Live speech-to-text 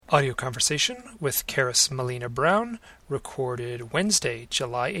Audio conversation with Charis Melina Brown, recorded Wednesday,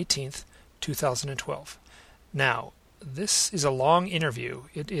 July 18th, 2012. Now, this is a long interview.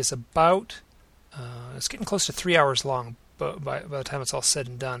 It is about, it's getting close to 3 hours long by the time it's all said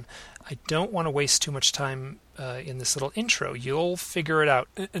and done. I don't want to waste too much time in this little intro. You'll figure it out.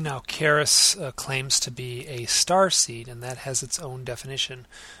 Now, Charis claims to be a starseed, and that has its own definition.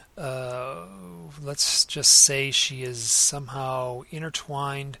 Let's just say she is somehow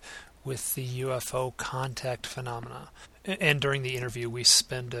intertwined with the UFO contact phenomena. And during the interview, we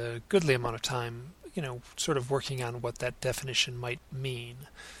spend a goodly amount of time, sort of working on what that definition might mean.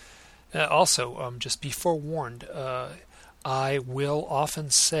 Also, just be forewarned, I will often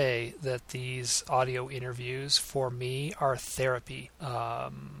say that these audio interviews for me are therapy.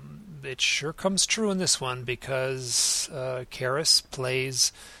 It sure comes true in this one because Charis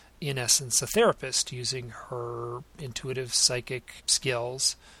plays, in essence, a therapist using her intuitive psychic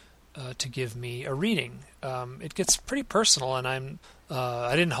skills to give me a reading. It gets pretty personal, and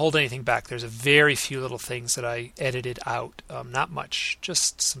I didn't hold anything back. There's a very few little things that I edited out. Not much,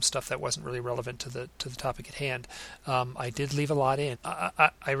 just some stuff that wasn't really relevant to the topic at hand. I did leave a lot in.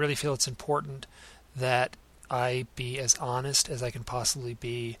 I really feel it's important that I be as honest as I can possibly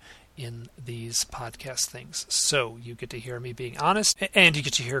be in these podcast things. So you get to hear me being honest, and you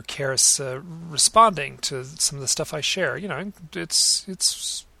get to hear Charis responding to some of the stuff I share.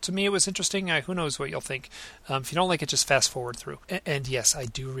 It's to me it was interesting. Who knows what you'll think. If you don't like it, just fast forward through. And yes, I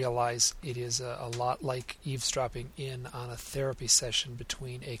do realize it is a lot like eavesdropping in on a therapy session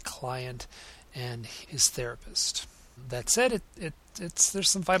between a client and his therapist. That said, there's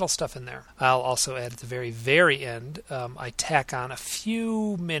some vital stuff in there. I'll also add at the very, very end, I tack on a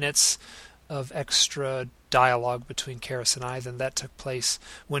few minutes of extra dialogue between Charis and I. Then that took place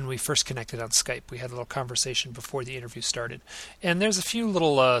when we first connected on Skype. We had a little conversation before the interview started. And there's a few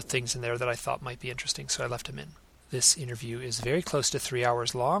little things in there that I thought might be interesting, so I left them in. This interview is very close to 3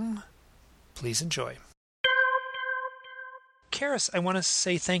 hours long. Please enjoy. Charis, I want to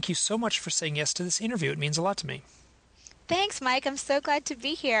say thank you so much for saying yes to this interview. It means a lot to me. Thanks, Mike. I'm so glad to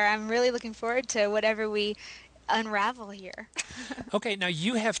be here. I'm really looking forward to whatever we unravel here. Okay, now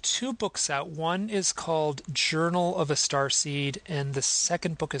you have two books out. One is called Journal of a Starseed, and the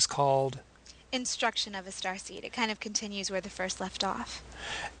second book is called Instruction of a Starseed. It kind of continues where the first left off.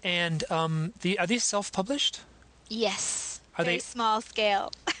 And are these self-published? Yes. Are very they small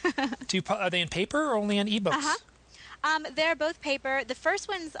scale? Are they in paper or only on ebooks? Uh-huh. They're both paper. The first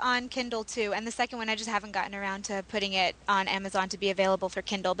one's on Kindle too, and the second one I just haven't gotten around to putting it on Amazon to be available for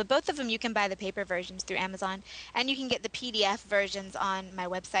Kindle. But both of them you can buy the paper versions through Amazon, and you can get the PDF versions on my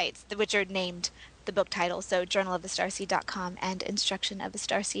websites, which are named the book title, so journalofastarseed.com and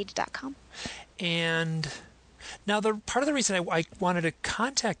instructionofastarseed.com. And now, part of the reason I wanted to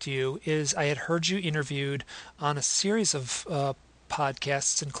contact you is I had heard you interviewed on a series of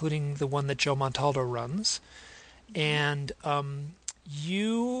podcasts, including the one that Joe Montaldo runs. And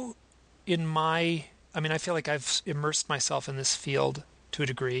you, I feel like I've immersed myself in this field to a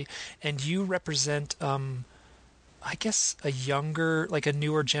degree, and you represent, I guess, a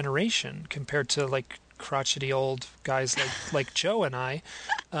newer generation compared to like crotchety old guys like Joe and I.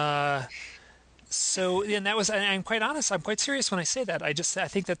 So, and I'm quite honest, I'm quite serious when I say that. I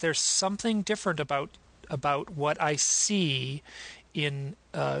think that there's something different about what I see in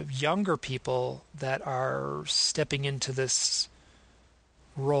younger people that are stepping into this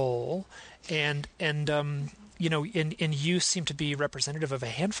role, and you seem to be representative of a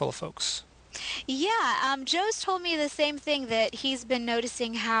handful of folks. Yeah, Joe's told me the same thing, that he's been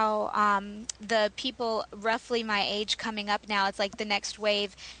noticing how the people roughly my age coming up now, it's like the next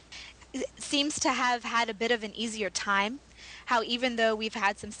wave, seems to have had a bit of an easier time. How even though we've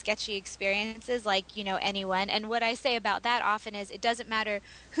had some sketchy experiences like, anyone, and what I say about that often is it doesn't matter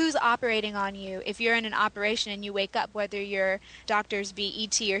who's operating on you. If you're in an operation and you wake up, whether your doctors be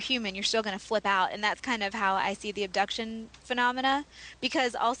ET or human, you're still going to flip out. And that's kind of how I see the abduction phenomena,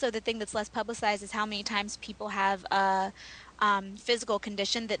 because also the thing that's less publicized is how many times people have physical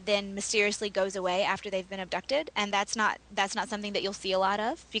condition that then mysteriously goes away after they've been abducted, and that's not something that you'll see a lot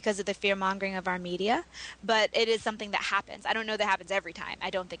of because of the fear-mongering of our media, but it is something that happens. I don't know that happens every time.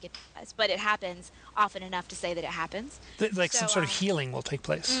 I don't think it does, but it happens often enough to say that it happens. Some sort of healing will take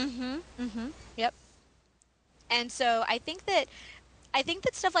place. Yep. And so I think that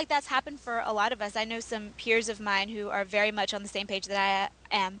stuff like that's happened for a lot of us. I know some peers of mine who are very much on the same page that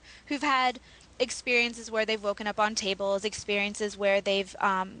I am, who've had experiences where they've woken up on tables, experiences where they've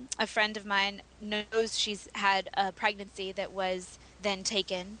a friend of mine knows she's had a pregnancy that was then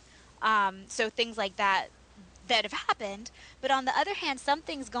taken. So things like that that have happened. But on the other hand,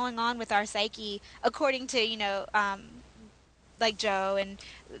 something's going on with our psyche, according to, like Joe, and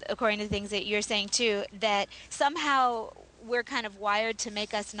according to things that you're saying too, that somehow we're kind of wired to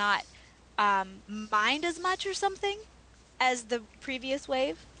make us not mind as much or something as the previous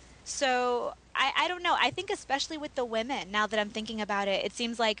wave. So I don't know. I think especially with the women, now that I'm thinking about it, it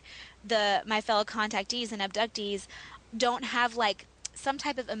seems like my fellow contactees and abductees don't have like some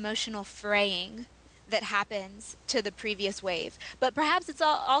type of emotional fraying that happens to the previous wave. But perhaps it's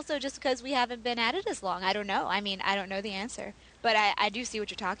also just because we haven't been at it as long. I don't know. I mean, I don't know the answer. But I do see what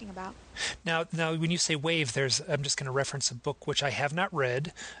you're talking about. Now, when you say wave, I'm just going to reference a book which I have not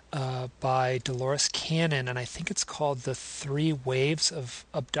read by Dolores Cannon, and I think it's called The Three Waves of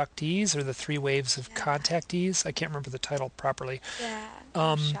Abductees or The Three Waves of Contactees. I can't remember the title properly. Yeah,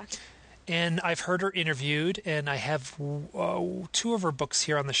 I'm shocked. And I've heard her interviewed, and I have two of her books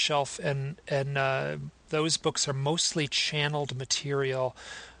here on the shelf, and those books are mostly channeled material.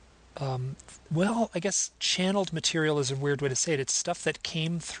 Well, I guess channeled material is a weird way to say it. It's stuff that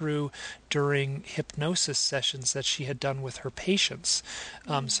came through during hypnosis sessions that she had done with her patients.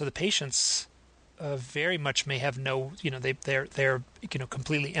 So the patients very much may have no, they're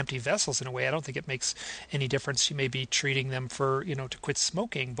completely empty vessels in a way. I don't think it makes any difference. She may be treating them for, to quit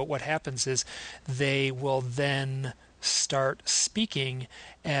smoking, but what happens is they will then start speaking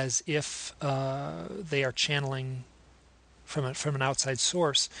as if they are channeling from an outside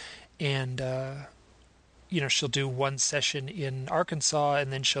source, and she'll do one session in Arkansas,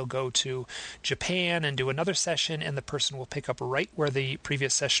 and then she'll go to Japan and do another session, and the person will pick up right where the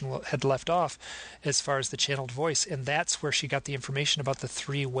previous session had left off as far as the channeled voice, and that's where she got the information about the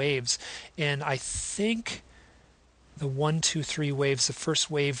three waves. And I think the 1, 2, 3 waves, the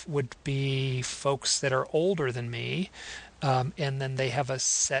first wave would be folks that are older than me. And then they have a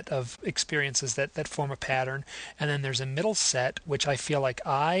set of experiences that form a pattern. And then there's a middle set, which I feel like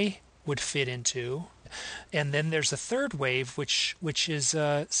I would fit into. And then there's a third wave, which is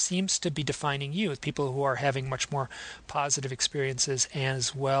seems to be defining you, with people who are having much more positive experiences,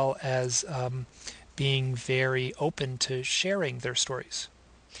 as well as being very open to sharing their stories.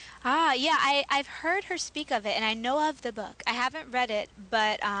 Yeah, I've heard her speak of it, and I know of the book. I haven't read it,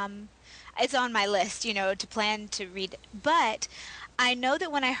 but it's on my list, to plan to read. But I know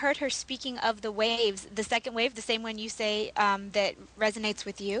that when I heard her speaking of the waves, the second wave, the same one you say that resonates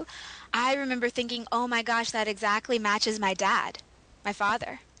with you, I remember thinking, oh my gosh, that exactly matches my dad, my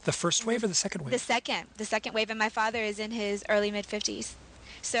father. The first wave or the second wave? The second wave, and my father is in his early mid-50s.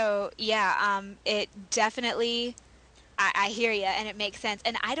 So yeah, it definitely... I hear you, and it makes sense.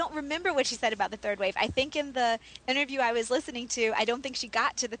 And I don't remember what she said about the third wave. I think in the interview I was listening to, I don't think she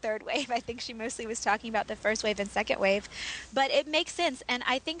got to the third wave. I think she mostly was talking about the first wave and second wave. But it makes sense, and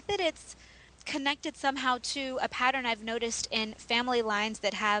I think that it's connected somehow to a pattern I've noticed in family lines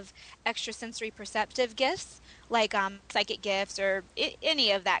that have extrasensory perceptive gifts, like psychic gifts or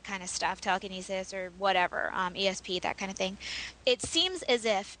any of that kind of stuff, telekinesis or whatever, ESP, that kind of thing. It seems as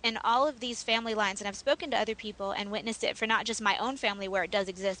if in all of these family lines, and I've spoken to other people and witnessed it for not just my own family where it does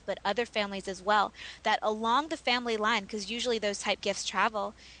exist, but other families as well, that along the family line, because usually those type gifts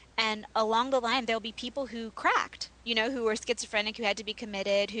travel, and along the line there'll be people who cracked, who were schizophrenic, who had to be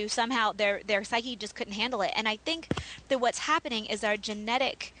committed, who somehow their psyche just couldn't handle it. And I think that what's happening is our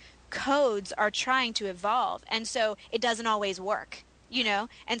genetic codes are trying to evolve, and so it doesn't always work,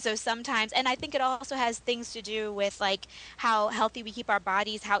 and so sometimes, and I think it also has things to do with like how healthy we keep our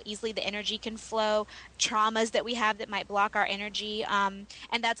bodies, how easily the energy can flow, traumas that we have that might block our energy, and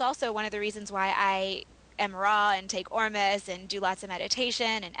that's also one of the reasons why I am raw and take Ormus and do lots of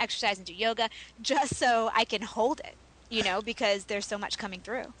meditation and exercise and do yoga, just so I can hold it, because there's so much coming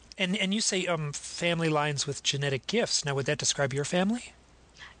through. And you say family lines with genetic gifts. Now, would that describe your family?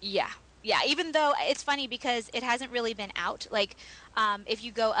 Yeah, even though it's funny because it hasn't really been out. Like, if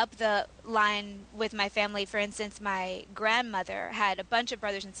you go up the line with my family, for instance, my grandmother had a bunch of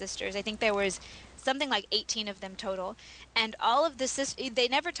brothers and sisters. I think there was something like 18 of them total. And all of the sisters, they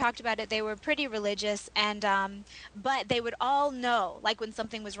never talked about it. They were pretty religious, and but they would all know, like when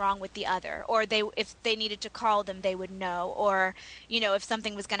something was wrong with the other, or if they needed to call them, they would know, or if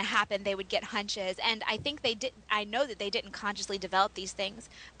something was going to happen, they would get hunches. And I think I know that they didn't consciously develop these things,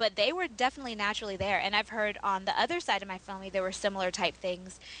 but they were definitely naturally there. And I've heard on the other side of my family there were similar type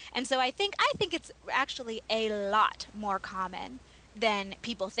things. And so I think it's actually a lot more common than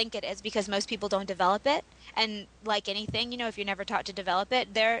people think it is, because most people don't develop it. And like anything, if you're never taught to develop it,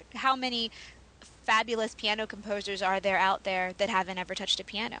 how many fabulous piano composers are there out there that haven't ever touched a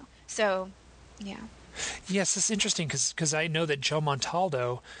piano? So, yeah. Yes, it's interesting because I know that Joe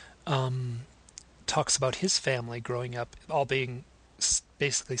Montaldo talks about his family growing up all being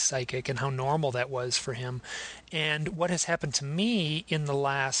basically psychic and how normal that was for him. And what has happened to me in the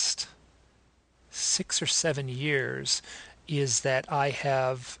last 6 or 7 years is that I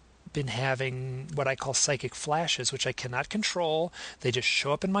have been having what I call psychic flashes, which I cannot control. They just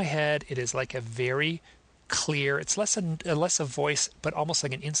show up in my head. It is like a very clear, it's less a voice, but almost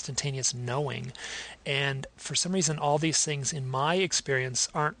like an instantaneous knowing. And for some reason, all these things in my experience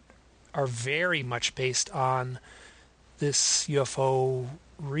are very much based on this UFO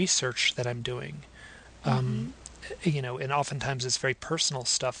research that I'm doing. And oftentimes it's very personal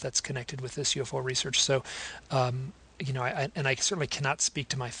stuff that's connected with this UFO research. So, I certainly cannot speak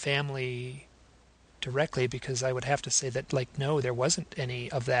to my family directly, because I would have to say that, no, there wasn't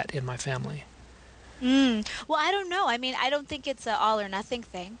any of that in my family. Well, I don't know. I mean, I don't think it's an all or nothing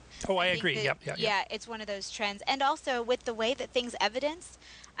thing. Oh, I agree. That, Yep. yeah, it's one of those trends. And also with the way that things evidence,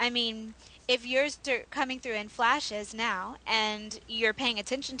 I mean, if yours are coming through in flashes now and you're paying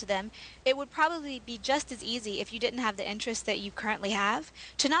attention to them, it would probably be just as easy, if you didn't have the interest that you currently have,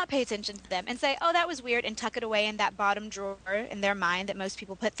 to not pay attention to them and say, oh, that was weird, and tuck it away in that bottom drawer in their mind that most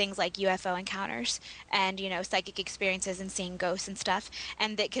people put things like UFO encounters and, psychic experiences and seeing ghosts and stuff,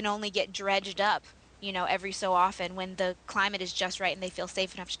 and that can only get dredged up every so often when the climate is just right and they feel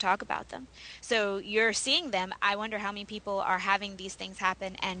safe enough to talk about them. So you're seeing them. I wonder how many people are having these things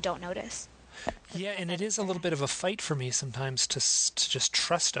happen and don't notice. Yeah, and it is a little bit of a fight for me sometimes to just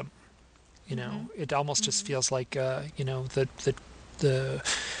trust them. It almost just feels like the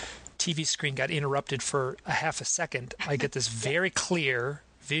TV screen got interrupted for a half a second. I get this very clear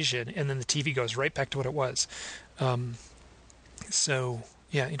vision, and then the TV goes right back to what it was. So.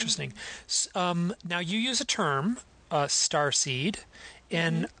 Yeah, interesting. Now you use a term, starseed,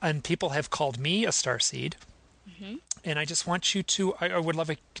 and people have called me a starseed. And I just want you to, I would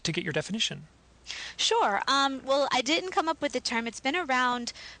love to get your definition. Sure. Well, I didn't come up with the term. It's been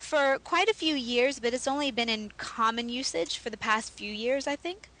around for quite a few years, but it's only been in common usage for the past few years, I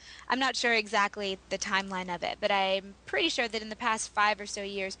think. I'm not sure exactly the timeline of it, but I'm pretty sure that in the past 5 or so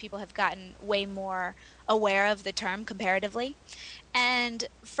years, people have gotten way more aware of the term comparatively. And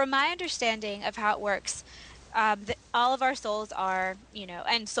from my understanding of how it works, all of our souls are,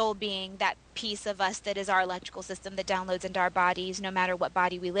 and soul being that piece of us that is our electrical system that downloads into our bodies, no matter what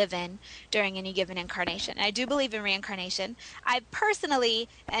body we live in during any given incarnation. And I do believe in reincarnation. I personally,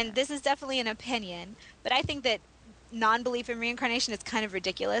 and this is definitely an opinion, but I think that non-belief in reincarnation is kind of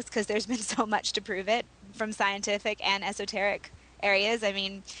ridiculous, because there's been so much to prove it from scientific and esoteric areas. I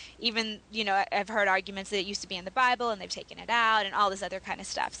mean, even, I've heard arguments that it used to be in the Bible and they've taken it out and all this other kind of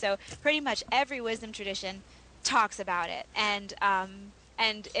stuff. So pretty much every wisdom tradition talks about it. And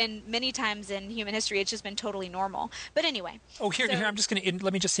many times in human history, it's just been totally normal. But anyway. Oh, here, I'm just going to,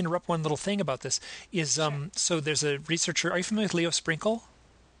 let me just interrupt one little thing about this. Sure. So there's a researcher, are you familiar with Leo Sprinkle?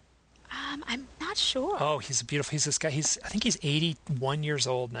 I'm not sure. Oh, he's beautiful. He's this guy. I think he's 81 years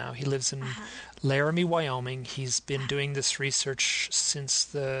old now. He lives in Laramie, Wyoming. He's been doing this research since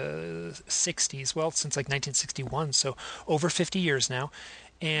the 60s. Well, since like 1961, so over 50 years now.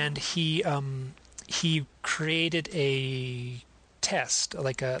 And he created a test,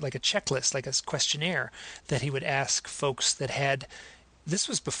 like a checklist, like a questionnaire that he would ask folks that had. This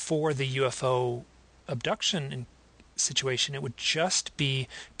was before the UFO abduction and situation. It would just be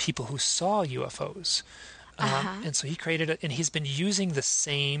people who saw UFOs. And so he created it, and he's been using the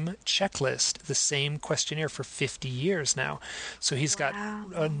same checklist, the same questionnaire for 50 years now. So he's got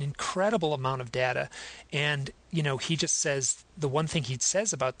an incredible amount of data. And, he just says, the one thing he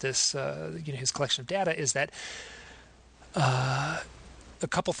says about this, his collection of data is that a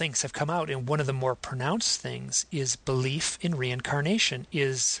couple things have come out, and one of the more pronounced things is belief in reincarnation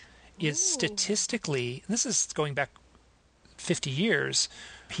is statistically, and this is going back 50 years,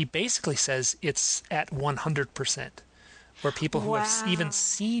 he basically says it's at 100%, where people who have even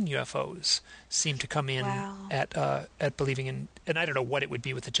seen UFOs seem to come in at believing in, and I don't know what it would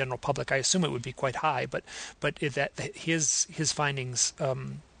be with the general public. I assume it would be quite high, but his findings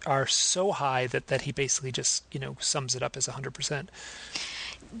are so high that he basically just sums it up as 100%.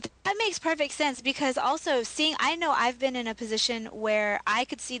 That makes perfect sense, because also I know I've been in a position where I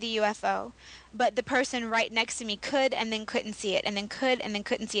could see the UFO, but the person right next to me could and then couldn't see it, and then could and then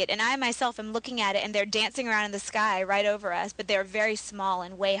couldn't see it. And I myself am looking at it, and they're dancing around in the sky right over us, but they're very small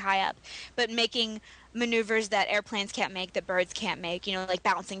and way high up, but making maneuvers that airplanes can't make, that birds can't make, like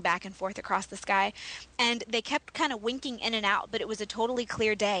bouncing back and forth across the sky. And they kept kind of winking in and out, but it was a totally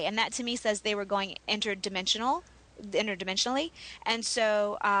clear day. And that to me says they were going interdimensionally. And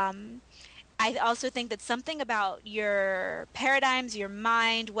so I also think that something about your paradigms, your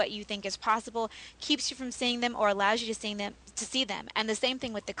mind, what you think is possible, keeps you from seeing them or allows you to see them. And the same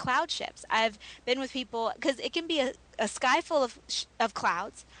thing with the cloud ships. I've been with people because it can be a sky full of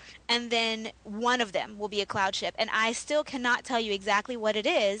clouds, and then one of them will be a cloud ship, and I still cannot tell you exactly what it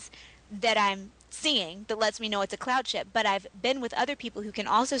is that I'm seeing that lets me know it's a cloud ship. But I've been with other people who can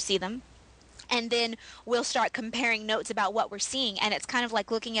also see them, and then we'll start comparing notes about what we're seeing, and it's kind of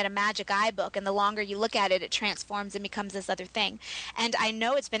like looking at a magic eye book, and the longer you look at it, it transforms and becomes this other thing. And I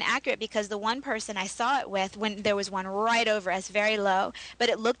know it's been accurate because the one person I saw it with, when there was one right over us, very low, but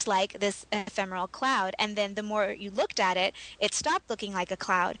it looked like this ephemeral cloud, and then the more you looked at it, it stopped looking like a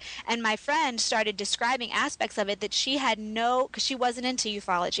cloud. And my friend started describing aspects of it that she had no, because she wasn't into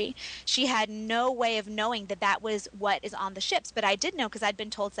ufology, she had no way of knowing that that was what is on the ships, but I did know because I'd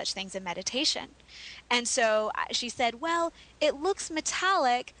been told such things in meditation. And so she said, well, it looks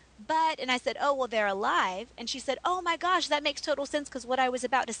metallic, but, and I said, oh, well, they're alive. And she said, oh my gosh, that makes total sense, because what I was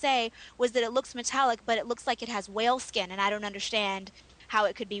about to say was that it looks metallic, but it looks like it has whale skin, and I don't understand how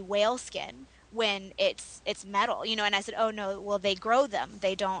it could be whale skin when it's metal, you know. And I said, oh no, well, they grow them,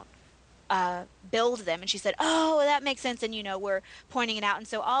 they don't build them. And she said, oh, that makes sense. And, you know, we're pointing it out. And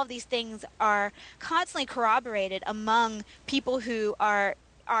so all of these things are constantly corroborated among people who are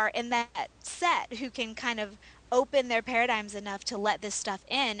in that set, who can kind of open their paradigms enough to let this stuff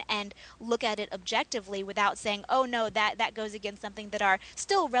in and look at it objectively without saying, oh no, that goes against something that our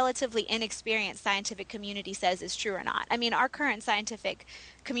still relatively inexperienced scientific community says is true or not. I mean, our current scientific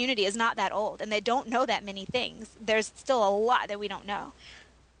community is not that old, and they don't know that many things. There's still a lot that we don't know.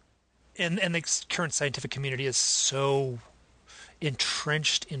 And the current scientific community is so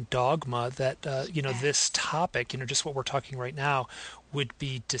entrenched in dogma that this topic, just what we're talking right now, would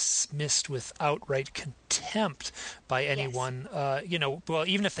be dismissed with outright contempt by anyone. Yes. Well,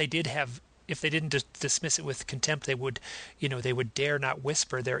 even if they didn't dismiss it with contempt, they would dare not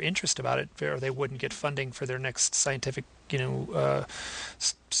whisper their interest about it, or they wouldn't get funding for their next scientific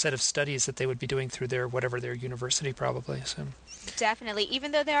set of studies that they would be doing through their university, probably. So definitely,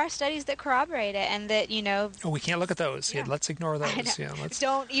 even though there are studies that corroborate it, and that we can't look at those. Yeah, let's ignore those.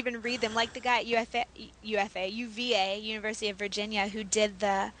 Don't even read them. Like the guy at UVA, University of Virginia, who did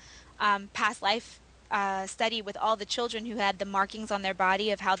the past life study with all the children who had the markings on their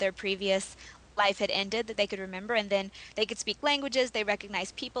body of how their previous life had ended, that they could remember, and then they could speak languages, they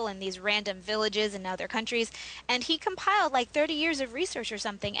recognized people in these random villages in other countries, and he compiled like 30 years of research or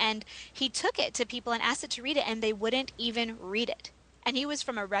something, and he took it to people and asked it to read it, and they wouldn't even read it. And he was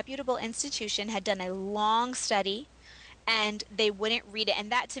from a reputable institution, had done a long study, and they wouldn't read it. And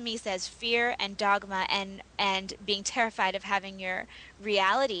that to me says fear and dogma and being terrified of having your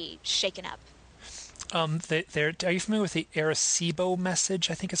reality shaken up. Are you familiar with the Arecibo message?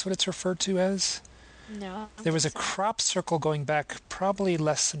 I think is what it's referred to as. No. There was a crop circle going back probably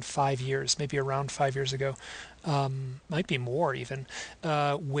less than 5 years, maybe around 5 years ago, might be more even,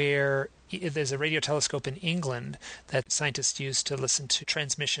 where there's a radio telescope in England that scientists use to listen to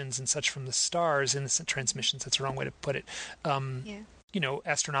transmissions and such from the stars. Innocent transmissions, that's the wrong way to put it.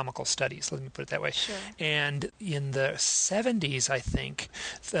 Astronomical studies, let me put it that way. Sure. And in the 70s, I think,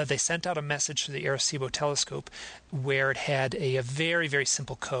 they sent out a message to the Arecibo telescope where it had a very, very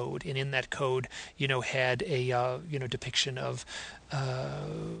simple code. And in that code, had a, depiction of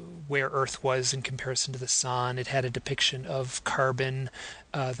where Earth was in comparison to the sun. It had a depiction of carbon,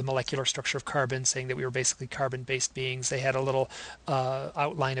 the molecular structure of carbon, saying that we were basically carbon-based beings. They had a little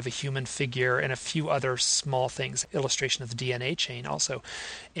outline of a human figure and a few other small things, illustration of the DNA chain also.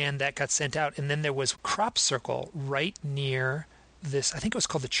 And that got sent out. And then there was a crop circle right near this, I think it was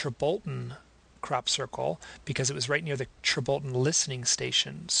called the Tribolton crop circle, because it was right near the Tribolton listening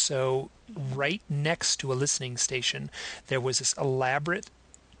station. So right next to a listening station, there was this elaborate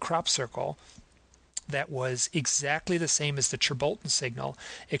crop circle that was exactly the same as the Tribolton signal,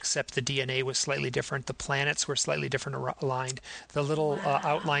 except the DNA was slightly different. The planets were slightly different aligned. The little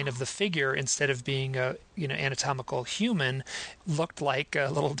outline of the figure, instead of being a anatomical human, looked like a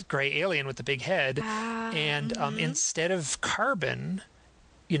little gray alien with a big head. And instead of carbon,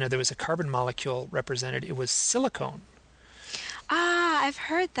 there was a carbon molecule represented. It was silicone. I've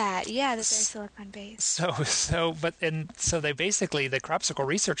heard that. Yeah, that they're silicone-based. So they basically, the crop circle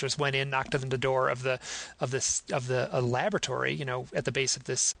researchers went in, knocked on the door of the laboratory, at the base of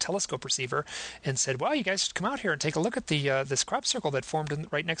this telescope receiver, and said, "Well, you guys should come out here and take a look at the this crop circle that formed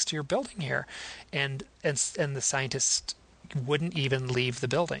right next to your building here," and the scientists wouldn't even leave the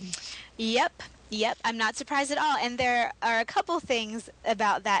building. Yep, I'm not surprised at all. And there are a couple things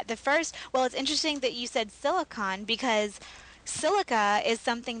about that. The first, well, it's interesting that you said silicon, because silica is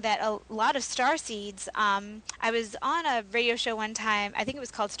something that a lot of star seeds. I was on a radio show one time. I think it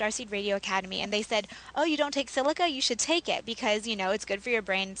was called Starseed Radio Academy, and they said, "Oh, you don't take silica? You should take it because it's good for your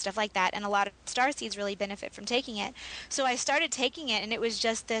brain and stuff like that." And a lot of star seeds really benefit from taking it. So I started taking it, and it was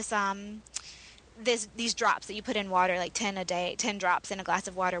just these drops that you put in water, like 10 a day, 10 drops in a glass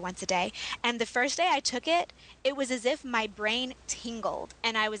of water once a day. And the first day I took it, it was as if my brain tingled,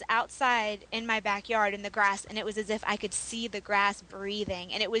 and I was outside in my backyard in the grass, and it was as if I could see the grass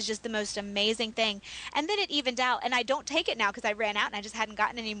breathing, and it was just the most amazing thing. And then it evened out, and I don't take it now because I ran out and I just hadn't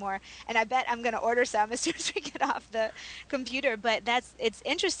gotten any more, and I bet I'm going to order some as soon as we get off the computer. But it's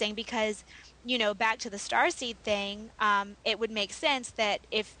interesting because back to the starseed thing, it would make sense that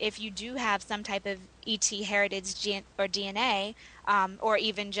if you do have some type of ET heritage or DNA, or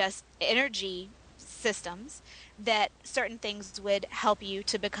even just energy systems, that certain things would help you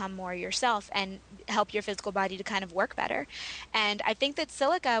to become more yourself and help your physical body to kind of work better. And I think that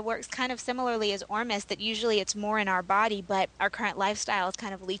silica works kind of similarly as Ormus, that usually it's more in our body, but our current lifestyles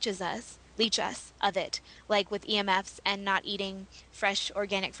kind of leech us of it, like with EMFs and not eating fresh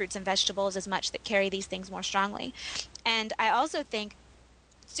organic fruits and vegetables as much, that carry these things more strongly. And I also think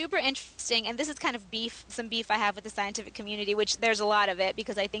super interesting, and this is kind of some beef I have with the scientific community, which there's a lot of it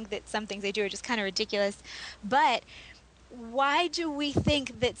because I think that some things they do are just kind of ridiculous. But why do we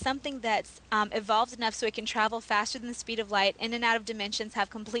think that something that's evolved enough so it can travel faster than the speed of light, in and out of dimensions, have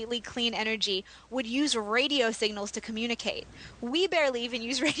completely clean energy, would use radio signals to communicate? We barely even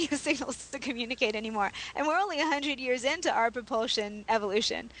use radio signals to communicate anymore, and we're only 100 years into our propulsion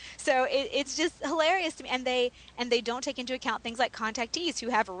evolution. So it's just hilarious to me. And they don't take into account things like contactees who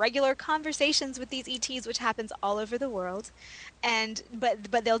have regular conversations with these ETs, which happens all over the world.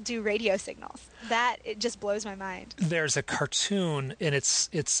 But they'll do radio signals. It just blows my mind. There's a cartoon, and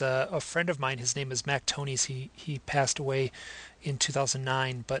it's a friend of mine. His name is Mac Tonys. He passed away in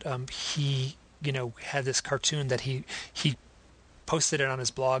 2009, but he had this cartoon that he posted it on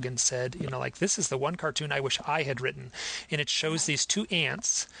his blog and said, like, this is the one cartoon I wish I had written. And it shows these two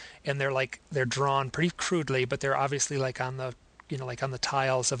ants, and they're drawn pretty crudely, but they're obviously like on the on the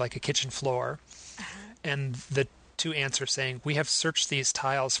tiles of like a kitchen floor. And the two ants are saying, we have searched these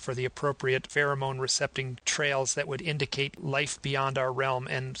tiles for the appropriate pheromone recepting trails that would indicate life beyond our realm,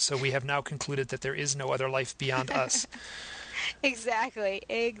 and so we have now concluded that there is no other life beyond us. Exactly.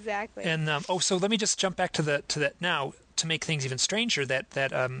 And so let me just jump back to that now to make things even stranger. That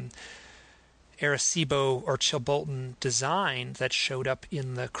Arecibo or Chilbolton design that showed up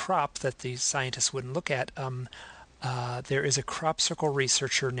in the crop that the scientists wouldn't look at. There is a crop circle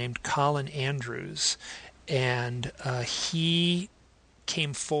researcher named Colin Andrews, and he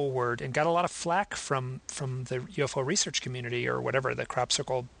came forward and got a lot of flack from the UFO research community, or whatever, the crop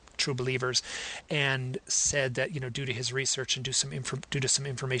circle true believers, and said that due to his research and due to some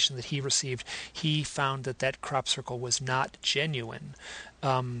information that he received, he found that crop circle was not genuine.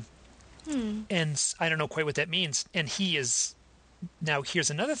 And I don't know quite what that means. And he is now. Here's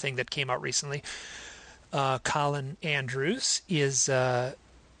another thing that came out recently. Colin Andrews is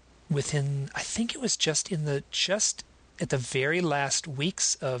within, I think it was just at the very last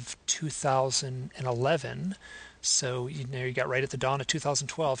weeks of 2011. So you got right at the dawn of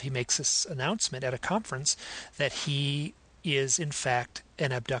 2012. He makes this announcement at a conference that he is in fact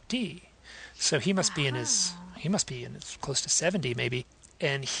an abductee. So he must be in his close to 70 maybe.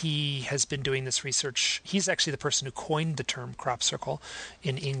 And he has been doing this research. He's actually the person who coined the term crop circle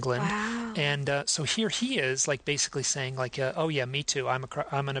in England. Wow. And so here he is, like, basically saying, like, oh yeah, me too. I'm an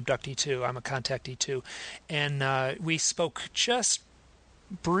abductee too. I'm a contactee too. And we spoke just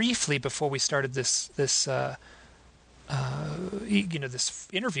briefly before we started this this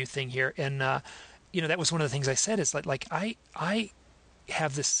interview thing here. And that was one of the things I said, is like I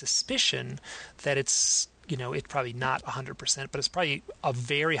have this suspicion that it's probably not 100%, but it's probably a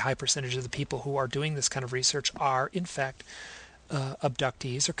very high percentage of the people who are doing this kind of research are, in fact,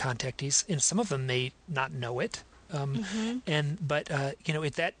 abductees or contactees, and some of them may not know it. But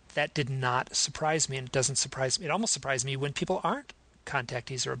that did not surprise me, and it doesn't surprise me. It almost surprised me when people aren't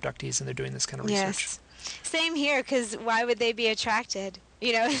contactees or abductees and they're doing this kind of research. Yes. Same here, because why would they be attracted?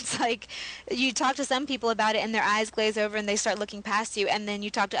 It's like you talk to some people about it and their eyes glaze over and they start looking past you, and then you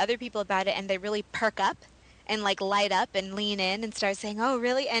talk to other people about it and they really perk up and like light up and lean in and start saying, oh,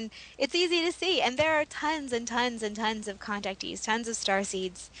 really? And it's easy to see. And there are tons and tons and tons of contactees, tons of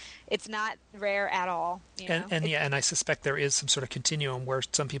starseeds. It's not rare at all. And I suspect there is some sort of continuum where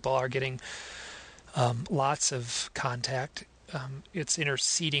some people are getting lots of contact it's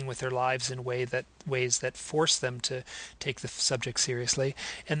interceding with their lives in ways that force them to take the subject seriously,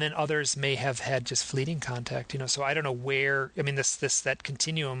 and then others may have had just fleeting contact. So I don't know where. I mean, that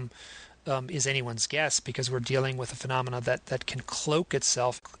continuum is anyone's guess, because we're dealing with a phenomena that can cloak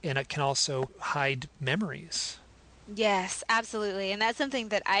itself, and it can also hide memories. Yes, absolutely. And that's something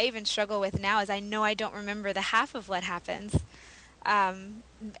that I even struggle with now, is I know I don't remember the half of what happens. Um,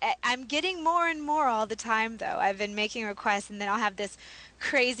 I'm getting more and more all the time, though. I've been making requests, and then I'll have this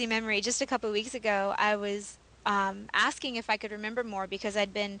crazy memory. Just a couple of weeks ago, I was asking if I could remember more because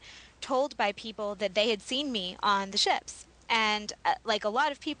I'd been told by people that they had seen me on the ships. And like a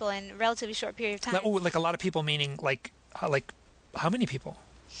lot of people in a relatively short period of time. Like a lot of people, meaning like how many people?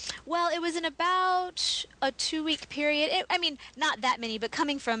 Well, it was in about a 2 week period. I mean, not that many, but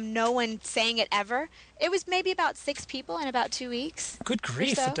coming from no one saying it ever, it was maybe about 6 people in about 2 weeks. Good Or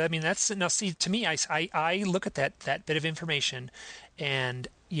grief! so. I mean, that's now. See, to me, I look at that bit of information, and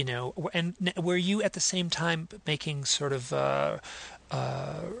and were you at the same time making sort of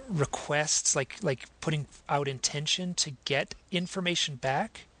requests, like putting out intention to get information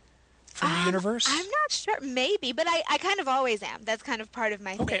back from the universe? I'm not sure. Maybe, but I kind of always am. That's kind of part of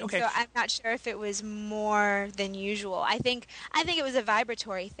my Okay, thing. okay. So I'm not sure if it was more than usual. I think it was a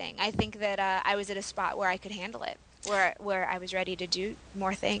vibratory thing. I think that I was at a spot where I could handle it, where I was ready to do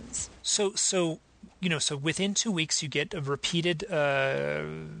more things. So within 2 weeks, you get a repeated,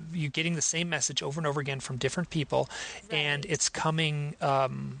 you're getting the same message over and over again from different people, and Right. it's coming.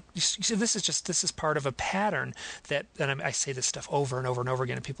 You see, this is part of a pattern and I say this stuff over and over and over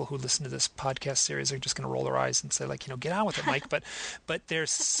again, and people who listen to this podcast series are just going to roll their eyes and say, like, get on with it, Mike. But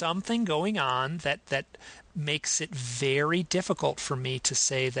there's something going on that makes it very difficult for me to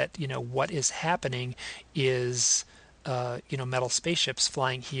say that what is happening is metal spaceships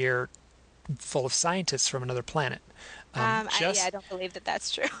flying here full of scientists from another planet. Yeah, I don't believe that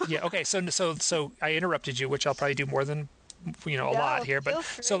that's true. Yeah. Okay. So I interrupted you, which I'll probably do more than a lot No, here. But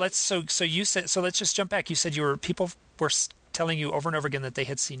feel free. so you said, so let's just jump back. You said people were telling you over and over again that they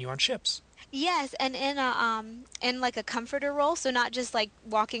had seen you on ships. Yes, and in like a comforter role, so not just like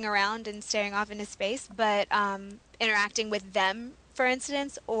walking around and staring off into space, but interacting with them, for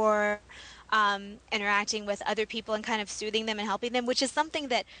instance, or interacting with other people and kind of soothing them and helping them, which is something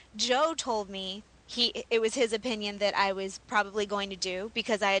that Joe told me. It was his opinion that I was probably going to do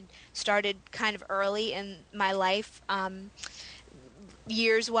because I had started kind of early in my life,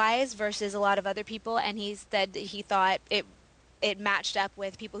 years wise versus a lot of other people, and he said that he thought it matched up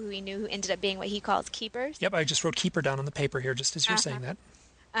with people who he knew who ended up being what he calls keepers. Yep. I just wrote keeper down on the paper here, just as you're Uh-huh. saying that.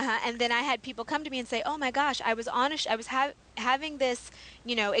 And then I had people come to me and say, "Oh my gosh, I was on a I was having this,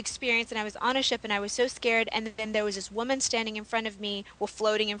 experience, and I was on a ship, and I was so scared. And then there was this woman standing in front of me, well,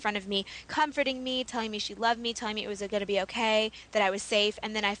 floating in front of me, comforting me, telling me she loved me, telling me it was going to be okay, that I was safe.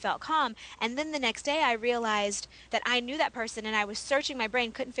 And then I felt calm. And then the next day, I realized that I knew that person, and I was searching my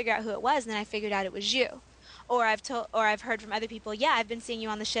brain, couldn't figure out who it was, and then I figured out it was you." Or I've heard from other people, yeah, I've been seeing you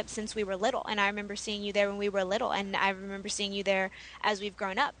on the ship since we were little, and I remember seeing you there when we were little, and I remember seeing you there as we've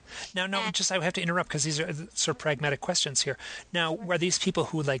grown up. Now, no, And just I have to interrupt because these are sort of pragmatic questions here. Now, were these people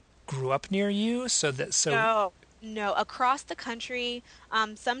who grew up near you? no, no, across the country,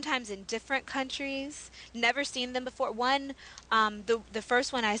 sometimes in different countries, never seen them before. The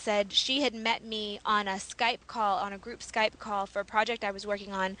first one I said, she had met me on a Skype call, on a group Skype call for a project I was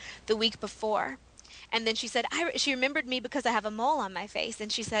working on the week before. And then she said, she remembered me because I have a mole on my face.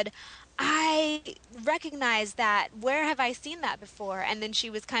 And she said, I recognize that. Where have I seen that before? And then she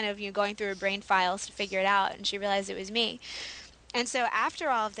was kind of going through her brain files to figure it out, and she realized it was me. And so after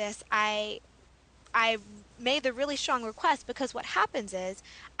all of this, I made the really strong request because what happens is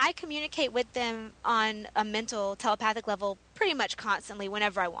I communicate with them on a mental telepathic level pretty much constantly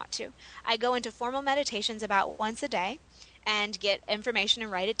whenever I want to. I go into formal meditations about once a day and get information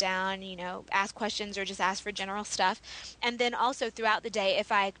and write it down, ask questions or just ask for general stuff. And then also throughout the day,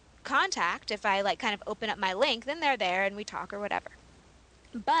 if I kind of open up my link, then they're there and we talk or whatever.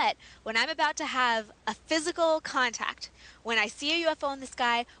 But when I'm about to have a physical contact, when I see a UFO in the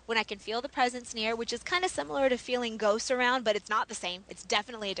sky, when I can feel the presence near, which is kind of similar to feeling ghosts around, but it's not the same. It's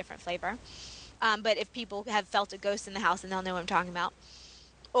definitely a different flavor. But if people have felt a ghost in the house, then they'll know what I'm talking about.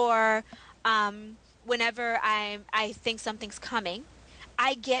 Or whenever I think something's coming,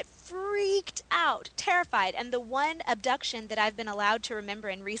 I get freaked out, terrified. And the one abduction that I've been allowed to remember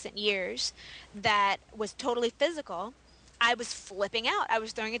in recent years that was totally physical, I was flipping out. I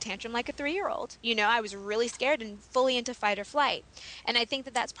was throwing a tantrum like a 3-year-old. I was really scared and fully into fight or flight. And I think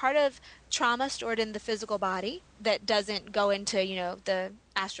that that's part of trauma stored in the physical body that doesn't go into, the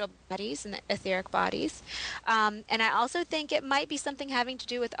astral bodies and the etheric bodies. And I also think it might be something having to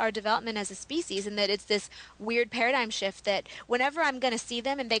do with our development as a species, and that it's this weird paradigm shift that whenever I'm going to see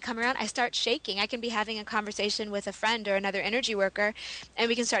them and they come around, I start shaking. I can be having a conversation with a friend or another energy worker, and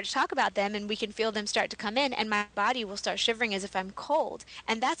we can start to talk about them, and we can feel them start to come in, and my body will start shivering as if I'm cold.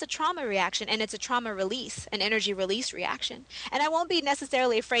 And that's a trauma reaction, and it's a trauma release, an energy release reaction. And I won't be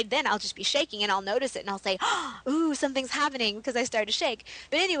necessarily afraid then. I'll just be shaking, and I'll notice it, and I'll say, oh, ooh, something's happening, because I started to shake.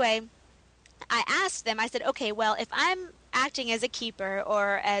 But anyway, I asked them, I said, okay, well, if I'm acting as a keeper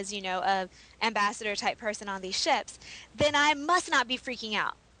or as, a ambassador type person on these ships, then I must not be freaking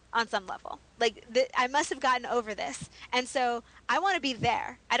out on some level. Like, I must have gotten over this. And so I want to be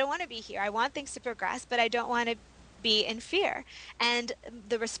there. I don't want to be here. I want things to progress, but I don't want to be in fear. And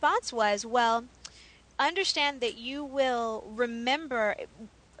the response was, well, understand that you will remember.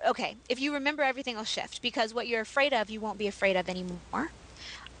 Okay, if you remember, everything will shift, because what you're afraid of, you won't be afraid of anymore,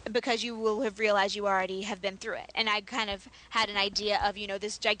 because you will have realized you already have been through it. And I kind of had an idea of,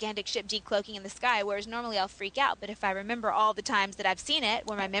 this gigantic ship decloaking in the sky, whereas normally I'll freak out. But if I remember all the times that I've seen it,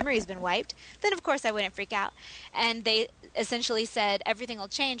 where my memory's been wiped, then of course I wouldn't freak out. And they essentially said everything will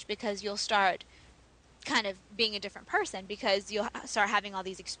change because you'll start kind of being a different person, because you'll start having all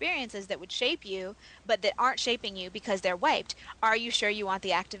these experiences that would shape you, but that aren't shaping you because they're wiped. Are you sure you want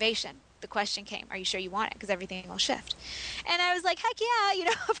the activation? The question came, are you sure you want it? Because everything will shift. And I was like, heck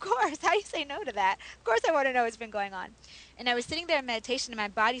yeah, of course. How do you say no to that? Of course I want to know what's been going on. And I was sitting there in meditation, and my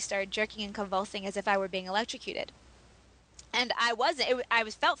body started jerking and convulsing as if I were being electrocuted. And I wasn't. I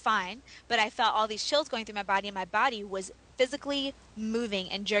felt fine, but I felt all these chills going through my body, and my body was physically moving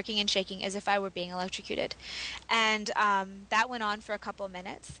and jerking and shaking as if I were being electrocuted. And that went on for a couple of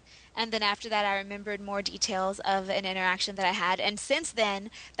minutes. And then after that, I remembered more details of an interaction that I had. And since then,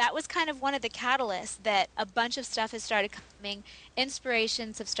 that was kind of one of the catalysts that a bunch of stuff has started coming.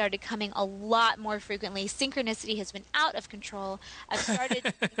 Inspirations have started coming a lot more frequently. Synchronicity has been out of control. I've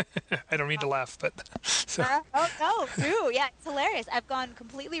started... I don't mean to laugh, but... So. Oh, no, true. Yeah, it's hilarious. I've gone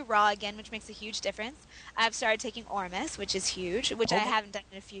completely raw again, which makes a huge difference. I've started taking Ormus, which is huge, which I haven't done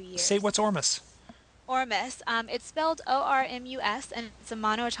in a few years. Say, what's Ormus? Ormus. It's spelled O-R-M-U-S, and it's a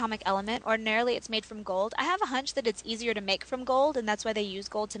monoatomic element. Ordinarily, it's made from gold. I have a hunch that it's easier to make from gold, and that's why they use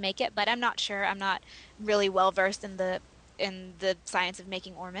gold to make it, but I'm not sure. I'm not really well-versed in the science of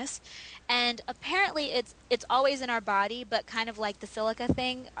making Ormus. And apparently it's always in our body, but kind of like the silica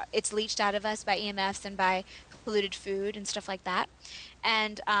thing, it's leached out of us by EMFs and by polluted food and stuff like that.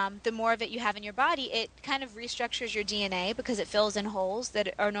 And the more of it you have in your body, it kind of restructures your DNA, because it fills in holes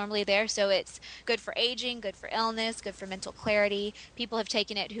that are normally there. So it's good for aging, good for illness, good for mental clarity. People have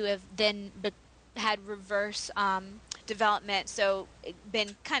taken it who have then had reverse development, so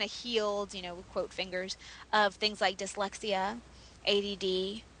been kind of healed, with quote fingers, of things like dyslexia,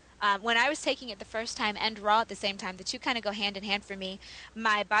 ADD. When I was taking it the first time and raw at the same time, the two kind of go hand in hand for me.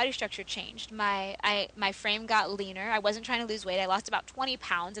 My body structure changed. My frame got leaner. I wasn't trying to lose weight. I lost about 20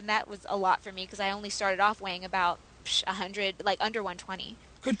 pounds, and that was a lot for me, because I only started off weighing about 100, like under 120.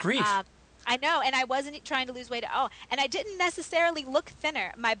 Good grief. I know, and I wasn't trying to lose weight at all. And I didn't necessarily look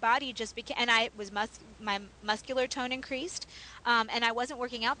thinner. My body just became, and I was my muscular tone increased, and I wasn't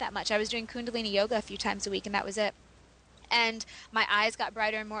working out that much. I was doing Kundalini yoga a few times a week, and that was it. And my eyes got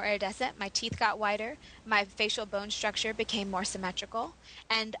brighter and more iridescent. My teeth got whiter. My facial bone structure became more symmetrical.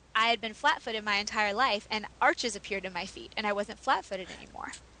 And I had been flat-footed my entire life, and arches appeared in my feet, and I wasn't flat-footed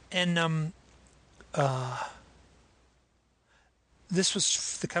anymore. And this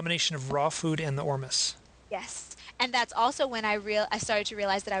was the combination of raw food and the Ormus. Yes. And that's also when I started to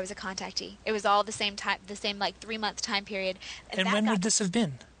realize that I was a contactee. It was all the same time, the same like 3-month time period. And when would this have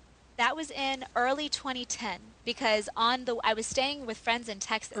been? That was in early 2010, because I was staying with friends in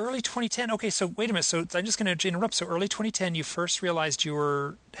Texas. Early 2010. Okay, so wait a minute. So I'm just going to interrupt. So early 2010, you first realized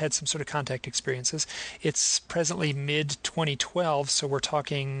you had some sort of contact experiences. It's presently mid 2012, so we're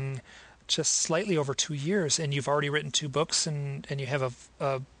talking just slightly over 2 years, and you've already written 2 books, and you have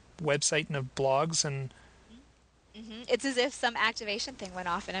a website and a blogs and. Mm-hmm. It's as if some activation thing went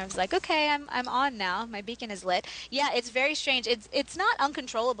off, and I was like, okay, I'm on now. My beacon is lit. Yeah, it's very strange. It's not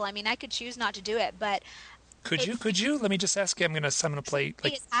uncontrollable. I mean, I could choose not to do it, but could you? Let me just ask you. I'm gonna play.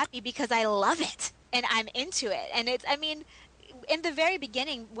 It's happy because I love it and I'm into it. And I mean, in the very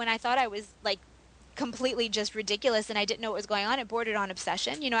beginning, when I thought I was like completely just ridiculous and I didn't know what was going on, it bordered on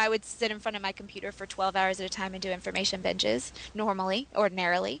obsession. I would sit in front of my computer for 12 hours at a time and do information binges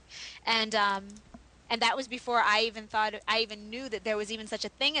ordinarily, and that was before I even knew that there was even such a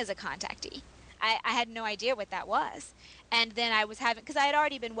thing as a contactee. I had no idea what that was. And then I was having, because I had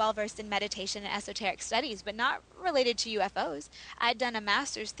already been well versed in meditation and esoteric studies, but not related to UFOs. I'd done a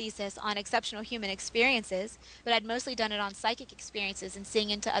master's thesis on exceptional human experiences, but I'd mostly done it on psychic experiences and seeing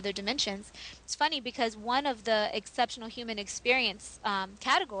into other dimensions. It's funny because one of the exceptional human experience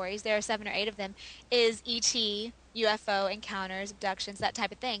categories, there are 7 or 8 of them, is ET, UFO encounters, abductions, that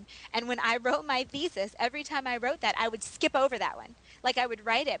type of thing. And when I wrote my thesis, every time I wrote that, I would skip over that one. Like I would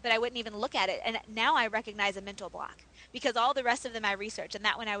write it, but I wouldn't even look at it. And now I recognize a mental block because all the rest of them I researched, and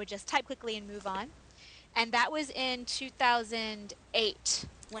that one I would just type quickly and move on. And that was in 2008.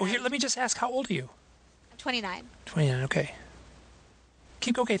 Oh, here, let me just ask, how old are you? I'm 29. 29, okay.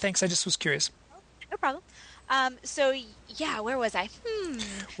 Okay, thanks. I just was curious. No problem. So, yeah, where was I?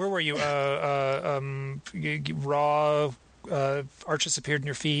 Where were you? Raw, arches appeared in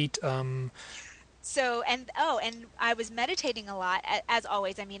your feet. So, and I was meditating a lot, as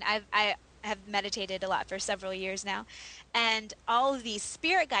always. I mean, I have meditated a lot for several years now. And all of these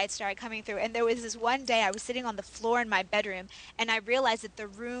spirit guides started coming through. And there was this one day I was sitting on the floor in my bedroom, and I realized that the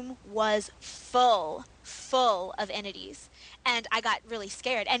room was full of entities. And I got really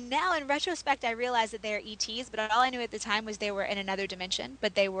scared. And now in retrospect, I realized that they're ETs, but all I knew at the time was they were in another dimension,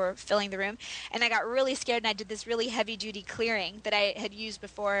 but they were filling the room. And I got really scared, and I did this really heavy-duty clearing that I had used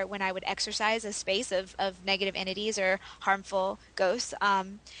before when I would exercise a space of negative entities or harmful ghosts.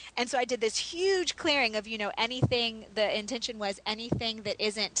 And so I did this huge clearing of, anything, the intention was anything that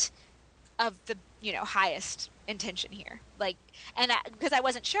isn't of the, highest intention here. And because I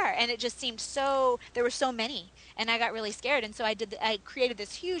wasn't sure, and it just seemed there were so many, and I got really scared. And so I created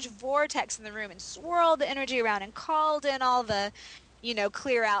this huge vortex in the room and swirled the energy around and called in all the,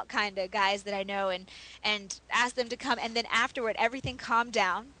 clear out kind of guys that I know and asked them to come. And then afterward, everything calmed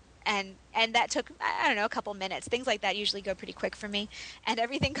down. And that took, I don't know, a couple minutes. Things like that usually go pretty quick for me. And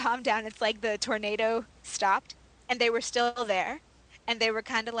everything calmed down. It's like the tornado stopped, and they were still there. And they were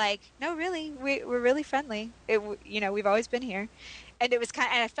kind of like, no, really, we're really friendly. We've always been here. And it was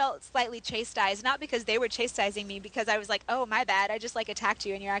and I felt slightly chastised, not because they were chastising me, because I was like, oh, my bad, I just attacked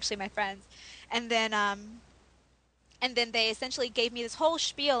you, and you're actually my friends. And then they essentially gave me this whole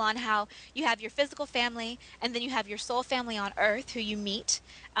spiel on how you have your physical family, and then you have your soul family on Earth who you meet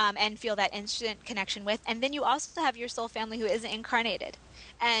and feel that instant connection with, and then you also have your soul family who isn't incarnated,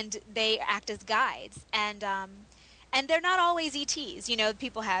 and they act as guides. And they're not always ETs.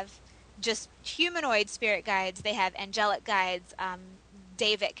 People have just humanoid spirit guides. They have angelic guides,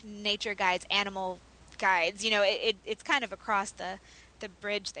 Davic nature guides, animal guides. It's kind of across the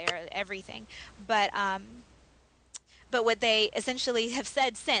bridge there, everything. But what they essentially have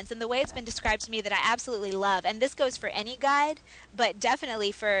said since, and the way it's been described to me that I absolutely love, and this goes for any guide, but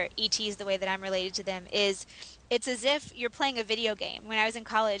definitely for ETs, the way that I'm related to them, is it's as if you're playing a video game. When I was in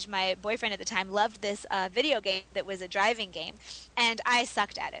college, my boyfriend at the time loved this video game that was a driving game, and I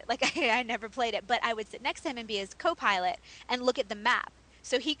sucked at it. I never played it, but I would sit next to him and be his co-pilot and look at the map.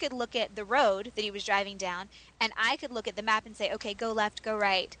 So he could look at the road that he was driving down, and I could look at the map and say, okay, go left, go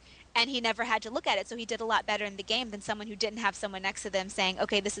right. And he never had to look at it, so he did a lot better in the game than someone who didn't have someone next to them saying,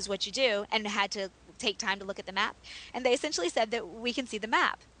 okay, this is what you do, and had to take time to look at the map. And they essentially said that we can see the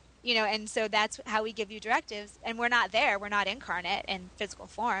map. And so that's how we give you directives. And we're not there. We're not incarnate in physical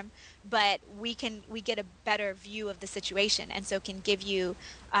form, but we get a better view of the situation, and so can give you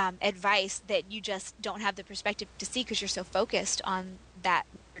advice that you just don't have the perspective to see because you're so focused on that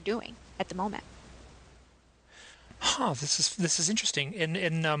you're doing at the moment. Huh. This is interesting.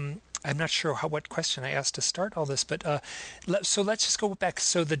 And I'm not sure what question I asked to start all this, but so let's just go back.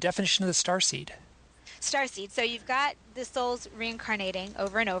 So the definition of the starseed. Starseed. So you've got the souls reincarnating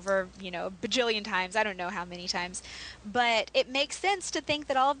over and over, a bajillion times. I don't know how many times. But it makes sense to think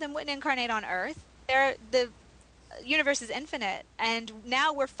that all of them wouldn't incarnate on Earth. The universe is infinite. And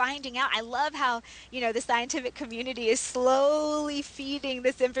now we're finding out. I love how, the scientific community is slowly feeding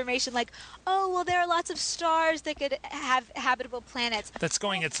this information like, oh, well, there are lots of stars that could have habitable planets. It's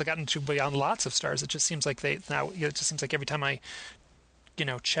gotten to beyond lots of stars. It just seems like it just seems like every time I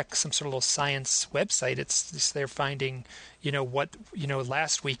check some sort of little science website, they're finding,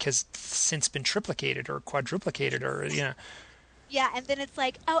 last week has since been triplicated or quadruplicated or, Yeah, and then it's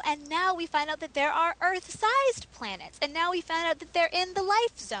like, oh, and now we find out that there are Earth-sized planets, and now we find out that they're in the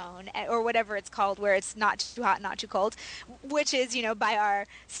life zone, or whatever it's called, where it's not too hot, not too cold, which is, by our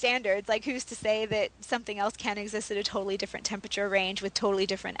standards, who's to say that something else can exist at a totally different temperature range with totally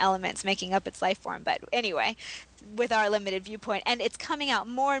different elements making up its life form. But anyway, with our limited viewpoint, and it's coming out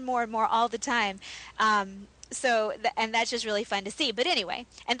more and more and more all the time. And that's just really fun to see. But anyway,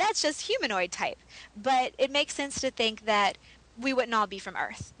 and that's just humanoid type. But it makes sense to think that we wouldn't all be from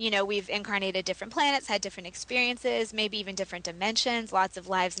Earth. You know, we've incarnated different planets, had different experiences, maybe even different dimensions, lots of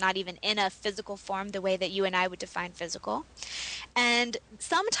lives not even in a physical form the way that you and I would define physical. And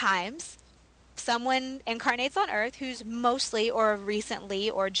sometimes someone incarnates on Earth who's mostly or recently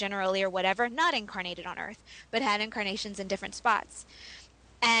or generally or whatever not incarnated on Earth, but had incarnations in different spots.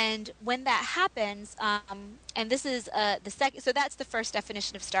 And when that happens, and this is the second, so that's the first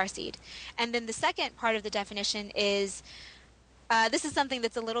definition of starseed. And then the second part of the definition is this is something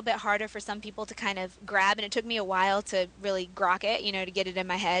that's a little bit harder for some people to kind of grab, and it took me a while to really grok it, you know, to get it in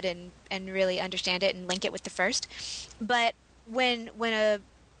my head and really understand it and link it with the first. But when a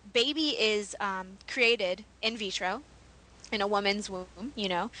baby is created in vitro in a woman's womb, you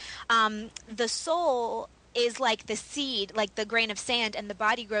know, the soul is like the seed, like the grain of sand, and the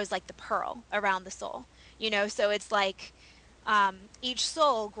body grows like the pearl around the soul, you know, so it's like each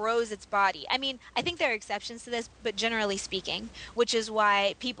soul grows its body. I mean, I think there are exceptions to this, but generally speaking, which is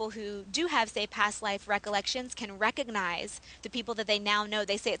why people who do have, say, past life recollections can recognize the people that they now know.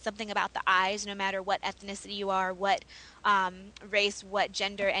 They say it's something about the eyes, no matter what ethnicity you are, what race, what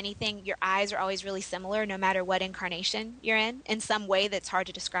gender, anything. Your eyes are always really similar, no matter what incarnation you're in some way that's hard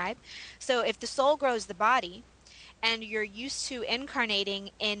to describe. So if the soul grows the body, and you're used to incarnating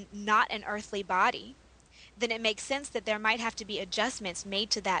in not an earthly body, then it makes sense that there might have to be adjustments made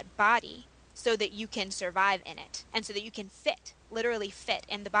to that body so that you can survive in it and so that you can fit, literally fit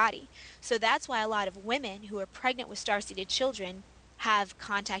in the body. So that's why a lot of women who are pregnant with star-seeded children have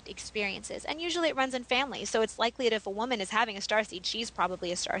contact experiences. And usually it runs in families. So it's likely that if a woman is having a starseed, she's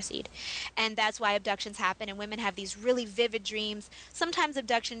probably a starseed. And that's why abductions happen. And women have these really vivid dreams, sometimes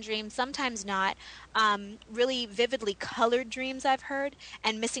abduction dreams, sometimes not. Really vividly colored dreams, I've heard,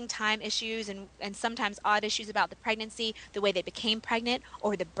 and missing time issues and sometimes odd issues about the pregnancy, the way they became pregnant,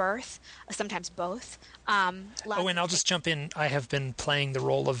 or the birth, sometimes both. And I'll just jump in. I have been playing the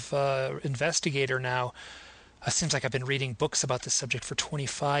role of investigator now. It seems like I've been reading books about this subject for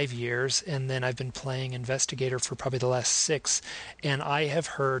 25 years, and then I've been playing investigator for probably the last 6. And I have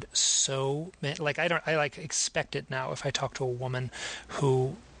heard so many, like I expect it now. If I talk to a woman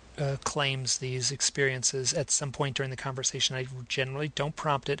who claims these experiences at some point during the conversation, I generally don't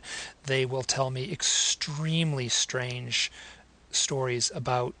prompt it. They will tell me extremely strange stories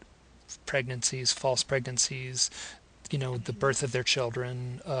about pregnancies, false pregnancies, you know, the birth of their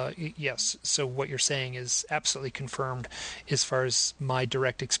children. Yes, so what you're saying is absolutely confirmed as far as my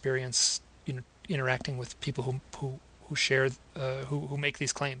direct experience, you know, interacting with people who share who make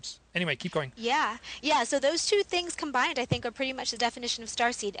these claims. Anyway, keep going. Yeah. So those two things combined, I think, are pretty much the definition of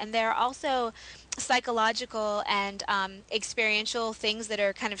starseed. And there are also psychological and experiential things that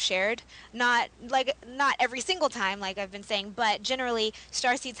are kind of shared. Not every single time, like I've been saying, but generally,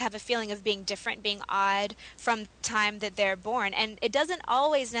 starseeds have a feeling of being different, being odd from time that they're born. And it doesn't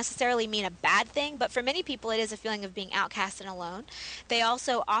always necessarily mean a bad thing, but for many people, it is a feeling of being outcast and alone. They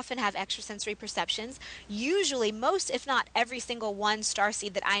also often have extrasensory perceptions. Usually, most, if not every single one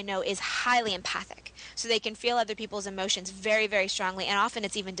starseed that I know is highly empathic, so they can feel other people's emotions very, very strongly, and often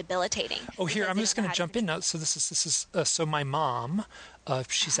it's even debilitating. Oh, here I'm just going to jump in now. So this is so my mom,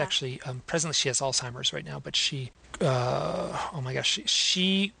 she's actually presently she has Alzheimer's right now, but she, oh my gosh,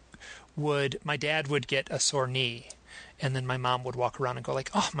 she would. My dad would get a sore knee, and then my mom would walk around and go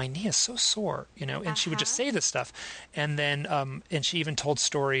like, "Oh, my knee is so sore," you know, and she would just say this stuff, and then and she even told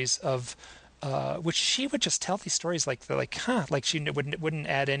stories of. Which she would just tell these stories like she wouldn't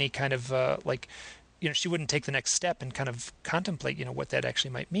add any kind of like, you know, she wouldn't take the next step and kind of contemplate, you know, what that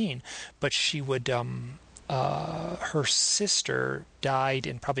actually might mean, but she would her sister died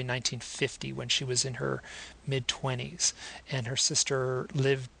in probably 1950 when she was in her mid-20s, and her sister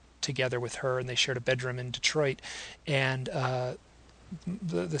lived together with her and they shared a bedroom in Detroit, and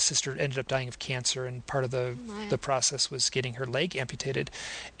the sister ended up dying of cancer, and part of the process was getting her leg amputated,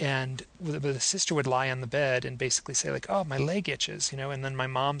 and the sister would lie on the bed and basically say like, "Oh, my leg itches," you know, and then my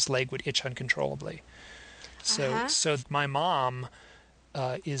mom's leg would itch uncontrollably. So my mom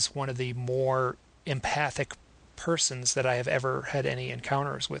is one of the more empathic persons that I have ever had any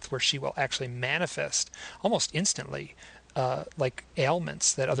encounters with, where she will actually manifest almost instantly like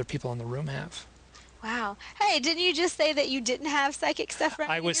ailments that other people in the room have. Wow. Hey, didn't you just say that you didn't have psychic stuff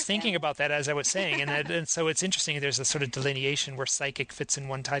running I in was your thinking family? about that as I was saying, and so it's interesting. There's a sort of delineation where psychic fits in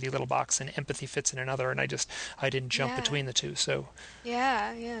one tidy little box and empathy fits in another, and I didn't jump Yeah. between the two. So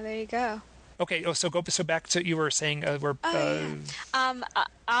Yeah, there you go. Okay. Oh, so back to you were saying we're. Oh yeah.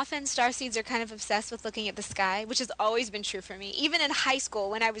 Often starseeds are kind of obsessed with looking at the sky, which has always been true for me. Even in high school,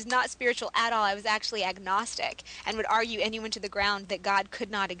 when I was not spiritual at all, I was actually agnostic and would argue anyone to the ground that God could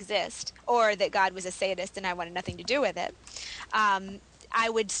not exist or that God was a sadist and I wanted nothing to do with it. I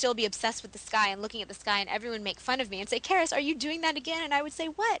would still be obsessed with the sky and looking at the sky, and everyone would make fun of me and say, Charis, are you doing that again? And I would say,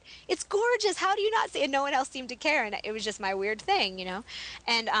 what? It's gorgeous. How do you not see it? And no one else seemed to care, and it was just my weird thing, you know?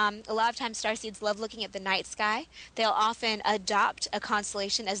 And a lot of times starseeds love looking at the night sky. They'll often adopt a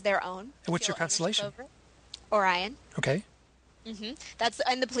constellation as their own. And what's your constellation? Orion. Okay. That's,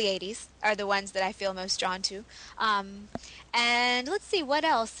 and the Pleiades are the ones that I feel most drawn to. And let's see, what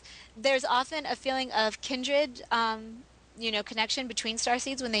else? There's often a feeling of kindred connection between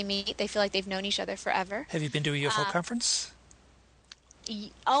starseeds. When they meet, they feel like they've known each other forever. Have you been to a UFO conference?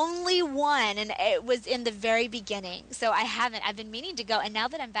 Only one, and it was in the very beginning. So I haven't. I've been meaning to go, and now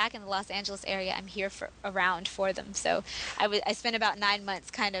that I'm back in the Los Angeles area, I'm here around for them. So I spent about 9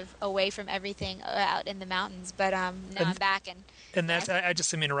 months kind of away from everything out in the mountains, but now I'm back. And that's, I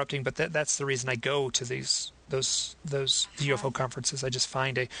just am interrupting, but that's the reason I go to those UFO conferences. I just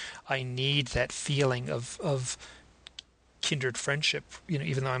find I need that feeling of kindred friendship,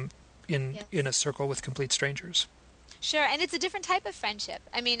 even though I'm in a circle with complete strangers. Sure, and it's a different type of friendship.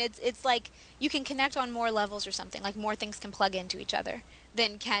 I mean, it's like you can connect on more levels or something, like more things can plug into each other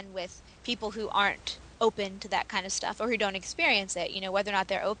than can with people who aren't open to that kind of stuff or who don't experience it, whether or not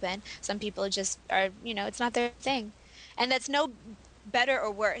they're open. Some people just are, it's not their thing. And that's no better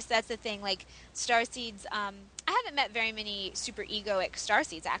or worse. That's the thing. Like starseeds, I haven't met very many super egoic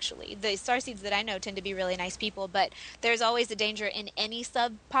starseeds, actually. The starseeds that I know tend to be really nice people, but there's always a danger in any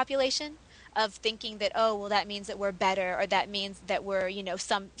subpopulation of thinking that, oh, well, that means that we're better, or that means that we're,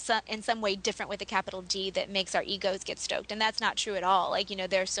 some in some way different with a capital D that makes our egos get stoked. And that's not true at all. Like,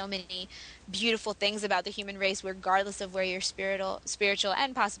 there are so many beautiful things about the human race, regardless of where your spiritual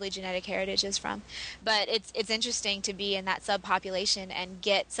and possibly genetic heritage is from. But it's interesting to be in that subpopulation and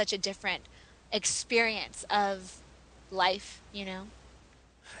get such a different experience of life,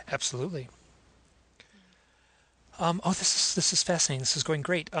 Absolutely. This is fascinating. This is going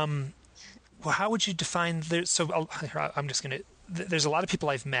great. Well, how would you define I'm just going to. There's a lot of people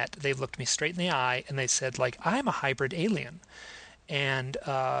I've met. They've looked me straight in the eye and they said, like, I'm a hybrid alien, and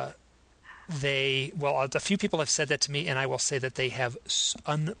a few people have said that to me, and I will say that they have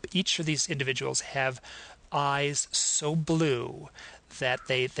each of these individuals have eyes so blue that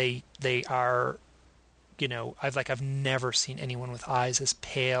they are. I've never seen anyone with eyes as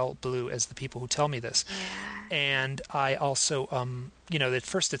pale blue as the people who tell me this. Yeah. And I also, at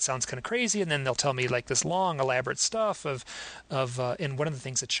first it sounds kind of crazy, and then they'll tell me like this long, elaborate stuff and one of the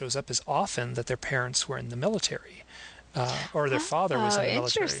things that shows up is often that their parents were in the military. Or their father was in the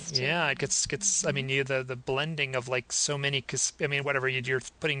military. Yeah, it gets. I mean, the blending of like so many. You're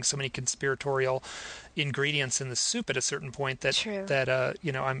putting so many conspiratorial ingredients in the soup at a certain point that True.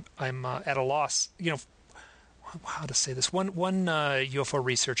 I'm at a loss. How to say this? One UFO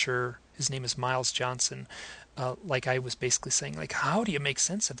researcher, his name is Miles Johnson. Like I was basically saying, like, how do you make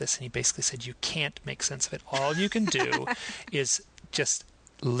sense of this? And he basically said, you can't make sense of it. All you can do is just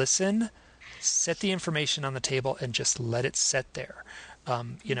listen, set the information on the table, and just let it sit there.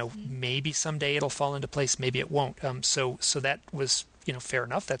 Maybe someday it'll fall into place, maybe it won't. So that was, fair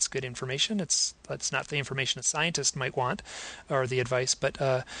enough. That's good information. That's not the information a scientist might want, or the advice.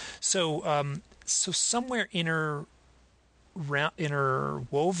 But so somewhere interwoven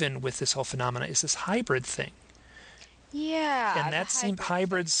with this whole phenomena is this hybrid thing. Yeah. And that seemed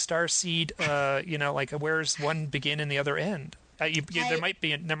hybrid starseed. Like where's one begin and the other end? There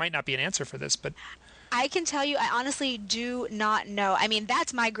might not be an answer for this, but I can tell you, I honestly do not know. I mean,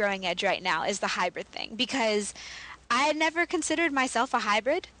 that's my growing edge right now, is the hybrid thing, because I had never considered myself a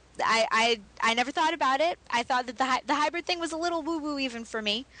hybrid. I never thought about it. I thought that the hybrid thing was a little woo-woo even for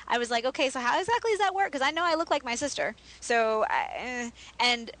me. I was like, okay, so how exactly does that work? Because I know I look like my sister. So,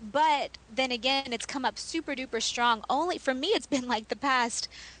 but then again, it's come up super duper strong. Only for me, it's been like the past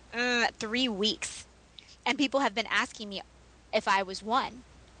 3 weeks, and people have been asking me if I was one,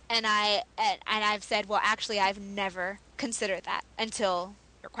 and I've said, well, actually, I've never considered that until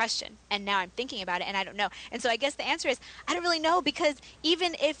your question, and now I'm thinking about it, and I don't know. And so I guess the answer is I don't really know, because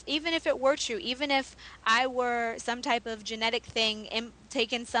even if it were true, even if I were some type of genetic thing,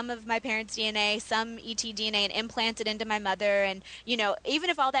 taken some of my parents' DNA, some ET DNA, and implanted into my mother, and even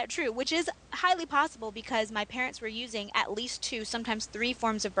if all that true, which is highly possible, because my parents were using at least 2, sometimes 3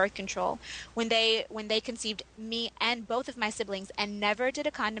 forms of birth control when they conceived me and both of my siblings, and never did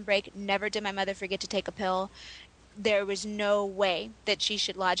a condom break, never did my mother forget to take a pill. There was no way that she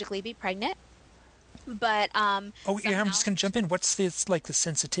should logically be pregnant. But I'm just going to jump in. What's the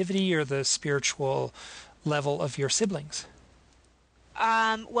sensitivity or the spiritual level of your siblings?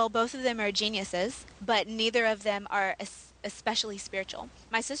 Well, both of them are geniuses, but neither of them are especially spiritual.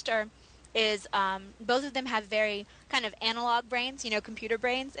 My sister is, both of them have very kind of analog brains, computer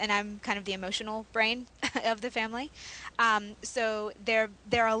brains, and I'm kind of the emotional brain of the family. So they're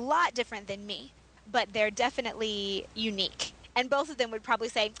a lot different than me, but they're definitely unique. And both of them would probably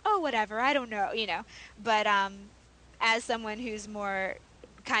say, "Oh, whatever, I don't know." But as someone who's more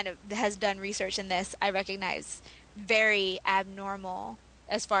kind of has done research in this, I recognize very abnormal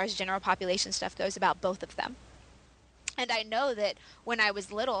as far as general population stuff goes about both of them. And I know that when I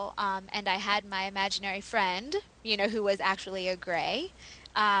was little, and I had my imaginary friend, who was actually a gray,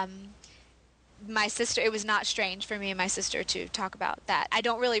 my sister, it was not strange for me and my sister to talk about that. I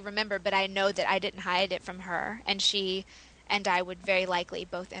don't really remember, but I know that I didn't hide it from her, and she and I would very likely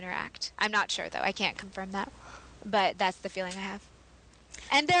both interact. I'm not sure, though. I can't confirm that, but that's the feeling I have.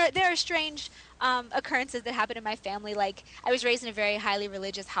 And there are strange occurrences that happen in my family. Like, I was raised in a very highly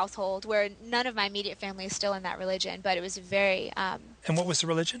religious household where none of my immediate family is still in that religion, but it was very And what was the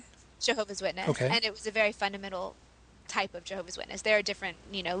religion? Jehovah's Witness. Okay. And it was a very fundamental type of Jehovah's Witness. There are different,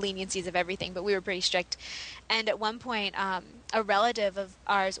 leniencies of everything, but we were pretty strict. And at one point, a relative of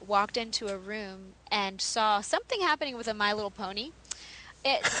ours walked into a room and saw something happening with a My Little Pony.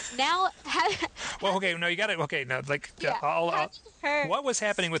 It now Well, okay, no, you got it. Okay, no, what was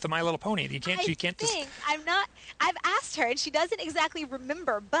happening with the My Little Pony? You can't. I've asked her, and she doesn't exactly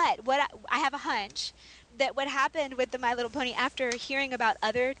remember. But I have a hunch that what happened with the My Little Pony, after hearing about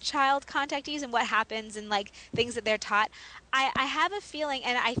other child contactees and what happens and things that they're taught, I have a feeling,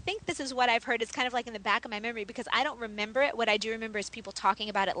 and I think this is what I've heard. It's kind of in the back of my memory because I don't remember it. What I do remember is people talking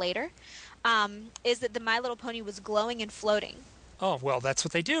about it later. Is that the My Little Pony was glowing and floating. Oh, well, that's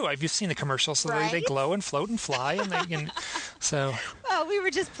what they do. You've seen the commercials. So right? They glow and float and fly, so. Well, we were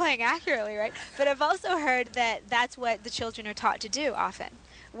just playing accurately, right? But I've also heard that that's what the children are taught to do often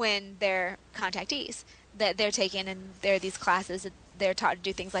when they're contactees. That they're taken and there are these classes that they're taught to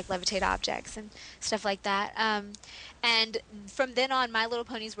do things like levitate objects and stuff like that. And from then on, My Little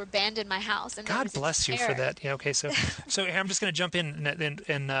Ponies were banned in my house. And God bless you for that. Yeah. Okay. So I'm just going to jump in,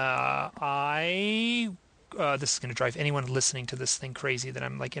 and I. This is going to drive anyone listening to this thing crazy that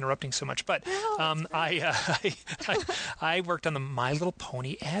I'm interrupting so much. But I worked on the My Little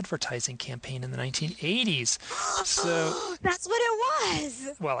Pony advertising campaign in the 1980s. So that's what it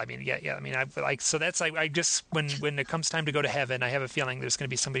was. Well, I mean, yeah. I mean, so that's I just when it comes time to go to heaven, I have a feeling there's going to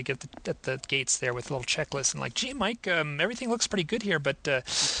be somebody at the gates there with a little checklist and gee, Mike, everything looks pretty good here, but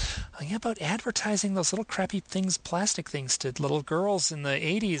yeah, about advertising those little crappy things, plastic things to little girls in the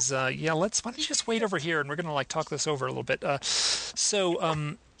 80s. Why don't you just wait over here and we're going to talk this over a little bit.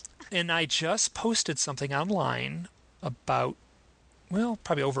 And I just posted something online about,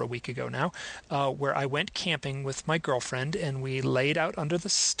 probably over a week ago now, where I went camping with my girlfriend and we laid out under the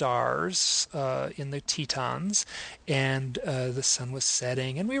stars in the Tetons, and the sun was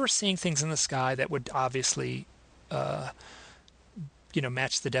setting and we were seeing things in the sky that would obviously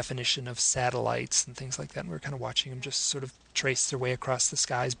match the definition of satellites and things like that. And we were kind of watching them just sort of trace their way across the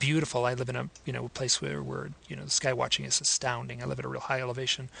sky. It's beautiful. I live in a place where the sky watching is astounding. I live at a real high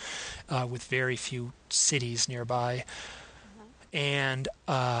elevation with very few cities nearby. And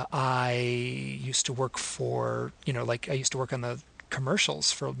I used to work for, I used to work on the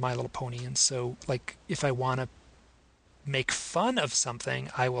commercials for My Little Pony. And so, if I want to make fun of something,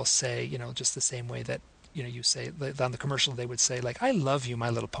 I will say, just the same way that, you say on the commercial, they would say I love you, My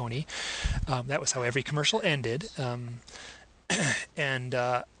Little Pony. That was how every commercial ended. And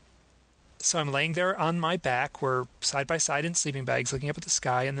so I'm laying there on my back. We're side by side in sleeping bags looking up at the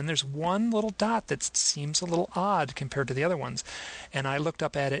sky. And then there's one little dot that seems a little odd compared to the other ones. And I looked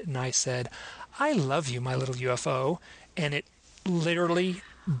up at it and I said, I love you, my little UFO. And it literally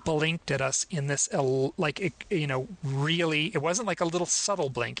blinked at us in this, really, it wasn't a little subtle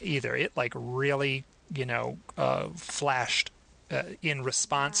blink either. It really, flashed in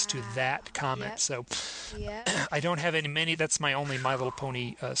response to that comment. Yep. So I don't have many. That's my only My Little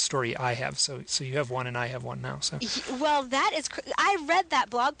Pony story I have. So you have one and I have one now. So well, that is. I read that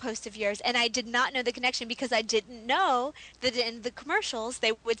blog post of yours and I did not know the connection because I didn't know that in the commercials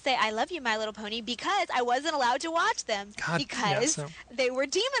they would say "I love you, My Little Pony" because I wasn't allowed to watch them because they were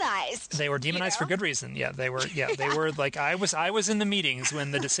demonized. They were demonized for good reason. Yeah, they were. Yeah, they were I was in the meetings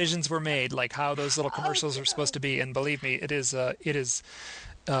when the decisions were made, how those little commercials are supposed to be. And believe me, it is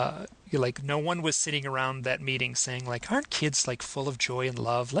like no one was sitting around that meeting saying like, aren't kids like full of joy and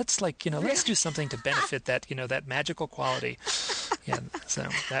love? Let's like, let's do something to benefit that, that magical quality. Yeah, so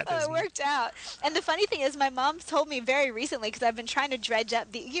that Oh, is it worked out. And the funny thing is, my mom's told me very recently, because I've been trying to dredge up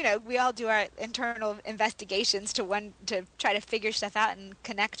we all do our internal investigations to try to figure stuff out and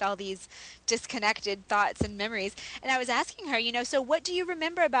connect all these disconnected thoughts and memories. And I was asking her, so what do you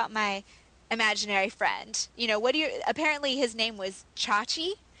remember about my imaginary friend? Apparently his name was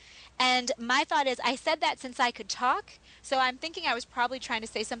Chachi. And my thought is, I said that since I could talk, so I'm thinking I was probably trying to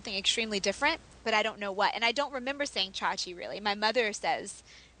say something extremely different, but I don't know what. And I don't remember saying Chachi, really. My mother says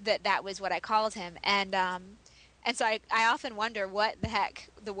that was what I called him. And so I often wonder what the heck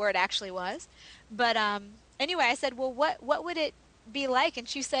the word actually was. But anyway, I said, well, what would it be like? And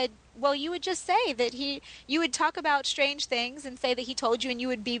she said, well, you would just say that you would talk about strange things and say that he told you, and you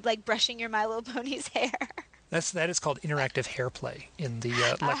would be like brushing your My Little Pony's hair. that is called interactive hair play in the in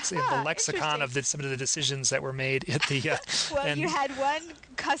the lexicon of some of the decisions that were made at the. Well, you had one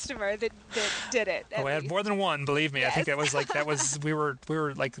customer that did it. Oh, I had more than one. Believe me, Yes. I think that was we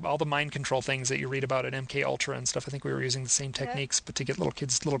were like all the mind control things that you read about at MK Ultra and stuff. I think we were using the same techniques, but to get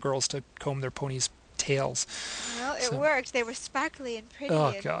little girls to comb their ponies' tails. Well, it worked. They were sparkly and pretty. Oh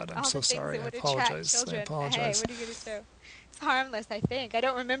and God, I'm all so the things sorry. That I would apologize. attract children. I apologize. Hey, what are you going to do? It's harmless, I think. I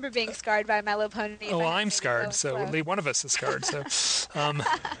don't remember being scarred by My Little Pony. Oh, I'm scarred, so only one of us is scarred. So,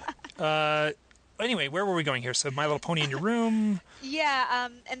 anyway, where were we going here? So, My Little Pony in your room. Yeah,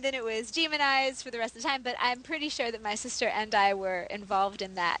 and then it was demonized for the rest of the time. But I'm pretty sure that my sister and I were involved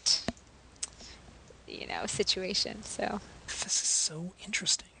in that, situation. So this is so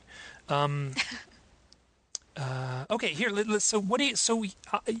interesting. Okay, here. So, what do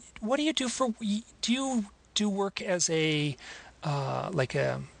you do for? Do you do work as a like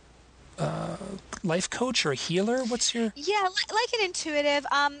a life coach or a healer? What's your? yeah, like an intuitive.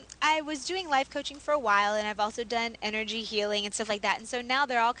 I was doing life coaching for a while, and I've also done energy healing and stuff like that. And so now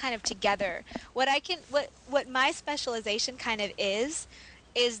they're all kind of together. What my specialization kind of is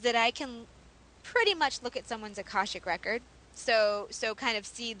that I can pretty much look at someone's Akashic record. So kind of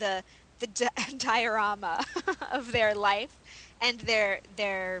see the diorama of their life and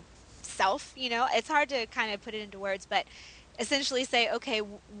their self. It's hard to kind of put it into words, but essentially say, okay,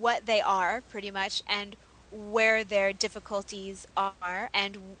 what they are pretty much, and where their difficulties are,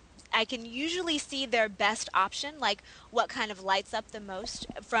 and I can usually see their best option, like what kind of lights up the most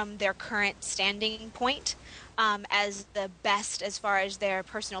from their current standing point, as the best as far as their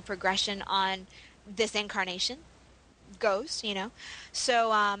personal progression on this incarnation goes,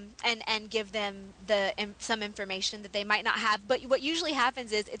 so and give them some information that they might not have. But what usually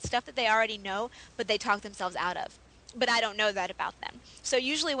happens is it's stuff that they already know, but they talk themselves out of. But I don't know that about them. So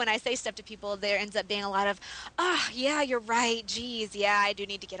usually when I say stuff to people, there ends up being a lot of, yeah, you're right. Geez, yeah, I do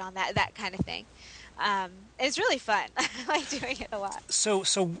need to get on that kind of thing. It's really fun. I like doing it a lot. So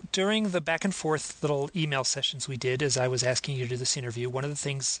during the back and forth little email sessions we did, as I was asking you to do this interview, one of the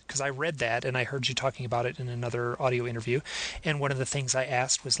things, because I read that and I heard you talking about it in another audio interview, and one of the things I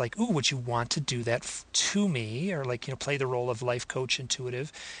asked was like, ooh, would you want to do that to me, or like, play the role of life coach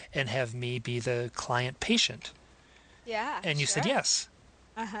intuitive and have me be the client patient? Yeah. And you said yes.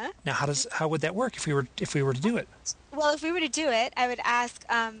 Uh-huh. Now, how would that work if we were to do it? Well, if we were to do it, I would ask.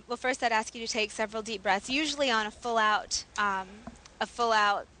 First, I'd ask you to take several deep breaths. Usually, on a full out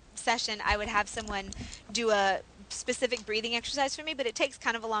session, I would have someone do a specific breathing exercise for me, but it takes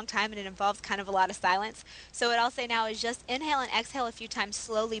kind of a long time and it involves kind of a lot of silence. So what I'll say now is just inhale and exhale a few times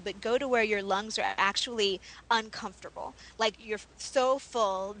slowly, but go to where your lungs are actually uncomfortable. Like you're so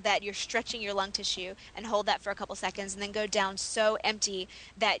full that you're stretching your lung tissue, and hold that for a couple seconds, and then go down so empty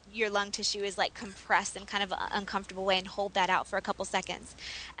that your lung tissue is like compressed in kind of an uncomfortable way, and hold that out for a couple seconds.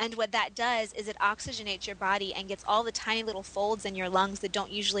 And what that does is it oxygenates your body and gets all the tiny little folds in your lungs that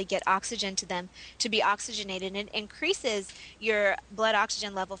don't usually get oxygen to them to be oxygenated, and it increases your blood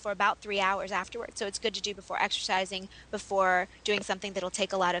oxygen level for about 3 hours afterwards. So it's good to do before exercising, before doing something that'll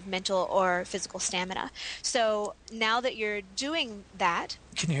take a lot of mental or physical stamina. So now that you're doing that...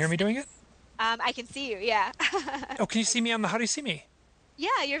 Can you hear me doing it? I can see you, yeah. Oh, can you see me how do you see me?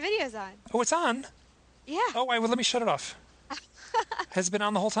 Yeah, your video's on. Oh, it's on? Yeah. Oh, let me shut it off. Has it been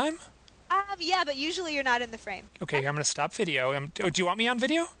on the whole time? Yeah, but usually you're not in the frame. Okay, I'm going to stop video. Do you want me on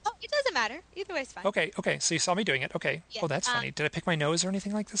video? Oh, it doesn't matter. Either way is fine. Okay. So you saw me doing it. Okay. Yeah. Oh, that's funny. Did I pick my nose or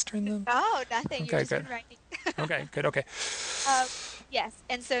anything like this during the... Oh, nothing. Okay, You're just good. been writing. Okay, good. Okay. Yes,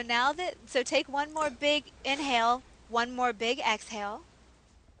 and so so take one more big inhale, one more big exhale,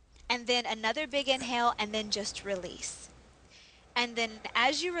 and then another big inhale, and then just release. And then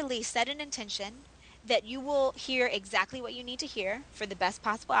as you release, set an intention that you will hear exactly what you need to hear for the best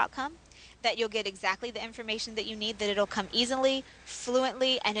possible outcome, that you'll get exactly the information that you need, that it'll come easily,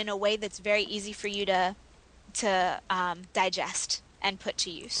 fluently, and in a way that's very easy for you to digest and put to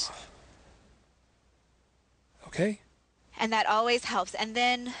use. Okay. And that always helps. And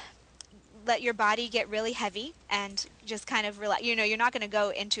then let your body get really heavy and just kind of relax. You're not going to go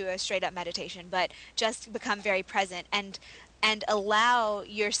into a straight up meditation, but just become very present and allow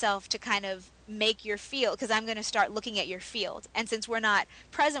yourself to kind of make your field, because I'm going to start looking at your field. And since we're not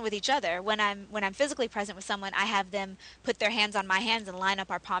present with each other, when I'm physically present with someone, I have them put their hands on my hands and line up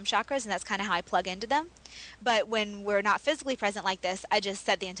our palm chakras, and that's kind of how I plug into them. But when we're not physically present like this, I just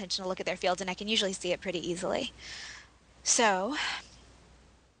set the intention to look at their fields, and I can usually see it pretty easily. So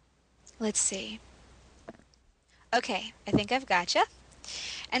let's see. Okay, I think I've gotcha.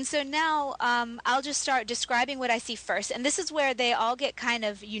 And so now I'll just start describing what I see first. And this is where they all get kind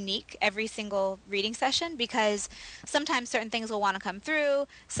of unique every single reading session, because sometimes certain things will want to come through.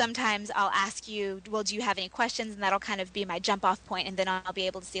 Sometimes I'll ask you, well, do you have any questions? And that'll kind of be my jump off point, and then I'll be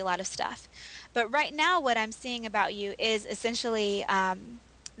able to see a lot of stuff. But right now what I'm seeing about you is essentially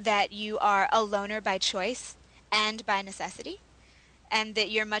that you are a loner by choice and by necessity, and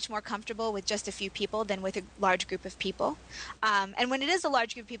that you're much more comfortable with just a few people than with a large group of people. And when it is a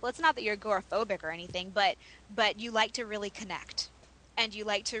large group of people, it's not that you're agoraphobic or anything, but you like to really connect, and you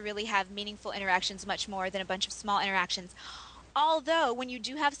like to really have meaningful interactions much more than a bunch of small interactions. Although when you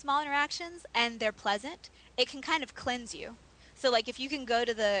do have small interactions and they're pleasant, it can kind of cleanse you. So like if you go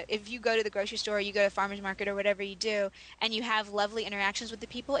to the grocery store, or you go to the farmer's market, or whatever you do, and you have lovely interactions with the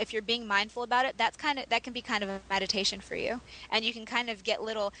people, if you're being mindful about it, that can be kind of a meditation for you. And you can kind of get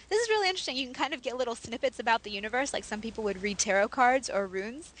this is really interesting, you can kind of get little snippets about the universe, like some people would read tarot cards or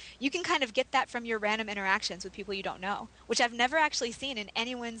runes. You can kind of get that from your random interactions with people you don't know, which I've never actually seen in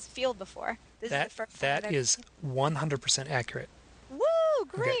anyone's field before. This is the first time that is 100% accurate. Woo!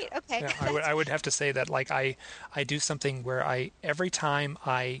 Great. Okay. Yeah, I would have to say that, like, I do something where every time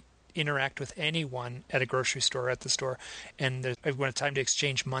I interact with anyone at a grocery store or at the store, and when it's time to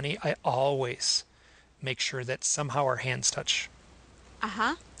exchange money, I always make sure that somehow our hands touch.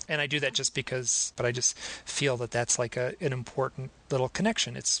 Uh-huh. And I do that just because, but I just feel that that's like an important little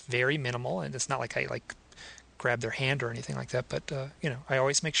connection. It's very minimal, and it's not like I grab their hand or anything like that. But I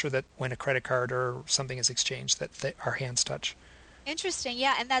always make sure that when a credit card or something is exchanged, that our hands touch. Interesting.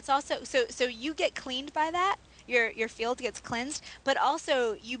 Yeah, and that's also so you get cleaned by that. Your field gets cleansed, but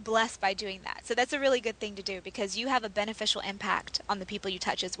also you bless by doing that. So that's a really good thing to do, because you have a beneficial impact on the people you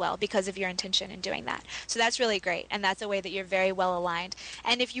touch as well because of your intention in doing that. So that's really great, and that's a way that you're very well aligned.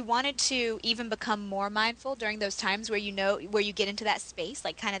 And if you wanted to even become more mindful during those times where you get into that space,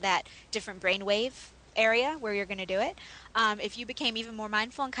 like kind of that different brainwave area where you're going to do it, if you became even more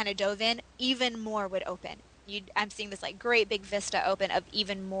mindful and kind of dove in, even more would open. I'm seeing this like great big vista open of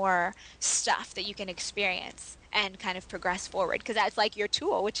even more stuff that you can experience and kind of progress forward, because that's like your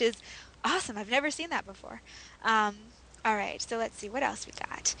tool, which is awesome. I've never seen that before. All right, so let's see what else we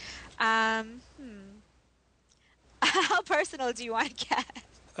got. How personal do you want to get?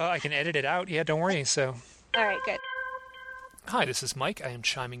 I can edit it out. Yeah, don't worry. So. All right, good. Hi, this is Mike. I am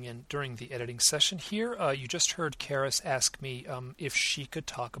chiming in during the editing session here. You just heard Charis ask me if she could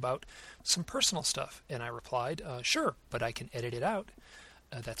talk about some personal stuff, and I replied, sure, but I can edit it out.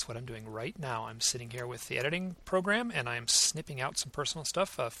 That's what I'm doing right now. I'm sitting here with the editing program, and I'm snipping out some personal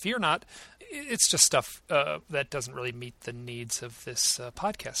stuff. Fear not, it's just stuff that doesn't really meet the needs of this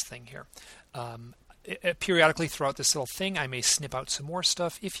podcast thing here. Periodically throughout this little thing, I may snip out some more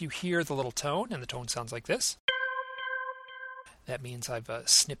stuff. If you hear the little tone, and the tone sounds like this, that means I've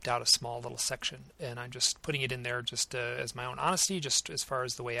snipped out a small little section, and I'm just putting it in there just as my own honesty, just as far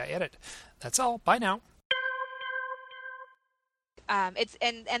as the way I edit. That's all. Bye now. It's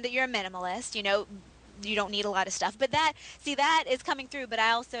and that you're a minimalist. You don't need a lot of stuff, but that is coming through. But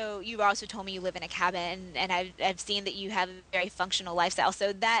you've also told me you live in a cabin, and I've seen that you have a very functional lifestyle.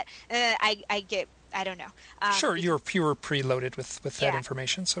 So that I get. I don't know. Sure, you were preloaded with that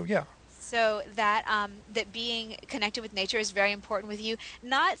information. So yeah. So that being connected with nature is very important with you.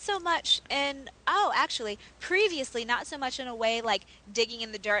 Not so much previously, not so much in a way like digging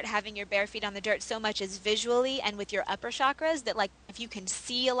in the dirt, having your bare feet on the dirt, so much as visually and with your upper chakras, that like if you can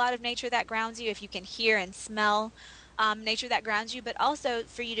see a lot of nature, that grounds you. If you can hear and smell nature, that grounds you. But also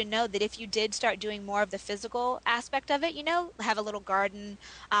for you to know that if you did start doing more of the physical aspect of it, have a little garden,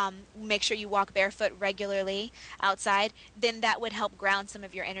 make sure you walk barefoot regularly outside, then that would help ground some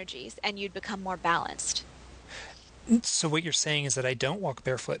of your energies and you'd become more balanced. So what you're saying is that I don't walk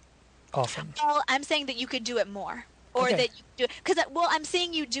barefoot often? Well, I'm saying that you could do it more, or that you do it, because I'm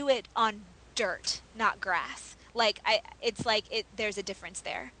seeing you do it on dirt, not grass. There's a difference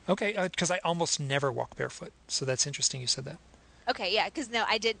there. Okay, because I almost never walk barefoot, so that's interesting you said that. Okay, yeah, because no,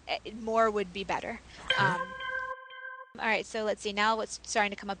 I did more would be better. Okay. Um, all right, so let's see. Now what's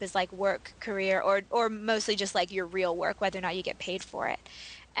starting to come up is like work, career, or mostly just like your real work, whether or not you get paid for it.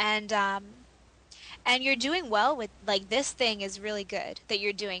 And and you're doing well with like this thing is really good that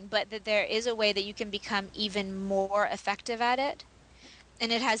you're doing, but that there is a way that you can become even more effective at it.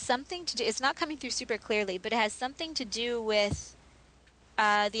 And it has something to do, it's not coming through super clearly, but it has something to do with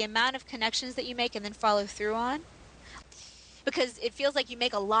the amount of connections that you make and then follow through on. Because it feels like you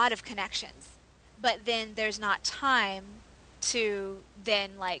make a lot of connections, but then there's not time to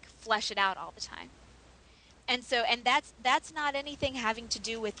then like flesh it out all the time. And that's not anything having to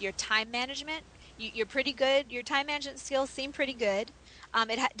do with your time management. You're pretty good. Your time management skills seem pretty good.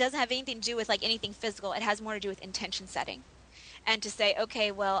 Doesn't have anything to do with like anything physical. It has more to do with intention setting, and to say,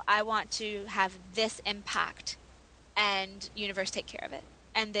 okay, well, I want to have this impact, and universe take care of it,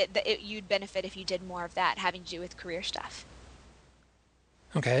 and you'd benefit if you did more of that, having to do with career stuff.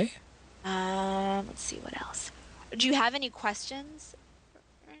 Okay. Let's see what else. Do you have any questions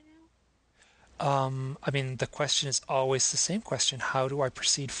right now? I mean, the question is always the same question. How do I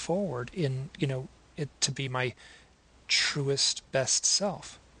proceed forward in, it to be my truest, best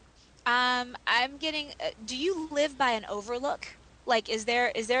self? I'm getting. Do you live by an overlook? Like, is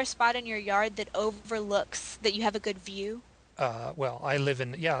there a spot in your yard that overlooks that you have a good view? Well, I live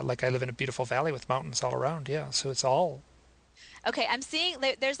in a beautiful valley with mountains all around. Yeah, so it's all Okay, I'm seeing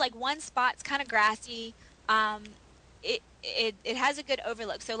there's like one spot. It's kind of grassy. Um, it has a good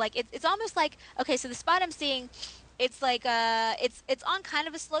overlook. So like it's almost like okay. So the spot I'm seeing, it's like it's on kind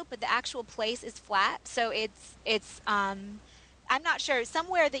of a slope, but the actual place is flat. So it's I'm not sure,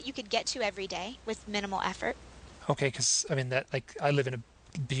 somewhere that you could get to every day with minimal effort. okay. Because I mean that like I live in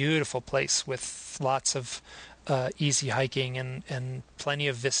a beautiful place with lots of easy hiking and plenty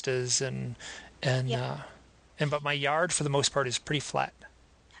of vistas and Yeah. uh, and but my yard for the most part is pretty flat.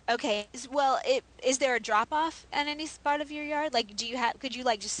 Okay. Well, is there a drop off in any spot of your yard? Like, could you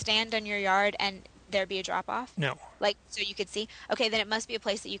like just stand on your yard and there be a drop off? No. Like, so you could see? Okay, then it must be a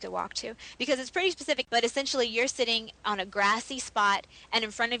place that you could walk to because it's pretty specific, but essentially you're sitting on a grassy spot and in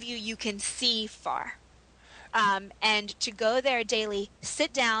front of you, you can see far. And to go there daily,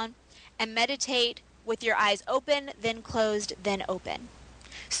 sit down and meditate with your eyes open, then closed, then open.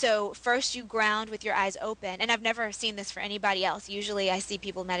 So first you ground with your eyes open, and I've never seen this for anybody else. Usually I see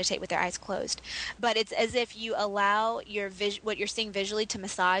people meditate with their eyes closed, but it's as if you allow what you're seeing visually to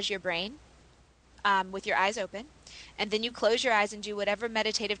massage your brain with your eyes open, and then you close your eyes and do whatever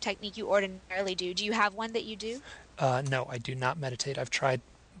meditative technique you ordinarily do. Do you have one that you do? No, I do not meditate. I've tried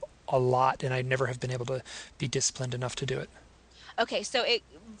a lot, and I never have been able to be disciplined enough to do it. Okay, so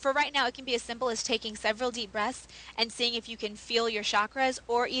for right now, it can be as simple as taking several deep breaths and seeing if you can feel your chakras,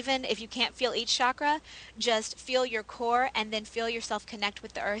 or even if you can't feel each chakra, just feel your core and then feel yourself connect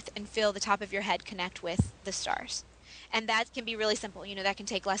with the earth and feel the top of your head connect with the stars. And that can be really simple. That can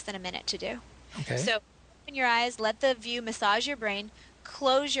take less than a minute to do. Okay. So open your eyes, let the view massage your brain,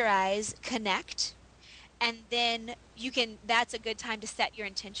 close your eyes, connect, and then that's a good time to set your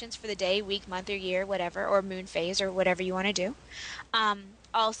intentions for the day, week, month, or year, whatever, or moon phase, or whatever you want to do.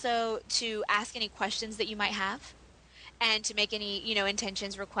 Also to ask any questions that you might have, and to make any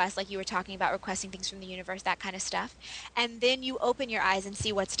intentions, requests, like you were talking about, requesting things from the universe, that kind of stuff. And then you open your eyes and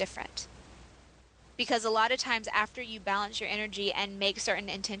see what's different, because a lot of times after you balance your energy and make certain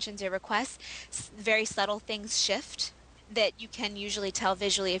intentions or requests, very subtle things shift that you can usually tell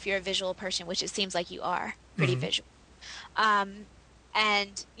visually if you're a visual person, which it seems like you are pretty visual.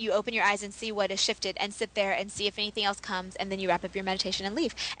 And you open your eyes and see what has shifted and sit there and see if anything else comes, and then you wrap up your meditation and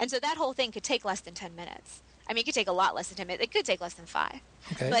leave. And so that whole thing could take less than 10 minutes. I mean, it could take a lot less than 10 minutes. It could take less than 5.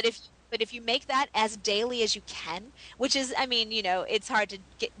 Okay. But if you make that as daily as you can, which is, I mean, it's hard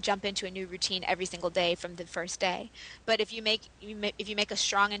to jump into a new routine every single day from the first day. But if you make a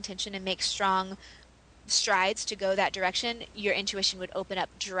strong intention and make strong strides to go that direction, your intuition would open up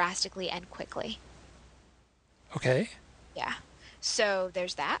drastically and quickly. Okay. Yeah. So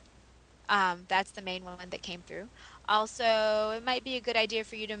there's that. That's the main one that came through. Also, it might be a good idea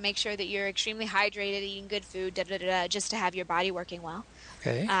for you to make sure that you're extremely hydrated, eating good food, just to have your body working well.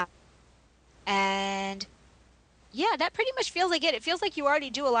 Okay. And yeah, that pretty much feels like it. It feels like you already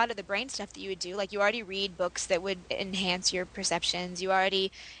do a lot of the brain stuff that you would do. Like you already read books that would enhance your perceptions. You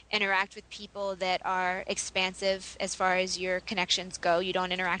already interact with people that are expansive as far as your connections go. You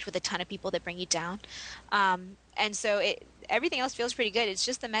don't interact with a ton of people that bring you down. And so everything else feels pretty good. It's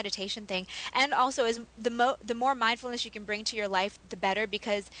just the meditation thing. And also, is the more mindfulness you can bring to your life, the better,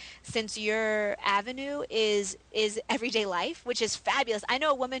 because since your avenue is everyday life, which is fabulous. I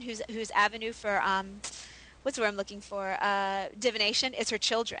know a woman whose avenue for what's the word I'm looking for? Divination is her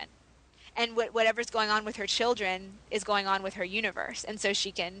children. And whatever's going on with her children is going on with her universe. And so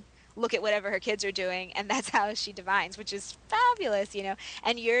she can look at whatever her kids are doing, and that's how she divines, which is fabulous, you know.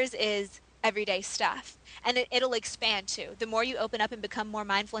 And yours is everyday stuff. And it'll expand too. The more you open up and become more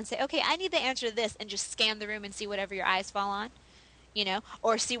mindful and say, okay, I need the answer to this, and just scan the room and see whatever your eyes fall on, you know,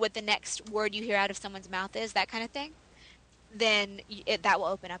 or see what the next word you hear out of someone's mouth is, that kind of thing, then that will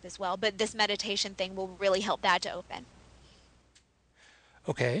open up as well. But this meditation thing will really help that to open.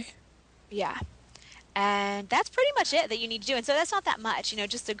 Okay. Yeah. And that's pretty much it that you need to do. And so that's not that much, you know,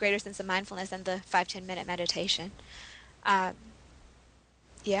 just a greater sense of mindfulness and the 5-10 minute meditation.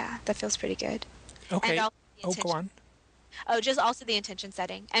 Yeah, that feels pretty good. Okay. And go on. Oh, just also the intention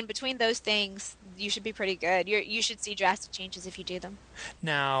setting. And between those things, you should be pretty good. You should see drastic changes if you do them.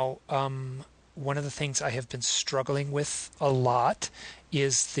 Now, one of the things I have been struggling with a lot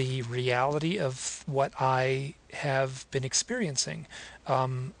is the reality of what I have been experiencing.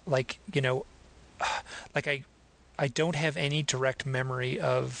 Like, you know, like I don't have any direct memory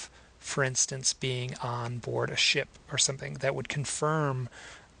of, for instance, being on board a ship or something that would confirm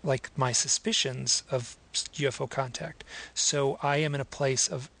like my suspicions of UFO contact. So I am in a place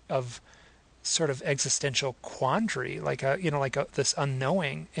of sort of existential quandary, like this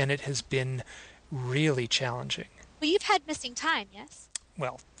unknowing, and it has been really challenging. Well, you've had missing time, yes?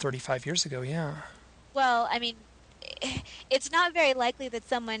 Well, 35 years ago, yeah. Well, I mean, it's not very likely that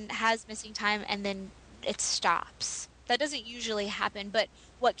someone has missing time and then it stops. That doesn't usually happen, but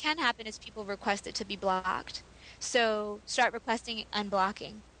what can happen is people request it to be blocked. So start requesting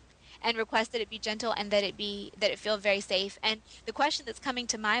unblocking, and request that it be gentle and that it feel very safe. And the question that's coming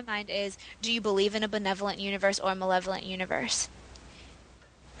to my mind is, do you believe in a benevolent universe or a malevolent universe?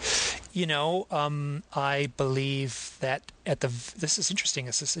 You know, I believe that this is interesting.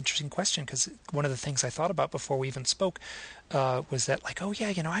 This is an interesting question, because one of the things I thought about before we even spoke was that, like, oh yeah,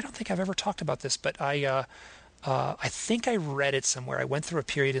 you know, I don't think I've ever talked about this, but I think I read it somewhere. I went through a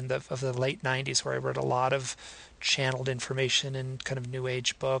period of the late 90s where I read a lot of channeled information and kind of new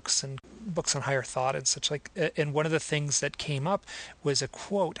age books and books on higher thought and such like. And one of the things that came up was a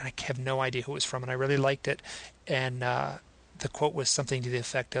quote, and I have no idea who it was from, and I really liked it. And the quote was something to the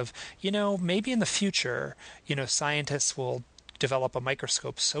effect of, you know, maybe in the future, you know, scientists will develop a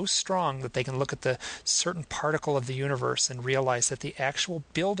microscope so strong that they can look at the certain particle of the universe and realize that the actual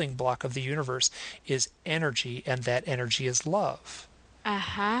building block of the universe is energy, and that energy is love.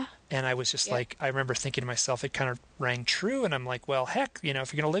 Uh-huh. And I was just like, I remember thinking to myself, it kind of rang true, and I'm like, well, heck, you know,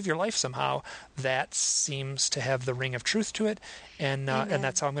 if you're going to live your life somehow, that seems to have the ring of truth to it, and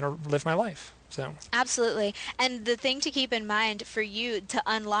that's how I'm going to live my life. So Absolutely. And the thing to keep in mind for you to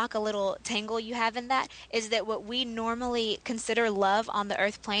unlock a little tangle you have in that is that what we normally consider love on the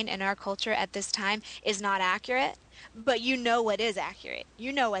earth plane in our culture at this time is not accurate. But you know what is accurate.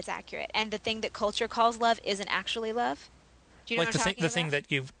 You know what's accurate. And the thing that culture calls love isn't actually love. Do you know like what I'm talking the about? thing that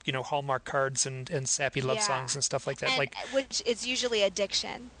you know, Hallmark cards and sappy love Yeah. songs and stuff like that, And like which it's usually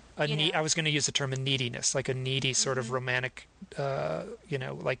addiction. I was going to use the term a neediness, like a needy sort of Mm-hmm. romantic, you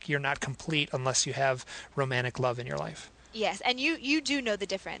know, like you're not complete unless you have romantic love in your life. Yes, and you do know the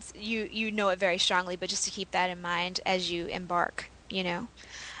difference. You know it very strongly, but just to keep that in mind as you embark, you know.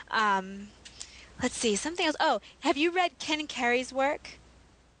 Let's see, something else. Oh, have you read Ken Carey's work?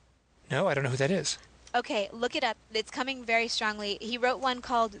 No, I don't know who that is. Okay, look it up. It's coming very strongly. He wrote one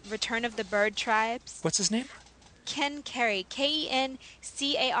called Return of the Bird Tribes. What's his name? Ken Carey, Kencarey.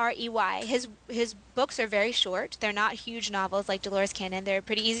 His books are very short. They're not huge novels like Dolores Cannon. They're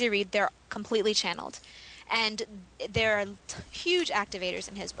pretty easy to read. They're completely channeled. And there are huge activators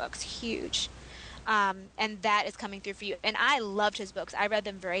in his books, huge. And that is coming through for you. And I loved his books. I read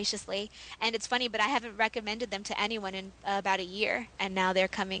them voraciously. And it's funny, but I haven't recommended them to anyone in about a year. And now they're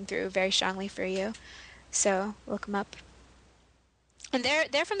coming through very strongly for you. So look them up. And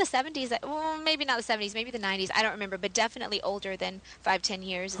they're from the 70s. Well, maybe not the 70s, maybe the 90s. I don't remember, but definitely older than 5-10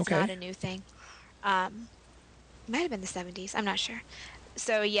 years. It's not a new thing. Might have been the 70s. I'm not sure.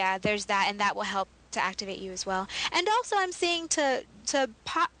 So yeah, there's that, and that will help to activate you as well. And also, I'm seeing to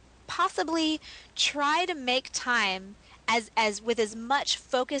possibly try to make time as with as much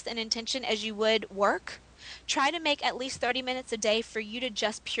focus and intention as you would work. Try to make at least 30 minutes a day for you to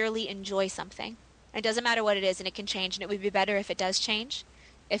just purely enjoy something. It doesn't matter what it is, and it can change, and it would be better if it does change.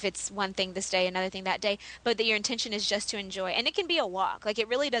 if it's one thing this day, another thing that day, but that your intention is just to enjoy. And it can be a walk. Like, it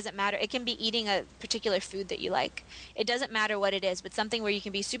really doesn't matter. It can be eating a particular food that you like. It doesn't matter what it is, but something where you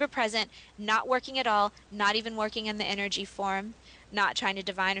can be super present, not working at all, not even working in the energy form, not trying to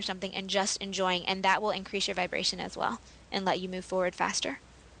divine or something, and just enjoying. And that will increase your vibration as well and let you move forward faster.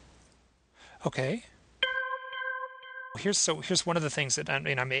 Okay. Here's one of the things that, I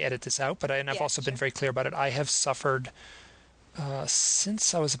mean, I may edit this out, but I've also been very clear about it. I have suffered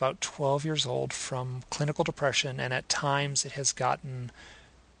since I was about 12 years old from clinical depression, and at times it has gotten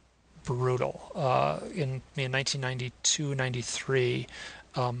brutal. In 1992, 93,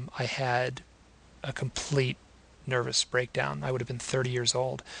 I had a complete nervous breakdown. I would have been 30 years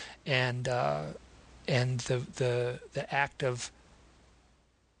old, and the act of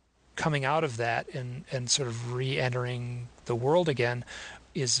coming out of that and sort of re-entering the world again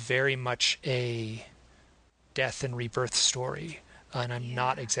is very much a death and rebirth story, and I'm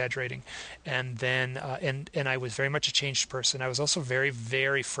not exaggerating. And then and I was very much a changed person. I was also very,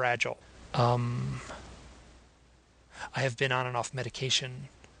 very fragile. I have been on and off medication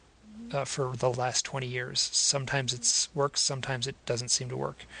for the last 20 years. Sometimes it works, sometimes it doesn't seem to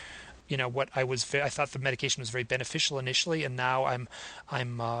work. I thought the medication was very beneficial initially, and now I'm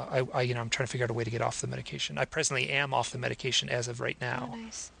trying to figure out a way to get off the medication. I presently am off the medication as of right now. Oh,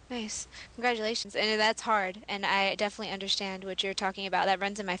 nice. Congratulations. And that's hard, and I definitely understand what you're talking about. That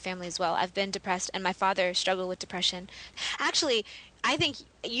runs in my family as well. I've been depressed, and my father struggled with depression. Actually, I think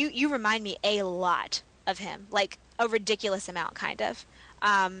you remind me a lot of him, like a ridiculous amount, kind of.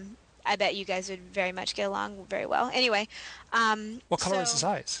 I bet you guys would very much get along very well. Anyway. What color is his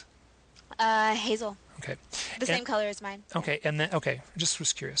eyes? Hazel. Okay. Same color as mine. Okay, just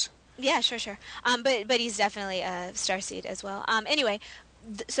was curious. Yeah, sure. But he's definitely a starseed as well. Anyway,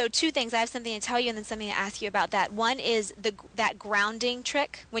 so two things. I have something to tell you and then something to ask you about that. One is that grounding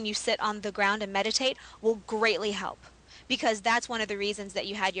trick when you sit on the ground and meditate will greatly help. Because that's one of the reasons that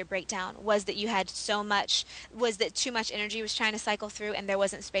you had your breakdown, was that too much energy was trying to cycle through and there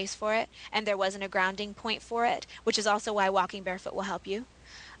wasn't space for it, and there wasn't a grounding point for it, which is also why walking barefoot will help you.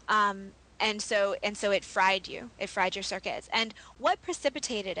 And so it fried you. It fried your circuits. And what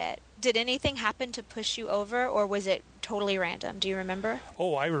precipitated it? Did anything happen to push you over, or was it totally random? Do you remember?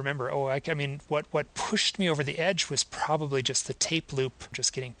 Oh, I remember. I mean, what pushed me over the edge was probably just the tape loop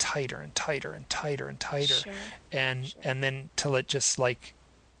just getting tighter and tighter and tighter and tighter. Sure. And then till it just like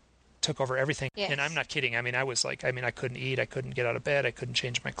took over everything. Yes. And I'm not kidding. I mean, I couldn't eat. I couldn't get out of bed. I couldn't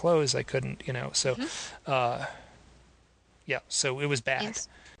change my clothes. I couldn't, so, so it was bad. Yes.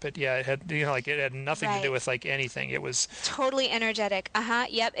 But yeah, it had it had nothing to do with like anything. It was totally energetic.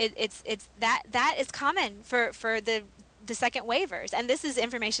 Yep. It's that is common for the second waivers, and this is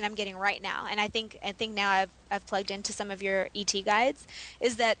information I'm getting right now. And I think now I've plugged into some of your ET guides.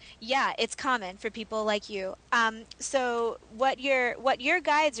 Is that it's common for people like you. So what your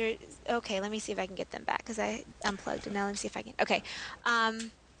guides are? Okay, let me see if I can get them back because I unplugged, and now let me see if I can. Okay.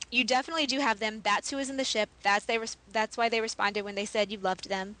 You definitely do have them. That's who is in the ship. That's why they responded when they said you loved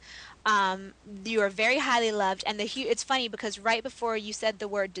them. You are very highly loved. And it's funny because right before you said the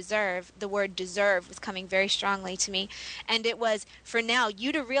word deserve was coming very strongly to me. And it was, for now,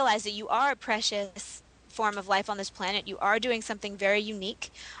 you to realize that you are a precious form of life on this planet. You are doing something very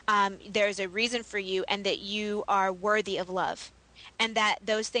unique. There's a reason for you, and that you are worthy of love. And that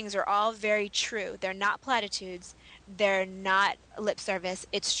those things are all very true. They're not platitudes. They're not lip service.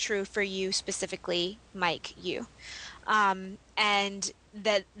 It's true for you specifically, Mike, you. And it's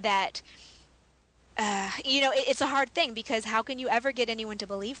a hard thing, because how can you ever get anyone to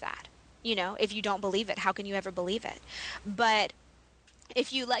believe that? If you don't believe it, how can you ever believe it? But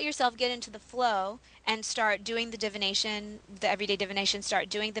if you let yourself get into the flow and start doing the divination, the everyday divination, start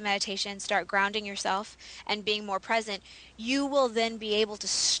doing the meditation, start grounding yourself and being more present, you will then be able to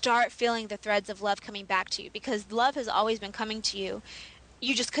start feeling the threads of love coming back to you, because love has always been coming to you.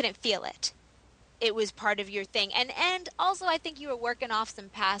 You just couldn't feel it. It was part of your thing. And also I think you were working off some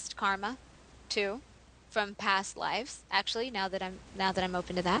past karma too, from past lives, actually, now that I'm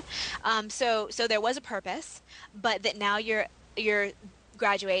open to that. So there was a purpose, but that now you're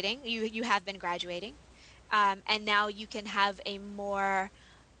graduating. You have been graduating, and now you can have a more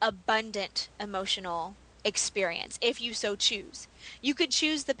abundant emotional experience if you so choose. You could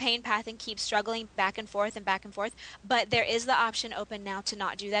choose the pain path and keep struggling back and forth, but there is the option open now to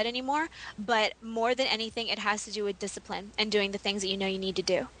not do that anymore. But more than anything, it has to do with discipline and doing the things that you know you need to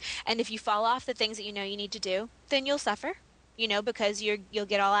do. And if you fall off the things that you know you need to do, then you'll suffer, because you'll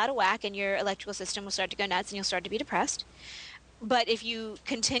get all out of whack, and your electrical system will start to go nuts, and you'll start to be depressed. But if you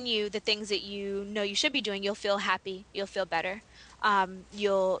continue the things that you know you should be doing, you'll feel happy, you'll feel better.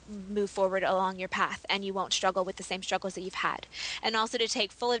 You'll move forward along your path and you won't struggle with the same struggles that you've had. And also to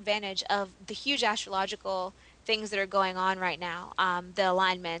take full advantage of the huge astrological things that are going on right now, the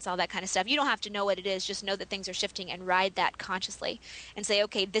alignments, all that kind of stuff. You don't have to know what it is, just know that things are shifting and ride that consciously and say,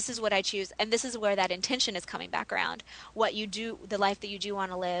 okay, this is what I choose. And this is where that intention is coming back around. What you do, the life that you do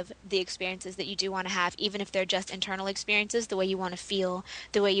want to live, the experiences that you do want to have, even if they're just internal experiences, the way you want to feel,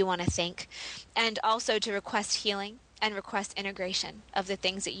 the way you want to think. And also to request healing and request integration of the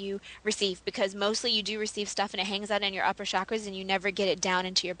things that you receive, because mostly you do receive stuff and it hangs out in your upper chakras and you never get it down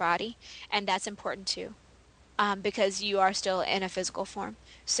into your body. And that's important too. Because you are still in a physical form.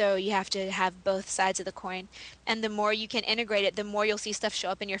 So you have to have both sides of the coin. And the more you can integrate it, the more you'll see stuff show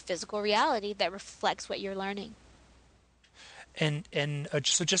up in your physical reality that reflects what you're learning. So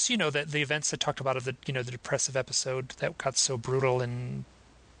just so you know, that the events that talked about of the the depressive episode that got so brutal in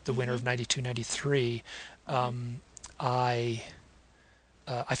the winter of 92, 93, I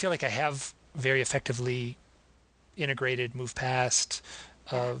feel like I have very effectively integrated, moved past,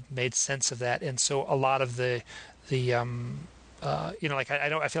 made sense of that, and so a lot of the like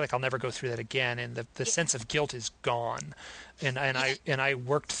I feel like I'll never go through that again, and the sense of guilt is gone, and I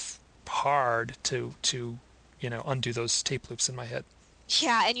worked hard to undo those tape loops in my head.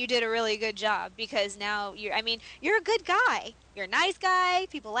 Yeah, and you did a really good job, because now you're a good guy. You're a nice guy.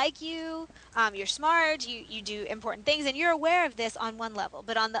 People like you. You're smart. You do important things, and you're aware of this on one level.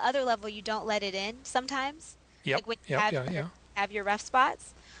 But on the other level, you don't let it in sometimes. Yep. Like when you have your rough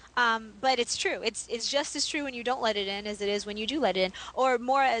spots. But it's true. It's just as true when you don't let it in as it is when you do let it in, or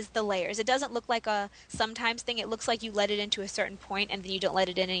more as the layers. It doesn't look like a sometimes thing. It looks like you let it into a certain point, and then you don't let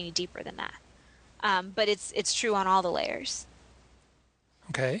it in any deeper than that. But it's true on all the layers.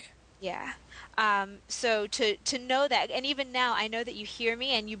 Okay. Yeah. So to know that, and even now, I know that you hear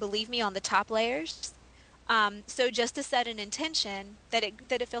me and you believe me on the top layers. So just to set an intention that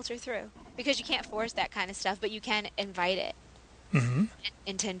it filter through, because you can't force that kind of stuff, but you can invite it and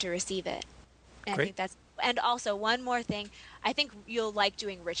intend to receive it. And Great. I think that's, and also one more thing, I think you'll like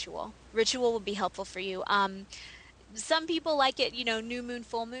doing ritual. Ritual will be helpful for you. Some people like it, new moon,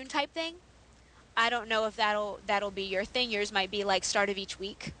 full moon type thing. I don't know if that'll be your thing. Yours might be like start of each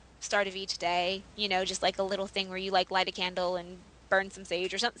week, start of each day, just like a little thing where you like light a candle and burn some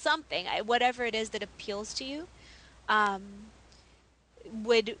sage or something. Whatever it is that appeals to you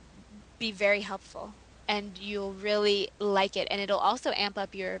would be very helpful, and you'll really like it, and it'll also amp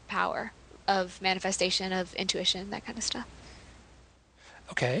up your power of manifestation, of intuition, that kind of stuff.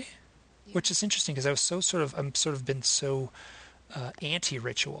 Okay. Yeah. Which is interesting, because I'm sort of been so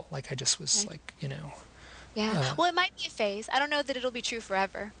anti-ritual. Like I just was Right. like, Yeah. Well, it might be a phase. I don't know that it'll be true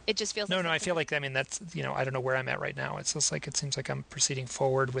forever. It just feels No, like I feel like, that's, I don't know where I'm at right now. It's just like, it seems like I'm proceeding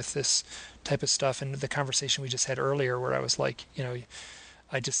forward with this type of stuff. And the conversation we just had earlier, where I was like,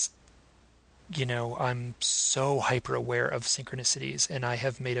 I just, I'm so hyper aware of synchronicities, and I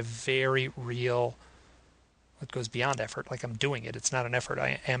have made a very real, it goes beyond effort. Like I'm doing it. It's not an effort.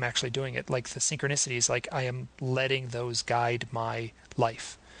 I am actually doing it. Like the synchronicities, like I am letting those guide my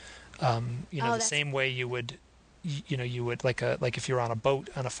life. The same way you would, you would like if you're on a boat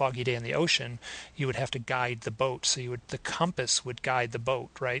on a foggy day in the ocean, you would have to guide the boat. So the compass would guide the boat,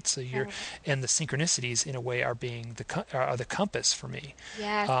 right? So and the synchronicities in a way are being are the compass for me.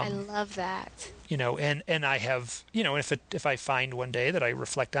 Yes, I love that. And I have, if I find one day that I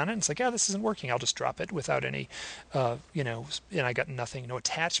reflect on it, and it's like, yeah, this isn't working, I'll just drop it without any, and I got no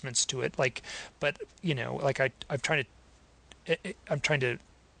attachments to it. Like, but like I'm trying to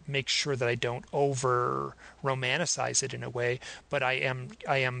make sure that I don't over romanticize it in a way, but I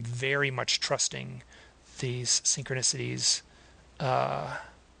am very much trusting these synchronicities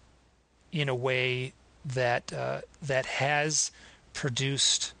in a way that that has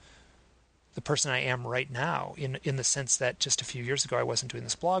produced the person I am right now, in the sense that just a few years ago I wasn't doing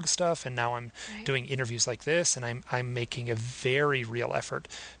this blog stuff, and now I'm doing interviews like this, and I'm making a very real effort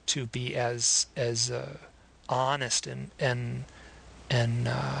to be as honest and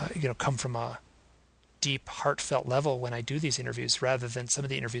come from a deep, heartfelt level when I do these interviews, rather than some of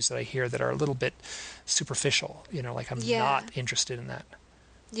the interviews that I hear that are a little bit superficial. Like I'm not interested in that.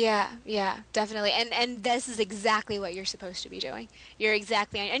 Yeah, definitely. And this is exactly what you're supposed to be doing. You're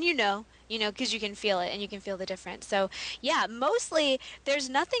exactly, and because you can feel it and you can feel the difference. So, yeah, mostly there's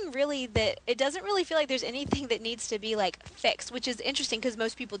nothing really it doesn't really feel like there's anything that needs to be like fixed, which is interesting because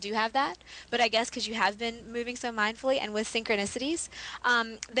most people do have that. But I guess because you have been moving so mindfully and with synchronicities,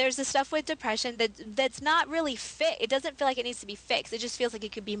 there's the stuff with depression that's not really it doesn't feel like it needs to be fixed. It just feels like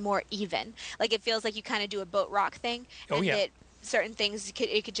it could be more even. Like it feels like you kind of do a boat rock thing. Oh, and yeah. certain things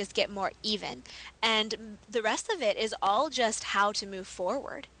it could just get more even. And the rest of it is all just how to move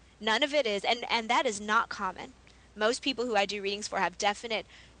forward. None of it is, and that is not common. Most people who I do readings for have definite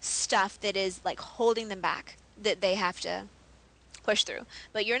stuff that is like holding them back, that they have to push through.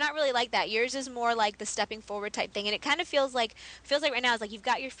 But you're not really like that. Yours is more like the stepping forward type thing, and it kind of feels like right now is like you've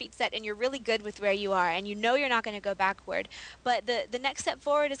got your feet set and you're really good with where you are, and you know you're not going to go backward. But the next step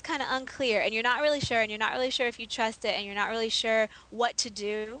forward is kind of unclear, and you're not really sure, and you're not really sure if you trust it, and you're not really sure what to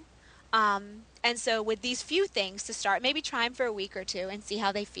do. And so with these few things to start, maybe try them for a week or two and see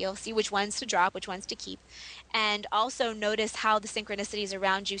how they feel, see which ones to drop, which ones to keep, and also notice how the synchronicities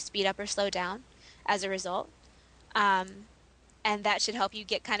around you speed up or slow down as a result. And that should help you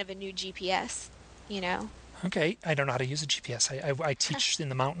get kind of a new GPS, you know. Okay, I don't know how to use a GPS. I teach in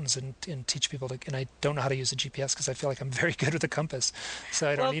the mountains and teach people to, and I don't know how to use a GPS because I feel like I'm very good with a compass, so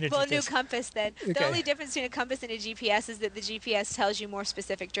I don't need a GPS. Well, new compass then. Okay. The only difference between a compass and a GPS is that the GPS tells you more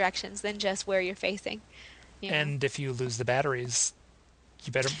specific directions than just where you're facing. You know? And if you lose the batteries,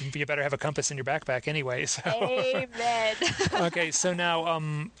 you better have a compass in your backpack anyway. So. Amen. Okay, so now,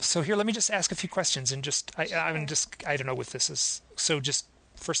 so here, let me just ask a few questions, and I don't know what this is. So just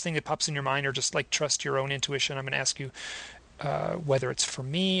first thing that pops in your mind, or just like trust your own intuition. I'm going to ask you whether it's for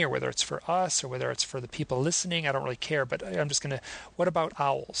me or whether it's for us or whether it's for the people listening. I don't really care, but I'm just going to. What about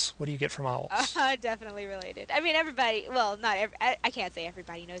owls? What do you get from owls? Definitely related. I mean, everybody. Well, not every. I can't say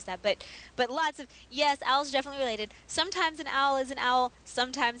everybody knows that, but lots of yes, owls definitely related. Sometimes an owl is an owl.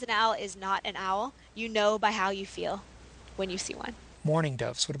 Sometimes an owl is not an owl. You know by how you feel when you see one. Mourning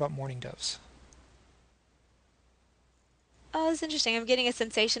doves. What about mourning doves? Oh, that's interesting. I'm getting a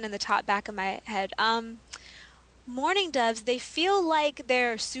sensation in the top back of my head. Mourning doves, they feel like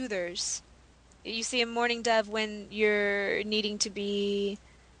they're soothers. You see a mourning dove when you're needing to be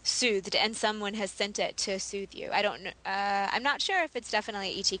soothed, and someone has sent it to soothe you. I don't know. I'm not sure if it's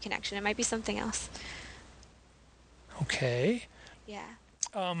definitely an ET connection. It might be something else. Okay. Yeah.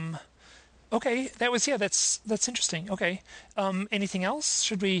 Okay. That's interesting. Okay. Anything else?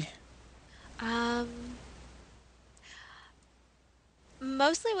 Should we?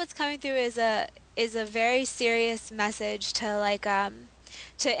 Mostly what's coming through is a very serious message to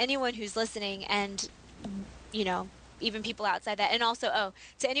to anyone who's listening, and you know, even people outside that, and also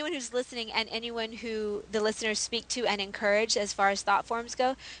to anyone who's listening and anyone who the listeners speak to and encourage as far as thought forms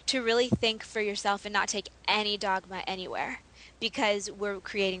go, to really think for yourself and not take any dogma anywhere, because we're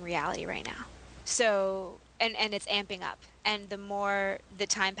creating reality right now. So and it's amping up. And the more the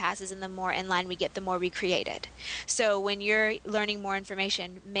time passes and the more in line we get, the more we create it. So when you're learning more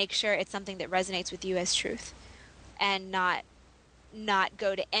information, make sure it's something that resonates with you as truth, and not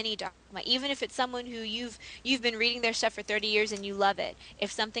go to any dogma. Even if it's someone who you've been reading their stuff for 30 years and you love it.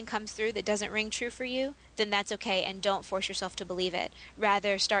 If something comes through that doesn't ring true for you, then that's okay, and don't force yourself to believe it.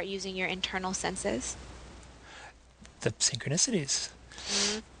 Rather, start using your internal senses. The synchronicities.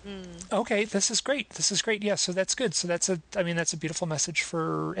 Mm-hmm. Okay, this is great. Yeah, so that's good. So that's a beautiful message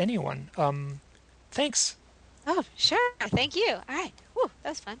for anyone. Thanks. Oh, sure. Thank you. All right. Whew, that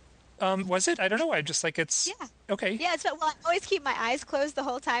was fun. Was it? I don't know. I just like it's... Yeah. Okay. Yeah, well, I always keep my eyes closed the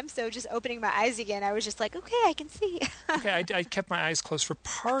whole time, so just opening my eyes again, I was just like, okay, I can see. Okay, I kept my eyes closed for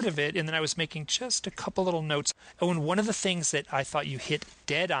part of it, and then I was making just a couple little notes. Oh, and one of the things that I thought you hit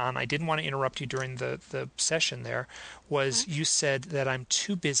dead on, I didn't want to interrupt you during the session there, was you said that I'm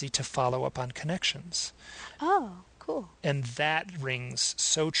too busy to follow up on connections. Oh, cool. And that rings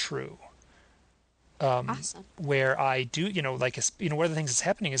so true. Awesome. Where I do, one of the things that's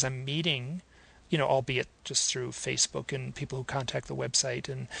happening is I'm meeting, albeit just through Facebook and people who contact the website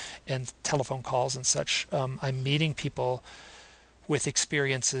and telephone calls and such. I'm meeting people with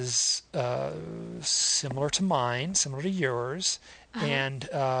experiences similar to mine, similar to yours, and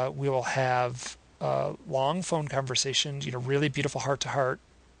we will have long phone conversations, really beautiful heart-to-heart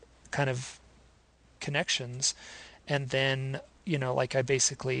kind of connections, and then, I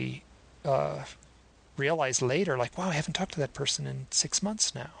basically... realized later, wow, I haven't talked to that person in 6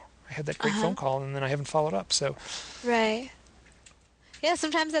 months now. I had that great phone call, and then I haven't followed up. So, right, yeah.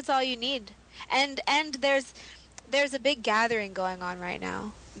 Sometimes that's all you need, and there's a big gathering going on right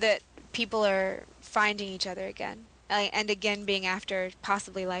now that people are finding each other again, and again being after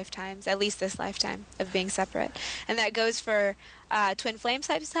possibly lifetimes, at least this lifetime of being separate, and that goes for twin flame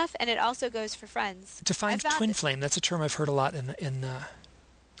type stuff, and it also goes for friends. Define twin flame. That's a term I've heard a lot in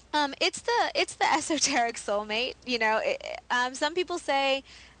it's the esoteric soulmate. Some people say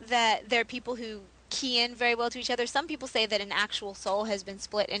that they're people who key in very well to each other. Some people say that an actual soul has been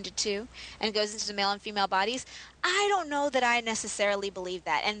split into two and goes into the male and female bodies. I don't know that I necessarily believe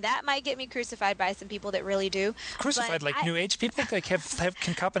that, and that might get me crucified by some people that really do. Crucified like New Age people? Like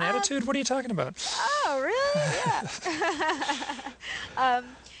can cop an attitude? What are you talking about? Oh, really? Yeah.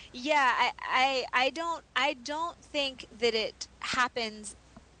 Yeah, I don't think that it happens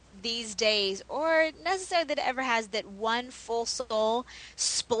these days, or necessarily that it ever has, that one full soul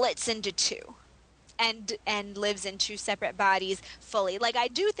splits into two and lives in two separate bodies fully. Like, I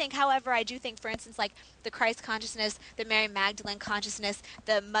do think, for instance, like the Christ consciousness, the Mary Magdalene consciousness,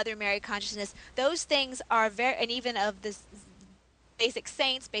 the Mother Mary consciousness, those things are very, and even of this basic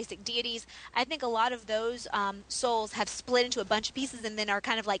saints, basic deities, I think a lot of those souls have split into a bunch of pieces and then are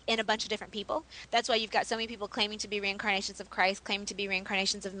kind of like in a bunch of different people. That's why you've got so many people claiming to be reincarnations of Christ, claiming to be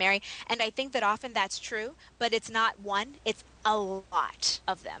reincarnations of Mary, and I think that often that's true, but it's not one, it's a lot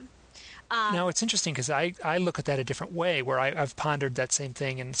of them. Now, it's interesting because I look at that a different way, where I've pondered that same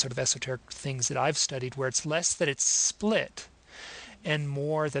thing in sort of esoteric things that I've studied, where it's less that it's split and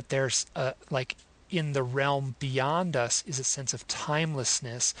more that there's like in the realm beyond us is a sense of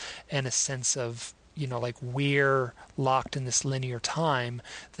timelessness and a sense of, like we're locked in this linear time,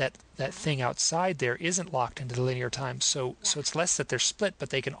 that thing outside there isn't locked into the linear time. So it's less that they're split, but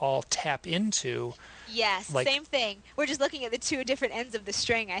they can all tap into. Yes, like, same thing. We're just looking at the two different ends of the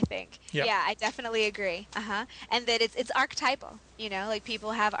string, I think. Yep. Yeah, I definitely agree. And that it's archetypal, like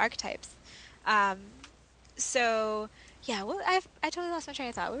people have archetypes. So yeah, well, I totally lost my train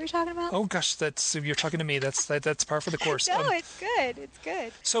of thought. What were we talking about? Oh gosh, you're talking to me. That's par for the course. No, it's good. It's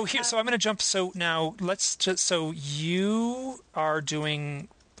good. So I'm going to jump. So now so you are doing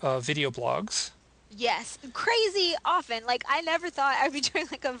video blogs. Yes, crazy often. Like, I never thought I'd be doing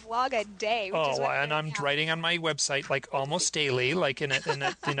like a vlog a day. And I'm writing on my website like almost daily. Like in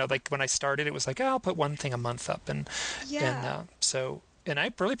a like when I started, it was like, I'll put one thing a month up, and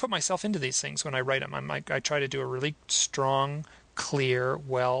I really put myself into these things when I write them. I try to do a really strong, clear,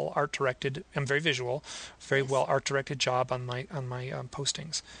 well art directed. I'm very visual, very well art directed job on my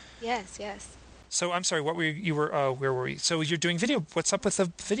postings. Yes, yes. So I'm sorry, what were you were where were we? So you're doing video. What's up with the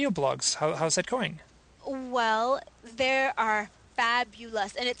video blogs? How's that going? Well, there are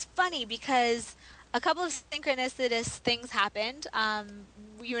fabulous, and it's funny because a couple of synchronicitous things happened.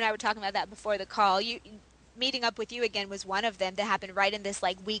 You and I were talking about that before the call. Meeting up with you again was one of them that happened right in this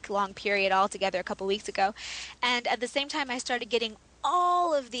like week-long period all together a couple weeks ago. And at the same time, I started getting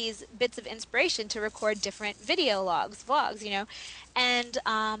all of these bits of inspiration to record different video vlogs, and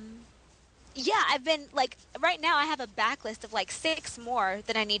I've been like, right now I have a backlist of like 6 more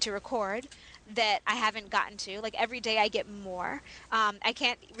that I need to record that I haven't gotten to. Like, every day I get more. I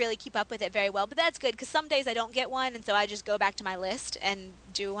can't really keep up with it very well, but that's good because some days I don't get one, and so I just go back to my list and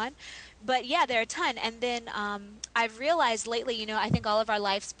do one. But yeah, there are a ton. And then I've realized lately, I think all of our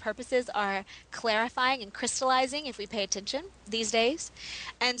life's purposes are clarifying and crystallizing if we pay attention these days.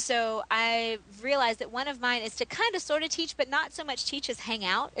 And so I realized that one of mine is to kind of sort of teach, but not so much teach as hang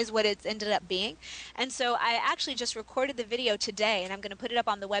out is what it's ended up being. And so I actually just recorded the video today, and I'm going to put it up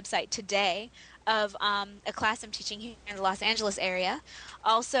on the website today, of a class I'm teaching here in the Los Angeles area.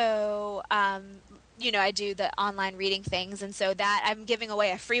 Also, I do the online reading things, and so that I'm giving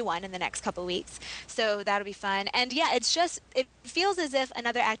away a free one in the next couple of weeks. So that'll be fun. And yeah, it feels as if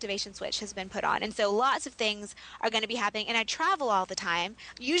another activation switch has been put on. And so lots of things are going to be happening. And I travel all the time,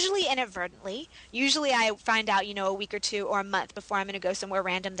 usually inadvertently. Usually I find out, a week or 2 or a month before I'm going to go somewhere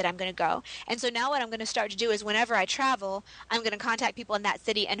random that I'm going to go. And so now what I'm going to start to do is whenever I travel, I'm going to contact people in that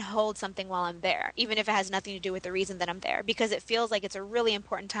city and hold something while I'm there, even if it has nothing to do with the reason that I'm there, because it feels like it's a really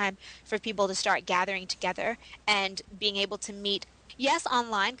important time for people to start gathering together and being able to meet, yes,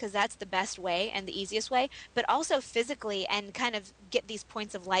 online, because that's the best way and the easiest way, but also physically, and kind of get these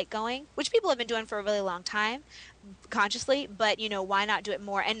points of light going, which people have been doing for a really long time consciously, but why not do it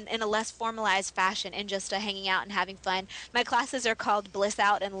more and in a less formalized fashion and just hanging out and having fun. My classes are called Bliss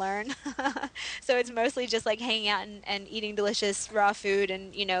Out and Learn. So it's mostly just like hanging out and eating delicious raw food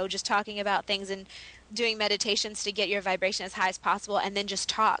and just talking about things and doing meditations to get your vibration as high as possible, and then just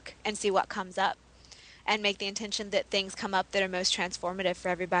talk and see what comes up, and make the intention that things come up that are most transformative for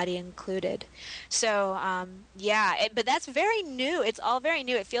everybody included. So, but that's very new. It's all very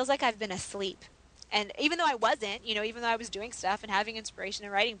new. It feels like I've been asleep. And even though I wasn't, even though I was doing stuff and having inspiration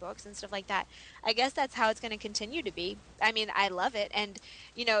and writing books and stuff like that, I guess that's how it's going to continue to be. I mean, I love it. And,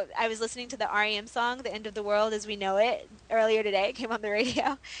 I was listening to the REM song, The End of the World as We Know It, earlier today. It came on the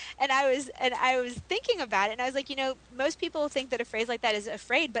radio. And I was thinking about it, and I was like, most people think that a phrase like that is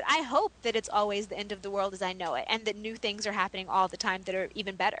afraid, but I hope that it's always the end of the world as I know it, and that new things are happening all the time that are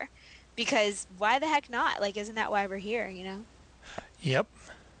even better. because why the heck not? Like, isn't that why we're here, you know? Yep.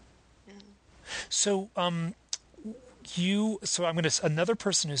 Yeah. So, so I'm another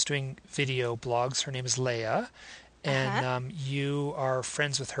person who's doing video blogs. Her name is Leia, and Uh-huh. you are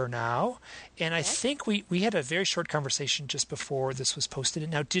friends with her now. And I Yes. think we had a very short conversation just before this was posted.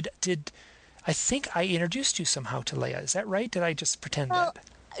 And now, did I think I introduced you somehow to Leia? Is that right? Did I just pretend Well, that?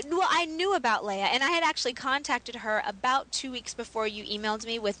 well, I knew about Leia, and I had actually contacted her about 2 weeks before you emailed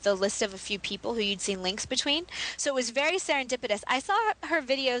me with the list of a few people who you'd seen links between. So it was very serendipitous. I saw her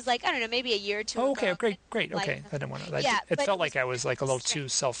videos, like, I don't know, maybe a year or two Oh, ago. okay, great, Didn't great. like Okay, them. I didn't want to. Yeah, It but felt it like was I was like a little too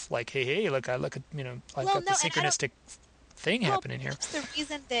strange. hey, look, I look at I've Well, got the no, and I don't. synchronistic thing Well, happening here. perhaps the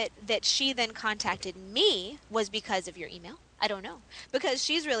reason that she then contacted me was because of your email. I don't know. Because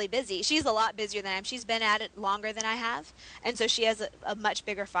she's really busy. She's a lot busier than I am. She's been at it longer than I have. And so she has a much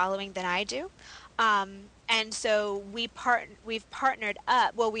bigger following than I do. And so we've partnered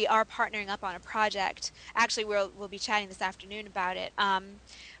up. Well, we are partnering up on a project. Actually, we'll be chatting this afternoon about it.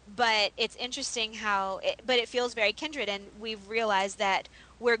 But it's interesting but it feels very kindred. And we've realized that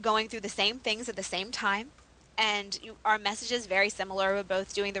we're going through the same things at the same time, and our message is very similar. We're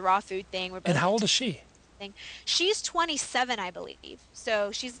both doing the raw food thing. We're And both how old into is she? thing. She's 27, I believe,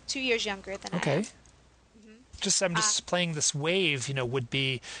 so she's 2 years younger than I Okay. am. Hmm. I'm Uh, just playing this wave, would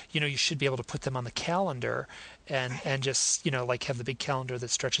be, you should be able to put them on the calendar and just, like have the big calendar that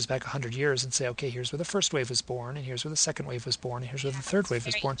stretches back 100 years and say, okay, here's where the first wave was born, and here's where the second wave was born, and here's where yeah, the third it's wave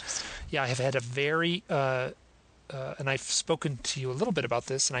was very born. interesting. Yeah, I have had a very and I've spoken to you a little bit about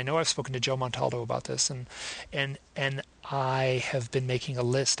this, and I know I've spoken to Joe Montaldo about this, and I have been making a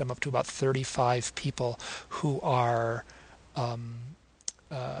list. I'm up to about 35 people who are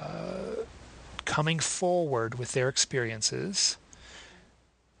coming forward with their experiences.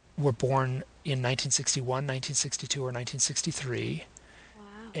 Were born in 1961, 1962, or 1963, Wow.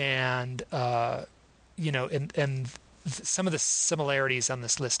 and some of the similarities on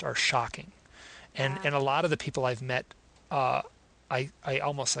this list are shocking. Wow. And a lot of the people I've met, uh, I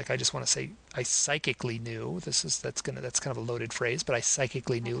almost like I just want to say I psychically knew. That's kind of a loaded phrase, but I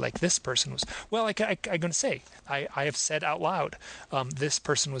psychically knew like this person was well. I'm going to say I have said out loud, this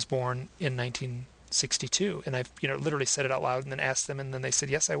person was born in 1962, and I've literally said it out loud and then asked them, and then they said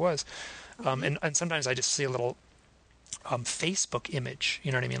yes, I was. Hmm. And sometimes I just see a little Facebook image,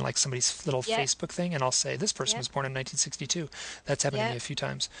 you know what I mean, like somebody's little Yep. Facebook thing, and I'll say this person Yep. was born in 1962. That's happened to me Yep. a few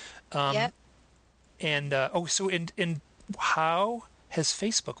times. Yep. And so in how has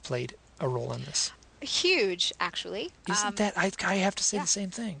Facebook played a role in this? Huge, actually. Isn't that I have to say Yeah. the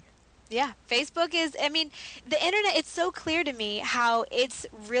same thing. Yeah. Facebook is. I mean, the internet. It's so clear to me how it's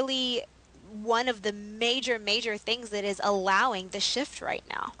really one of the major things that is allowing the shift right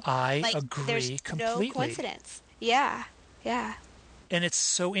now. I Like, there's agree no completely. coincidence. Yeah. Yeah. And it's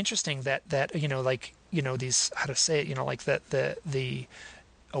so interesting that like these, how to say it, like the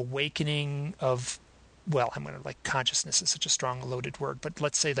awakening of, well, I'm going to, like, consciousness is such a strong loaded word, but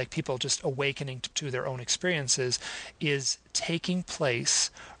let's say like people just awakening to their own experiences is taking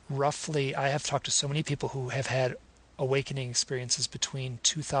place roughly. I have talked to so many people who have had awakening experiences between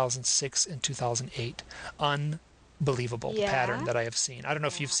 2006 and 2008. Unbelievable pattern Yeah. that I have seen. I don't know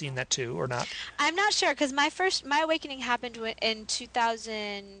if you've seen Wow. that too or not. I'm not sure because my awakening happened in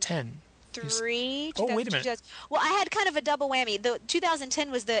 10. 2003, Oh, wait a 2002, minute. 2000. Well, I had kind of a double whammy. The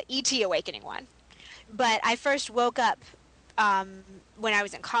 2010 was the ET awakening one, but I first woke up when I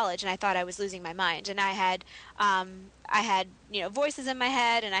was in college, and I thought I was losing my mind, and I had voices in my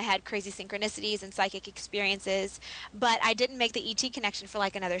head, and I had crazy synchronicities and psychic experiences, but I didn't make the ET connection for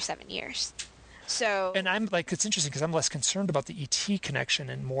like another 7 years. So And I'm like, it's interesting because I'm less concerned about the ET connection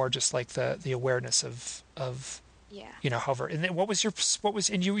and more just like the awareness of yeah. however. And then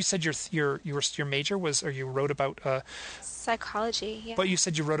and you said your major was, or you wrote about Psychology, yeah. but you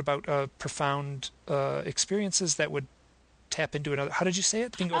said you wrote about profound experiences that would tap into another. How did you say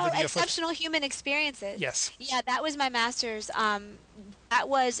it? Being over Oh, the UFO. exceptional human experiences. Yes. Yeah, that was my master's. That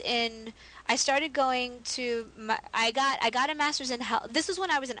was in. I started going to. I got a master's in health. This was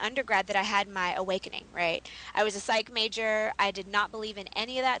when I was an undergrad that I had my awakening. Right. I was a psych major. I did not believe in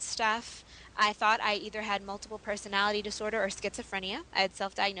any of that stuff. I thought I either had multiple personality disorder or schizophrenia. I had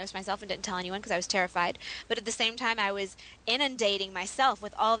self-diagnosed myself and didn't tell anyone because I was terrified. But at the same time, I was inundating myself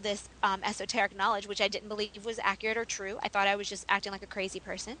with all of this esoteric knowledge, which I didn't believe was accurate or true. I thought I was just acting like a crazy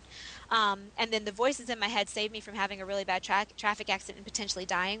person. And then the voices in my head saved me from having a really bad traffic accident and potentially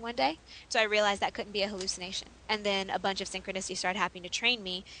dying one day. So I realized that couldn't be a hallucination. And then a bunch of synchronicities started happening to train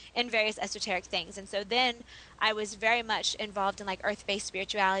me in various esoteric things. And so then I was very much involved in like earth-based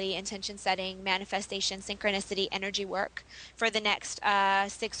spirituality, intention setting, studying manifestation, synchronicity, energy work for the next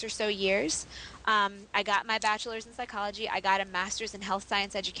 6 or so years. I got my bachelor's in psychology. I got a master's in health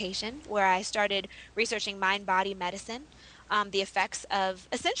science education, where I started researching mind-body medicine, the effects of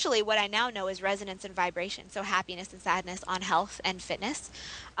essentially what I now know is resonance and vibration, so happiness and sadness on health and fitness.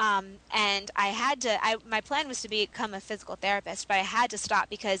 And my plan was to become a physical therapist, but I had to stop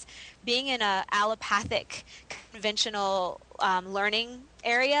because being in a allopathic, conventional learning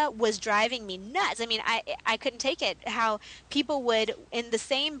area was driving me nuts. I mean, I couldn't take it, how people would, in the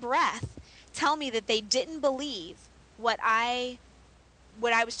same breath, tell me that they didn't believe what I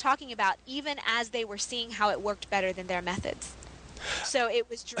was talking about, even as they were seeing how it worked better than their methods. So it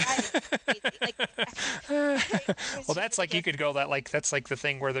was driving me crazy. Well, that's like, you could go that, like, that's like the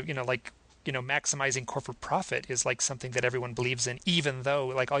thing where maximizing corporate profit is like something that everyone believes in, even though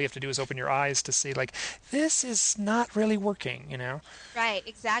like all you have to do is open your eyes to see like this is not really working, Right,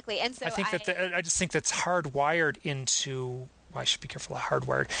 exactly. And so I just think that's hardwired into. Well, I should be careful of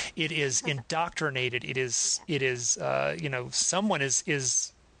hardwired. It is indoctrinated. It is. Someone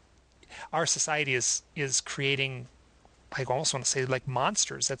is. Our society is creating. I almost want to say like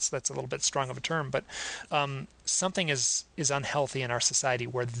monsters. That's a little bit strong of a term, but something is unhealthy in our society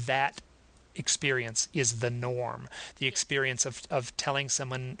where that experience is the norm. The experience of telling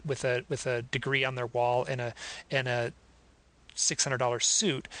someone with a degree on their wall and a $600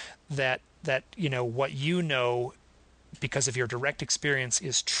 suit that what because of your direct experience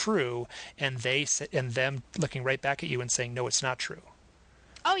is true, and them looking right back at you and saying, no, it's not true.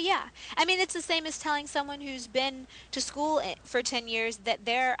 Oh, yeah. I mean, it's the same as telling someone who's been to school for 10 years that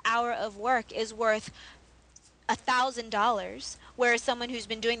their hour of work is worth $1,000, whereas someone who's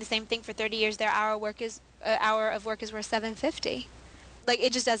been doing the same thing for 30 years, their hour of work is worth $750. Like,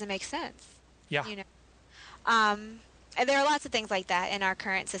 it just doesn't make sense. Yeah. And there are lots of things like that in our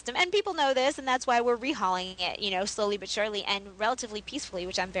current system, and people know this, and that's why we're rehauling it, slowly but surely and relatively peacefully,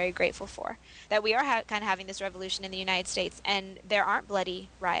 which I'm very grateful for. That we are kind of having this revolution in the United States, and there aren't bloody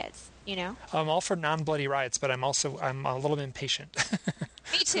riots. I'm all for non-bloody riots, but I'm a little impatient.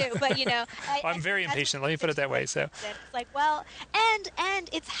 Me too, but I'm very impatient. Let me put it that way. So it's like, well, and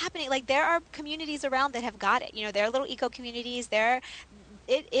it's happening. Like, there are communities around that have got it. There are little eco communities.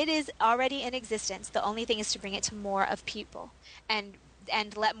 It is already in existence. The only thing is to bring it to more of people and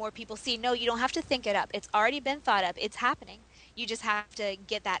let more people see, no, you don't have to think it up. It's already been thought up. It's happening. You just have to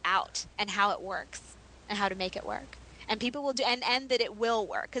get that out and how it works and how to make it work. And people will do, and that it will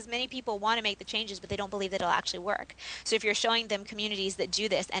work, because many people want to make the changes, but they don't believe that it'll actually work. So if you're showing them communities that do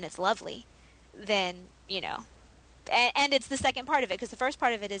this and it's lovely, then, and it's the second part of it, because the first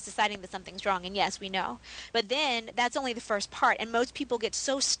part of it is deciding that something's wrong, and yes, we know. But then that's only the first part, and most people get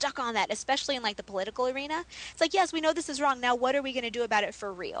so stuck on that, especially in like the political arena. It's like, yes, we know this is wrong. Now what are we going to do about it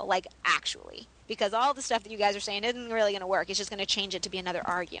for real? Like, actually, because all the stuff that you guys are saying isn't really going to work. It's just going to change it to be another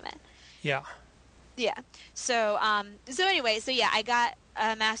argument. Yeah. Yeah. So I got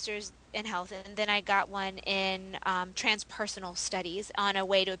a master's in health, and then I got one in transpersonal studies on a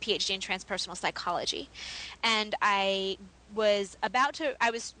way to a PhD in transpersonal psychology. And I was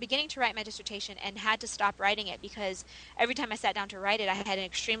beginning to write my dissertation and had to stop writing it because every time I sat down to write it, I had an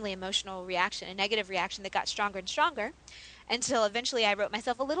extremely emotional reaction, a negative reaction that got stronger and stronger, until eventually I wrote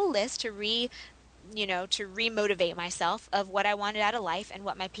myself a little list to re-motivate myself of what I wanted out of life and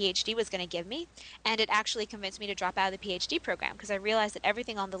what my PhD was going to give me. And it actually convinced me to drop out of the PhD program because I realized that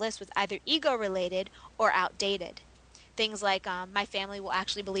everything on the list was either ego-related or outdated. Things like my family will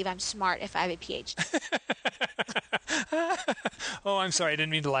actually believe I'm smart if I have a PhD. Oh, I'm sorry. I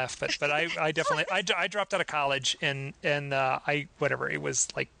didn't mean to laugh, but I definitely I dropped out of college and I whatever it was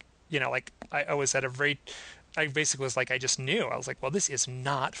like I was at a very. I basically was like, I just knew. I was like, well, this is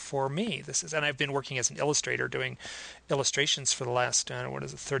not for me. And I've been working as an illustrator doing illustrations for the last,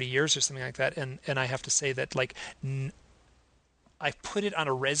 30 years or something like that. And I have to say that, like, I put it on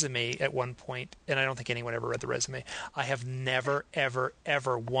a resume at one point, and I don't think anyone ever read the resume. I have never, ever,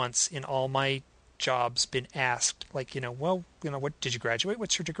 ever once in all my jobs been asked, like, what did you graduate?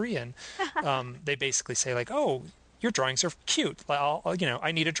 What's your degree in? They basically say, like, oh, your drawings are cute.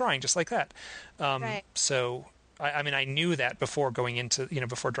 I need a drawing just like that. Right. So, I knew that before going into,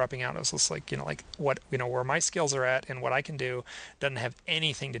 before dropping out. I was just like, what, where my skills are at and what I can do doesn't have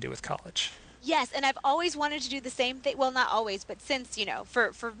anything to do with college. Yes, and I've always wanted to do the same thing. Well, not always, but since,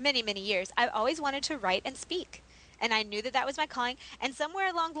 for many, many years, I've always wanted to write and speak. And I knew that that was my calling. And somewhere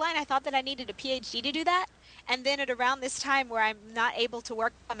along the line, I thought that I needed a PhD to do that. And then at around this time where I'm not able to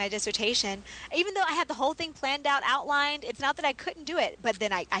work on my dissertation, even though I had the whole thing planned out, outlined, it's not that I couldn't do it, but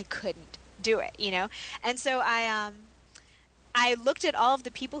then I couldn't do it, And so I looked at all of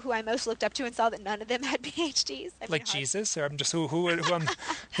the people who I most looked up to and saw that none of them had PhDs. I Like mean, Jesus, or I'm just who I'm, who's well,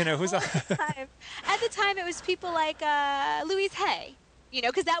 on. at the time, it was people like Louise Hay,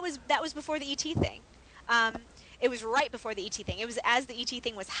 because that was before the ET thing. Um, it was right before the ET thing. It was as the ET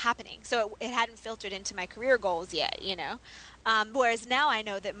thing was happening, so it hadn't filtered into my career goals yet. Whereas now I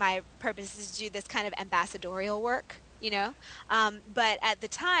know that my purpose is to do this kind of ambassadorial work. But at the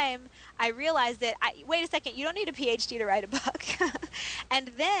time, I realized that wait a second, you don't need a PhD to write a book.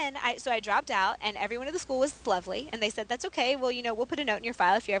 And then I dropped out, and everyone at the school was lovely, and they said that's okay. Well, we'll put a note in your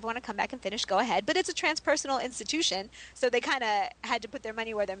file if you ever want to come back and finish. Go ahead. But it's a transpersonal institution, so they kind of had to put their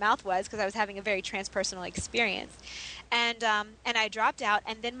money where their mouth was because I was having a very transpersonal experience, and I dropped out,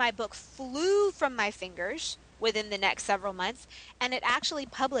 and then my book flew from my fingers within the next several months, and it actually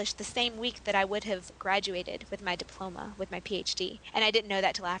published the same week that I would have graduated with my diploma, with my PhD, and I didn't know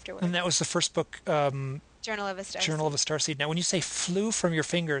that till afterwards. And that was the first book, Journal of a Starseed. Journal of a Starseed. Now, when you say flew from your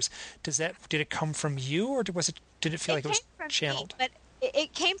fingers, did it come from you, or did it feel like it was channeled? Me, but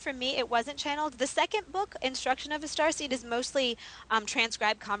it came from me. It wasn't channeled. The second book, Instruction of a Starseed, is mostly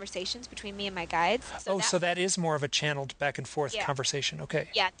transcribed conversations between me and my guides. So that is more of a channeled back and forth conversation. Okay.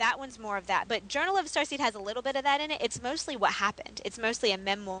 Yeah, that one's more of that. But Journal of a Starseed has a little bit of that in it. It's mostly what happened. It's mostly a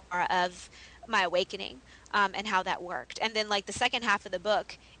memoir of my awakening and how that worked. And then, like, the second half of the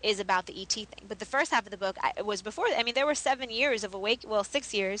book is about the ET thing. But the first half of the book was before. I mean, there were 7 years of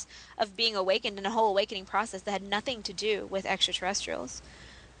 6 years of being awakened in a whole awakening process that had nothing to do with extraterrestrials.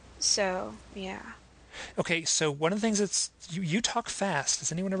 So, yeah. Okay, so one of the things that's you talk fast.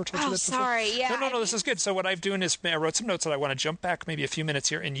 Has anyone ever told you that before? Oh, sorry. Yeah. No. This is good. So what I'm doing is I wrote some notes that I want to jump back maybe a few minutes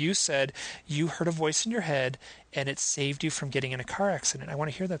here. And you said you heard a voice in your head, and it saved you from getting in a car accident. I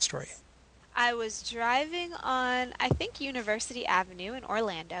want to hear that story. I was driving on, I think, University Avenue in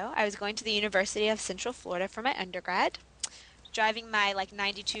Orlando. I was going to the University of Central Florida for my undergrad, driving my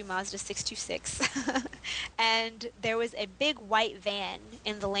 92 Mazda 626. And there was a big white van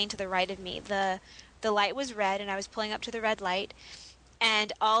in the lane to the right of me. The light was red, and I was pulling up to the red light,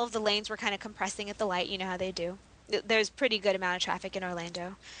 and all of the lanes were kind of compressing at the light. You know how they do. There's a pretty good amount of traffic in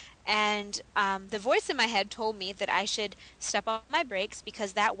Orlando. And the voice in my head told me that I should step on my brakes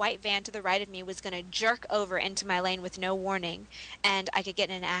because that white van to the right of me was going to jerk over into my lane with no warning, and I could get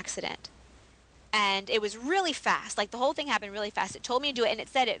in an accident. And it was really fast. Like, the whole thing happened really fast. It told me to do it, and it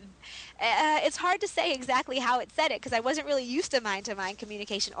said it. It's hard to say exactly how it said it because I wasn't really used to mind-to-mind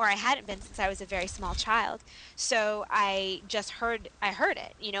communication, or I hadn't been since I was a very small child. So I just heard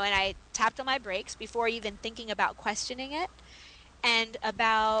it, and I tapped on my brakes before even thinking about questioning it. And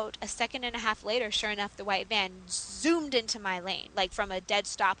about a second and a half later, sure enough, the white van zoomed into my lane, like from a dead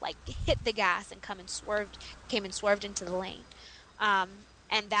stop, like hit the gas and came and swerved into the lane.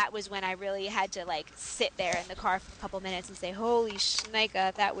 And that was when I really had to sit there in the car for a couple minutes and say, holy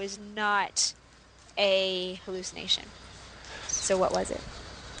shnika, that was not a hallucination. So what was it?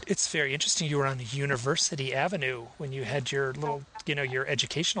 It's very interesting. You were on University Avenue when you had your little, your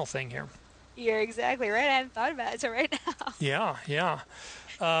educational thing here. You're exactly right. I hadn't thought about it until right now. Yeah.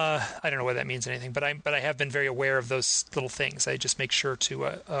 I don't know whether that means anything, but I have been very aware of those little things. I just make sure to.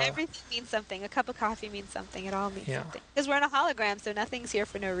 Everything means something. A cup of coffee means something. It all means something. Because we're in a hologram, so nothing's here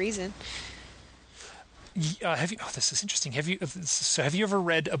for no reason. Have you? Oh, this is interesting. Have you ever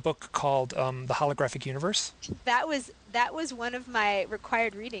read a book called The Holographic Universe? That was one of my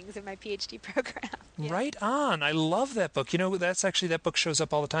required readings in my PhD program. Yeah. Right on. I love that book. That book shows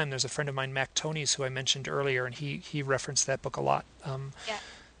up all the time. There's a friend of mine, Mac Tonys, who I mentioned earlier, and he referenced that book a lot. Yeah.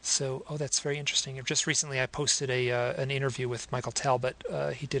 So, that's very interesting. Just recently, I posted an interview with Michael Talbot.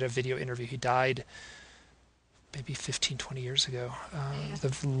 He did a video interview. He died maybe 15, 20 years ago,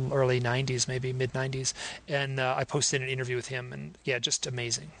 the early 90s, maybe mid-90s. And I posted an interview with him, and just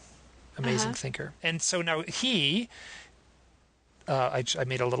amazing thinker. And so now I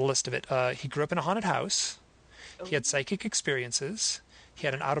made a little list of it. He grew up in a haunted house. He had psychic experiences. He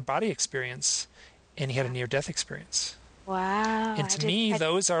had an out-of-body experience, and he had a near-death experience. Wow. And to me,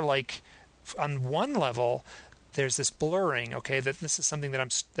 those are on one level, there's this blurring, okay, that this is something that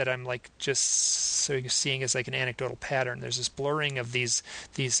I'm just so you're seeing as an anecdotal pattern. There's this blurring of these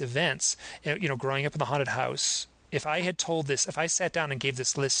events. Growing up in the haunted house, if I had told this, if I sat down and gave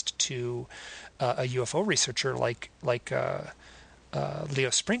this list to a UFO researcher like Leo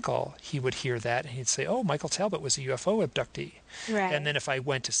Sprinkle, he would hear that and he'd say, "Oh, Michael Talbot was a UFO abductee." Right. And then if I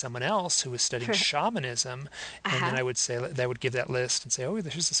went to someone else who was studying shamanism, and then I would say that would give that list and say, "Oh,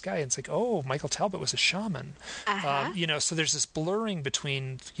 there's this guy," and it's "Oh, Michael Talbot was a shaman." So there's this blurring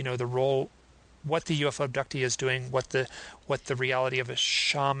between the role, what the UFO abductee is doing, what the reality of a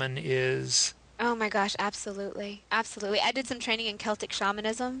shaman is, Oh my gosh, absolutely. Absolutely. I did some training in Celtic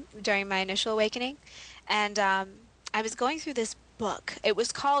shamanism during my initial awakening, and I was going through this book. It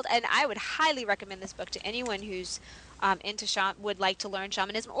was called, and I would highly recommend this book to anyone who's would like to learn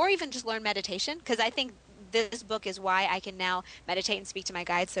shamanism or even just learn meditation, because I think this book is why I can now meditate and speak to my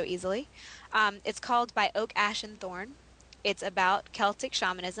guides so easily. It's called By Oak, Ash, and Thorn. It's about Celtic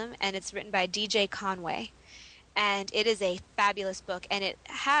shamanism, and it's written by DJ Conway. And it is a fabulous book, and it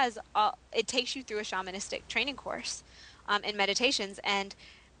takes you through a shamanistic training course in meditations. And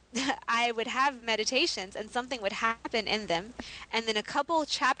I would have meditations and something would happen in them, and then a couple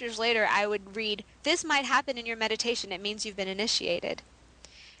chapters later I would read, this might happen in your meditation, it means you've been initiated.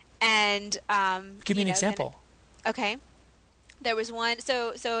 And Give me an example. Okay. There was one,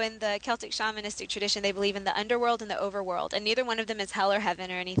 so in the Celtic shamanistic tradition, they believe in the underworld and the overworld, and neither one of them is hell or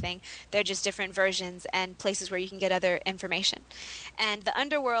heaven or anything. They're just different versions and places where you can get other information. And the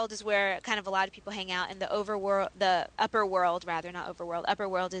underworld is where kind of a lot of people hang out, and the upper world, rather, not overworld, upper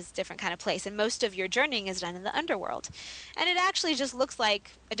world is a different kind of place, and most of your journeying is done in the underworld. And it actually just looks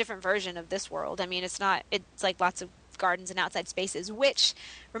like a different version of this world. I mean, it's like lots of gardens and outside spaces, which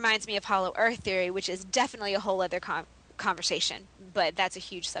reminds me of Hollow Earth theory, which is definitely a whole other conversation, but that's a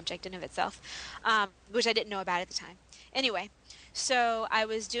huge subject in of itself, which I didn't know about at the time. Anyway, so I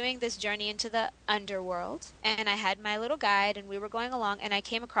was doing this journey into the underworld, and I had my little guide, and we were going along, and I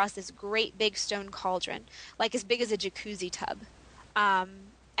came across this great big stone cauldron, like as big as a jacuzzi tub.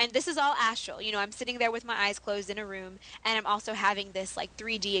 And this is all astral. You know, I'm sitting there with my eyes closed in a room, and I'm also having this like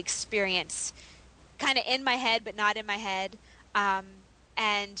 3D experience, kind of in my head, but not in my head.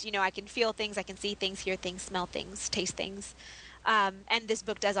 And, you know, I can feel things, I can see things, hear things, smell things, taste things. And this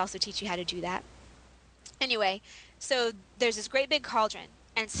book does also teach you how to do that. Anyway, so there's this great big cauldron.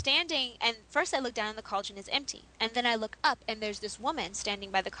 And first I look down and the cauldron is empty. And then I look up and there's this woman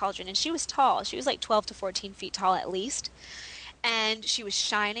standing by the cauldron. And she was tall. She was like 12 to 14 feet tall at least. And she was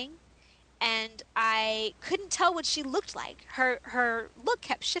shining. And I couldn't tell what she looked like. Her look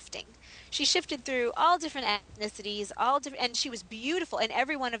kept shifting. She shifted through all different ethnicities, and she was beautiful. And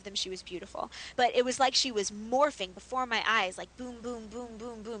every one of them, she was beautiful. But it was like she was morphing before my eyes, like boom, boom, boom,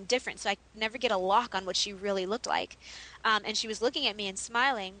 boom, boom, different. So I could never get a lock on what she really looked like. And she was looking at me and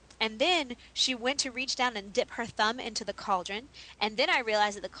smiling. And then she went to reach down and dip her thumb into the cauldron. And then I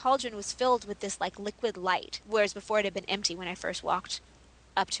realized that the cauldron was filled with this like liquid light, whereas before it had been empty when I first walked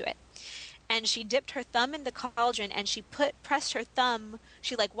up to it. And she dipped her thumb in the cauldron, and she wiped her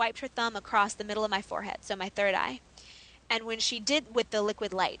thumb across the middle of my forehead, so my third eye. And when she did, with the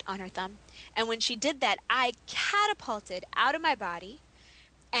liquid light on her thumb, and when she did that, I catapulted out of my body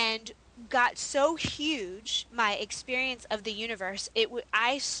and got so huge, my experience of the universe,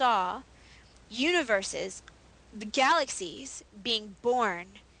 I saw universes, the galaxies being born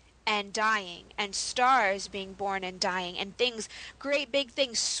and dying, and stars being born and dying, and things, great big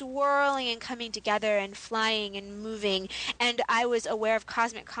things swirling and coming together and flying and moving. And I was aware of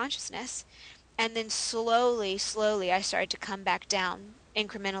cosmic consciousness. And then slowly, slowly, I started to come back down,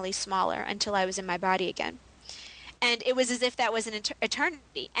 incrementally smaller, until I was in my body again. And it was as if that was an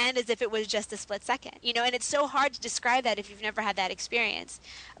eternity, and as if it was just a split second, you know. And it's so hard to describe that if you've never had that experience,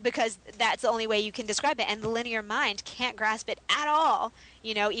 because that's the only way you can describe it. And the linear mind can't grasp it at all,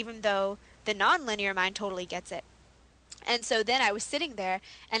 you know, even though the non-linear mind totally gets it. And so then I was sitting there,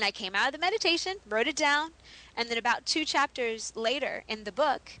 and I came out of the meditation, wrote it down, and then about 2 chapters later in the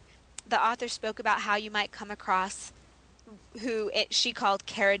book, the author spoke about how you might come across she called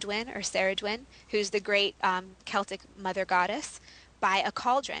Caradwyn or Saradwyn, who's the great Celtic mother goddess, by a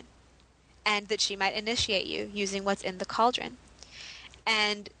cauldron, and that she might initiate you using what's in the cauldron.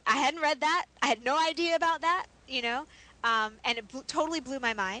 And I hadn't read that. I had no idea about that, you know, and it totally blew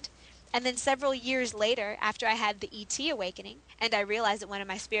my mind. And then several years later, after I had the ET awakening, and I realized that one of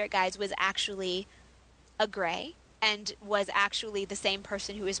my spirit guides was actually a gray, and was actually the same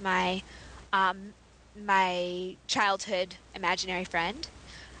person who was my childhood imaginary friend.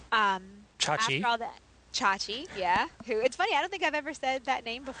 Chachi. After all that, Chachi, yeah. Who? It's funny. I don't think I've ever said that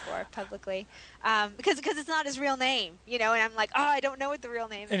name before publicly, because it's not his real name, you know. And I'm like, oh, I don't know what the real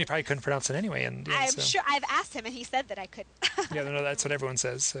name is. And you probably couldn't pronounce it anyway. And yeah, I'm sure I've asked him, and he said that I couldn't. Yeah, no, that's what everyone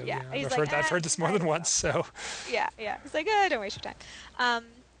says. So yeah, I've heard this more than once. So yeah. It's like, don't waste your time.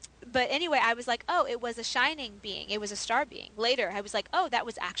 But anyway, I was like, oh, it was a shining being. It was a star being. Later, I was like, oh, that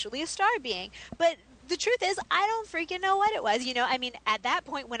was actually a star being. But the truth is, I don't freaking know what it was. I mean, at that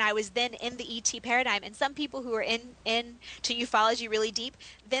point when I was then in the ET paradigm, and some people who are into ufology really deep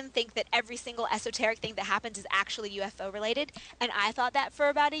then think that every single esoteric thing that happens is actually UFO related. And I thought that for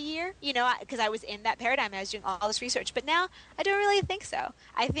about a year, because I was in that paradigm and I was doing all this research. But now I don't really think so.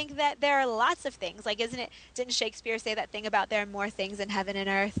 I think that there are lots of things. Like, didn't Shakespeare say that thing about there are more things in heaven and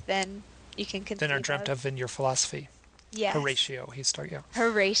earth than you can conceive Than are dreamt of in your philosophy. Yes. Horatio, he's talking. Yeah.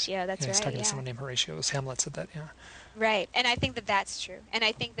 Horatio, that's right. He's talking to someone named Horatio. It was Hamlet said that. Yeah. Right, and I think that that's true. And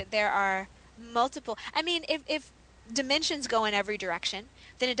I think that there are multiple. I mean, if dimensions go in every direction,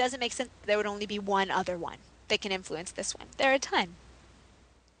 then it doesn't make sense that there would only be one other one that can influence this one. There are a ton.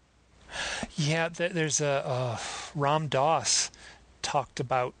 Yeah, there's a Ram Dass talked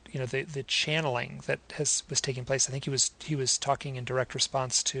about the channeling that was taking place. I think he was talking in direct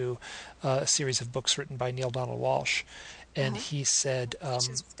response to a series of books written by Neil Donald Walsh, and he said,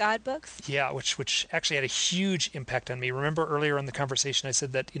 God books. Yeah, which actually had a huge impact on me. Remember earlier in the conversation, I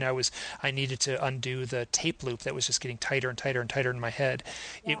said that I needed to undo the tape loop that was just getting tighter and tighter and tighter in my head.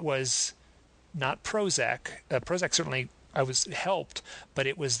 Yeah. It was not Prozac. Prozac certainly I was helped, but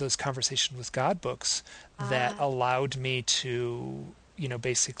it was those Conversation with God books that allowed me to,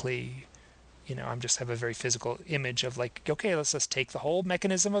 basically, I just have a very physical image of like, okay, let's just take the whole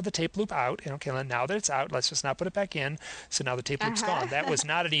mechanism of the tape loop out, and okay, now that it's out, let's just not put it back in. So now the tape loop's gone. That was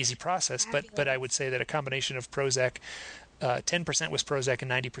not an easy process, but I would say that a combination of Prozac, 10% was Prozac and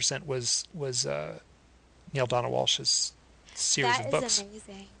 90% was Neil Donald Walsh's series of books. That is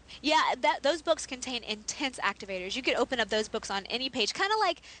amazing. Yeah, those books contain intense activators. You could open up those books on any page, kind of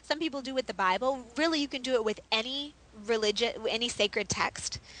like some people do with the Bible. Really, you can do it with any religion, any sacred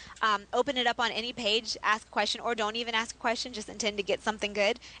text. Open it up on any page, ask a question, or don't even ask a question, just intend to get something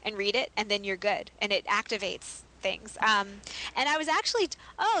good and read it, and then you're good. And it activates things. And I was actually,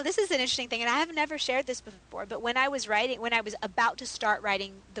 this is an interesting thing, and I have never shared this before, but when I was about to start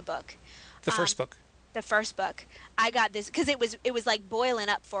writing the book. The first book. The first book, I got this because it was like boiling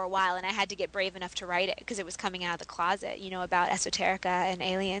up for a while, and I had to get brave enough to write it because it was coming out of the closet, about esoterica and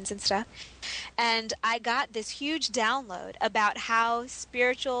aliens and stuff. And I got this huge download about how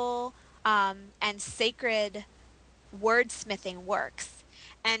spiritual and sacred wordsmithing works,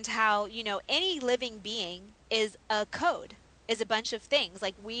 and how any living being is a code. Is a bunch of things.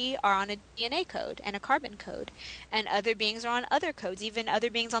 Like, we are on a DNA code and a carbon code, and other beings are on other codes. Even other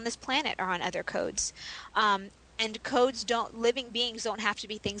beings on this planet are on other codes. And living beings don't have to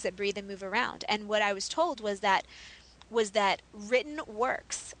be things that breathe and move around. And what I was told was that written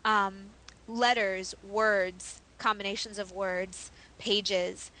works, letters, words, combinations of words,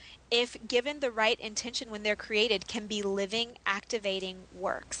 pages, if given the right intention when they're created, can be living, activating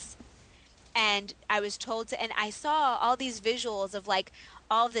works. And I was told to, and I saw all these visuals of like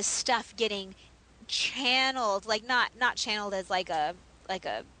all this stuff getting channeled, like not channeled as like a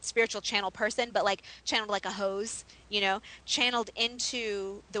spiritual channel person, but like channeled like a hose, channeled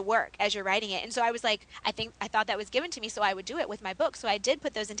into the work as you're writing it. And so I was like, I thought that was given to me, so I would do it with my book. So I did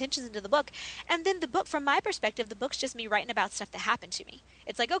put those intentions into the book. And then the book, from my perspective, the book's just me writing about stuff that happened to me.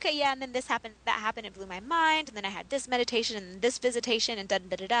 It's like, okay, yeah, and then this happened, that happened, it blew my mind, and then I had this meditation and this visitation and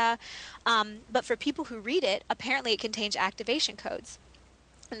da-da-da-da. But for people who read it, apparently it contains activation codes.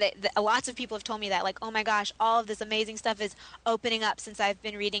 And lots of people have told me that, like, oh my gosh, all of this amazing stuff is opening up since I've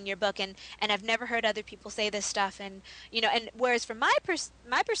been reading your book, and I've never heard other people say this stuff, and and whereas from my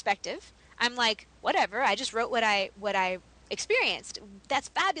perspective, I'm like, whatever, I just wrote what I experienced. That's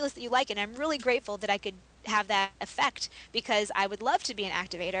fabulous that you like it, and I'm really grateful that I could have that effect, because I would love to be an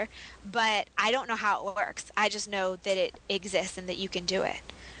activator, but I don't know how it works. I just know that it exists and that you can do it.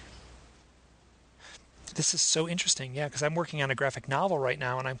 This is so interesting, yeah, because I'm working on a graphic novel right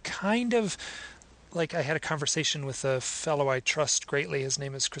now, and I'm kind of like, I had a conversation with a fellow I trust greatly. His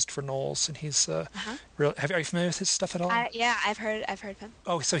name is Christopher Knowles, and he's are you familiar with his stuff at all? Yeah, I've heard of him.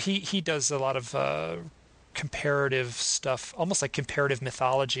 Oh, so he does a lot of comparative stuff, almost like comparative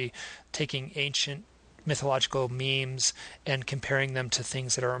mythology, taking ancient mythological memes and comparing them to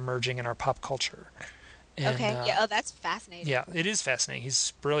things that are emerging in our pop culture. And, okay. Yeah. That's fascinating. Yeah, it is fascinating.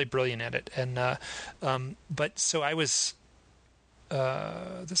 He's really brilliant at it. And but so I was.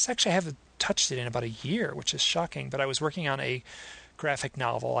 This actually, I haven't touched it in about a year, which is shocking. But I was working on a graphic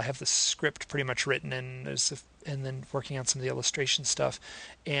novel. I have the script pretty much written, and then working on some of the illustration stuff.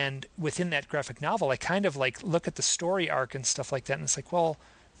 And within that graphic novel, I kind of like look at the story arc and stuff like that, and it's like, well,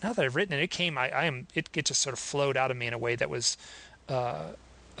 now that I've written it, it just sort of flowed out of me in a way that was.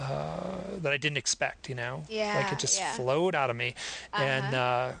 That I didn't expect, Yeah, like it just flowed out of me, and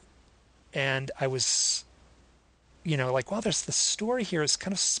I was like, well, there's the story here is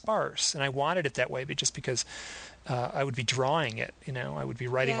kind of sparse, and I wanted it that way, but just because I would be drawing it, I would be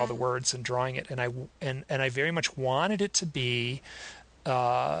writing all the Yeah. words and drawing it, and I very much wanted it to be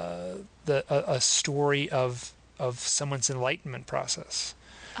a story of someone's enlightenment process.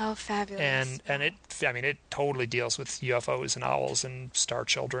 Oh, fabulous. And it totally deals with UFOs and owls and star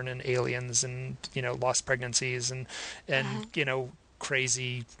children and aliens and lost pregnancies and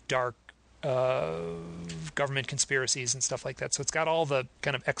crazy dark government conspiracies and stuff like that. So it's got all the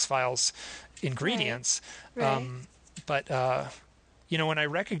kind of X-Files ingredients. Right. But when I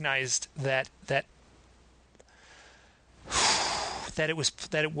recognized that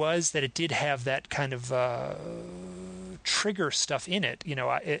it did have that kind of trigger stuff in it,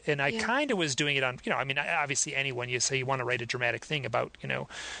 and I Yeah. kind of was doing it on, obviously anyone, you say you want to write a dramatic thing about,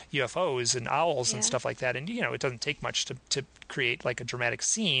 UFOs and owls and Yeah. stuff like that, and it doesn't take much to create like a dramatic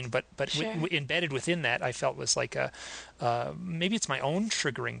scene, but Sure. embedded within that, I felt was like maybe it's my own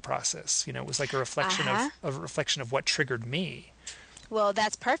triggering process, it was like a reflection of what triggered me. Well,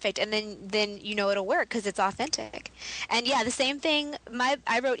 that's perfect, and then it'll work because it's authentic. And yeah, the same thing.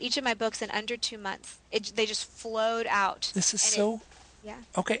 I wrote each of my books in under 2 months. They just flowed out. This is And so yeah.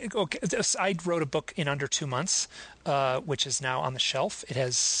 okay. I wrote a book in under 2 months, which is now on the shelf. It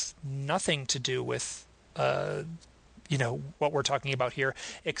has nothing to do with what we're talking about here,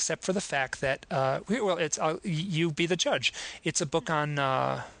 except for the fact that it's you be the judge. It's a book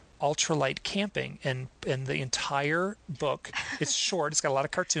on ultralight camping, and the entire book, it's short, it's got a lot of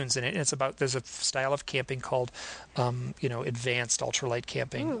cartoons in it, and it's about, there's a style of camping called advanced ultralight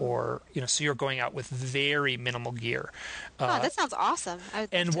camping. Ooh. Or so you're going out with very minimal gear. That sounds awesome.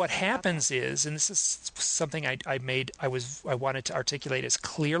 And what happens is, and this is something I wanted to articulate as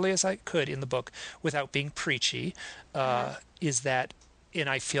clearly as I could in the book without being preachy, is that, and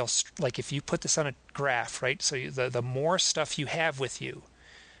I feel like if you put this on a graph, right, so the more stuff you have with you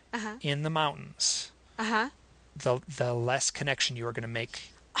in the mountains, the less connection you are going to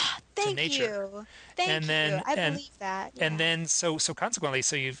make to nature. Thank you. I believe that. Yeah. And then so consequently,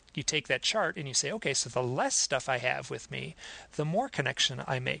 so you take that chart and you say, okay, so the less stuff I have with me, the more connection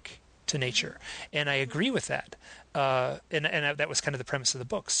I make to nature. And I agree with that. And that was kind of the premise of the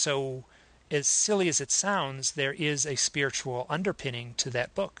book. So as silly as it sounds, there is a spiritual underpinning to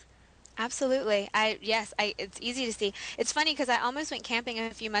that book. Absolutely. It's easy to see. It's funny because I almost went camping a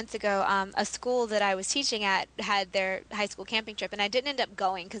few months ago. A school that I was teaching at had their high school camping trip, and I didn't end up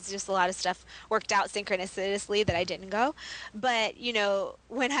going because just a lot of stuff worked out synchronously that I didn't go. But,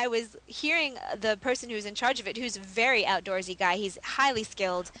 when I was hearing the person who's in charge of it, who's a very outdoorsy guy, he's highly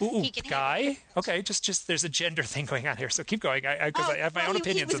skilled. Ooh, He can guy? Okay, just there's a gender thing going on here, so keep going. I have my own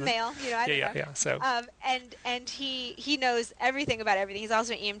opinions. He was male, I don't know. Yeah. So, and he knows everything about everything. He's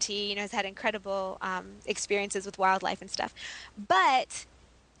also an EMT, has had incredible experiences with wildlife and stuff. But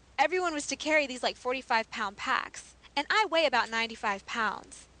everyone was to carry these like 45-pound packs, and I weigh about 95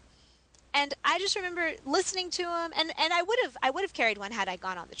 pounds. And I just remember listening to him, and I would have carried one had I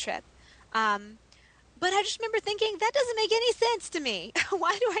gone on the trip. But I just remember thinking, that doesn't make any sense to me.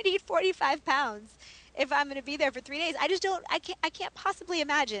 Why do I need 45 pounds if I'm going to be there for 3 days? I can't possibly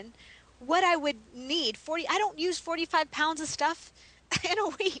imagine what I would need. I don't use 45 pounds of stuff in a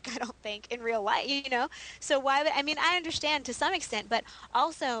week, I don't think, in real life, So I understand to some extent, but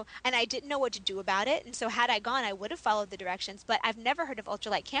also, and I didn't know what to do about it, and so had I gone, I would have followed the directions, but I've never heard of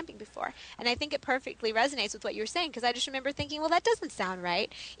ultralight camping before, and I think it perfectly resonates with what you were saying, because I just remember thinking, well, that doesn't sound right,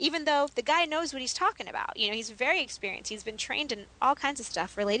 even though the guy knows what he's talking about. He's very experienced. He's been trained in all kinds of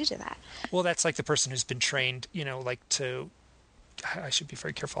stuff related to that. well, that's like the person who's been trained, I should be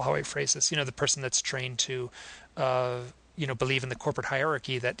very careful how I phrase this, the person that's trained to, believe in the corporate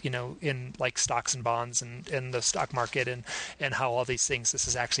hierarchy that, in like stocks and bonds and the stock market and how all these things, this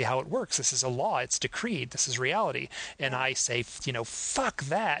is actually how it works. This is a law. It's decreed. This is reality. And I say, fuck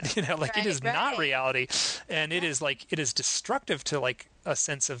that, it is not reality. And it is destructive to like a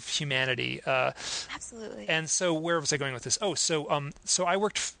sense of humanity. Absolutely. And so where was I going with this? So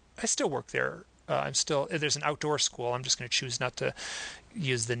I still work there. There's an outdoor school. I'm just going to choose not to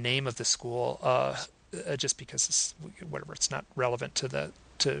use the name of the school, just because it's not relevant to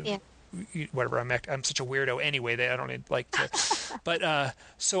whatever. I'm such a weirdo anyway that I don't need to. But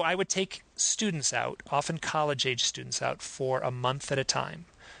so I would take students out, often college age students out, for a month at a time.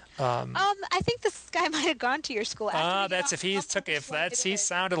 I think this guy might have gone to your school. He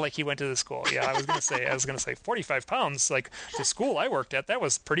sounded like he went to the school. Yeah, I was gonna say 45 pounds. Like the school I worked at, that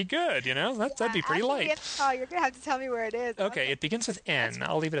was pretty good. That'd be pretty light. You're gonna have to tell me where it is. Okay, it begins with N.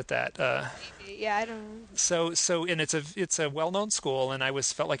 I'll leave it at that. Yeah, I don't. So, and it's a well-known school, and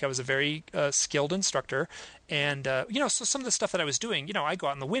felt like I was a very skilled instructor, And, so some of the stuff that I was doing, I go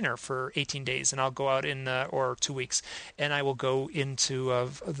out in the winter for 18 days and I'll go out or 2 weeks, and I will go into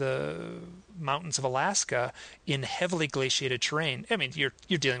the mountains of Alaska in heavily glaciated terrain. I mean, you're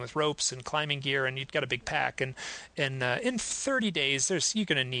dealing with ropes and climbing gear, and you've got a big pack. And in 30 days, you're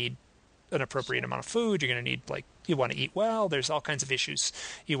going to need an appropriate amount of food. You're going to need, you want to eat well. There's all kinds of issues.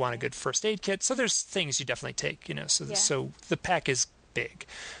 You want a good first aid kit. So there's things you definitely take, So the pack is big.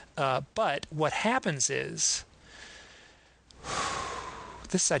 But what happens is,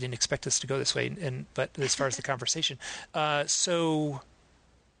 I didn't expect this to go this way, but as far as the conversation, so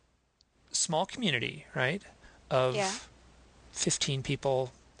small community, right, of 15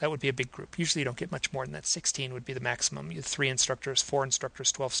 people. That would be a big group. Usually you don't get much more than that. 16 would be the maximum. You have 3 instructors, 4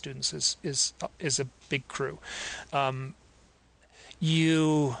 instructors, 12 students is a big crew.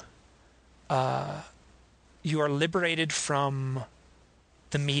 You are liberated from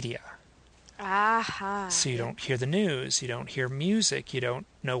the media. So you don't hear the news, you don't hear music, you don't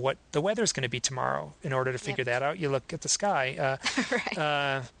know what the weather's going to be tomorrow. In order to figure that out, you look at the sky.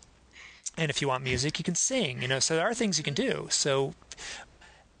 Right. And if you want music, you can sing. So there are things you can do. So,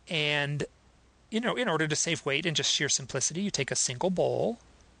 and in order to save weight and just sheer simplicity, you take a single bowl,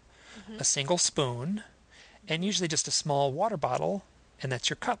 a single spoon, and usually just a small water bottle, and that's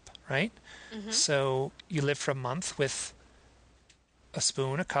your cup, right? So you live for a month with a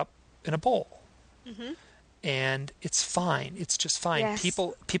spoon, a cup, in a bowl, and it's fine. It's just fine. Yes.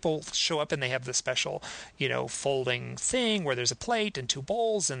 People show up and they have the special, folding thing where there's a plate and 2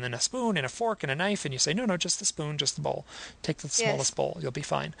 bowls and then a spoon and a fork and a knife, and you say, no, just the spoon, just the bowl. Take the smallest bowl. You'll be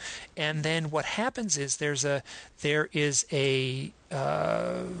fine. And then what happens is there is a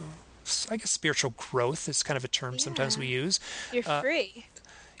I guess spiritual growth is kind of a term sometimes we use. You're free.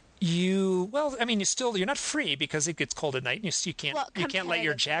 You're not free because it gets cold at night, and you can't let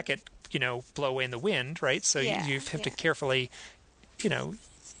your jacket, blow away in the wind, right? So you have to carefully, you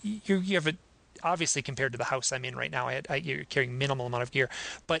have it, obviously compared to the house I'm in right now, you're carrying minimal amount of gear,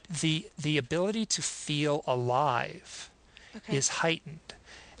 but the ability to feel alive is heightened.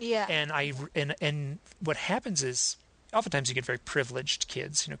 Yeah. And what happens is, oftentimes you get very privileged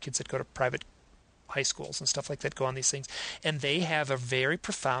kids, kids that go to private high schools and stuff like that, go on these things, and they have a very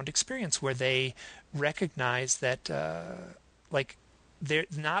profound experience where they recognize that they're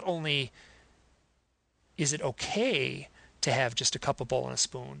not only is it okay to have just a cup, a bowl, and a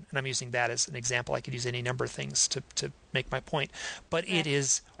spoon, and I'm using that as an example. I could use any number of things to make my point, but it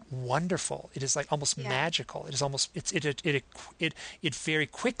is wonderful. It is almost magical. It is almost it very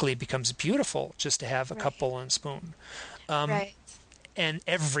quickly becomes beautiful just to have a cup, bowl, and spoon. And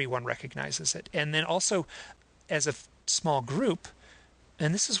everyone recognizes it. And then also, as a small group,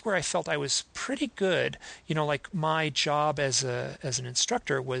 and this is where I felt I was pretty good, my job as an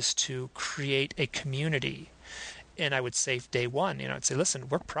instructor was to create a community. And I would say day one, I'd say, listen,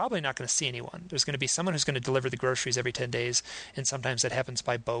 we're probably not going to see anyone. There's going to be someone who's going to deliver the groceries every 10 days, and sometimes that happens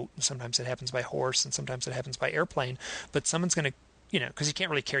by boat, and sometimes it happens by horse, and sometimes it happens by airplane. But someone's going to, because you can't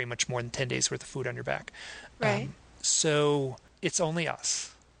really carry much more than 10 days worth of food on your back. Right. So it's only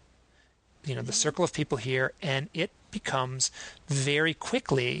us, the circle of people here, and it becomes very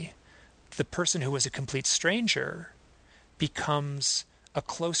quickly, the person who was a complete stranger becomes a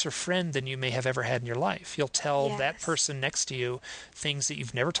closer friend than you may have ever had in your life. You'll tell that person next to you things that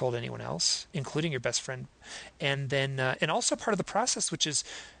you've never told anyone else, including your best friend. And then, and also part of the process, which is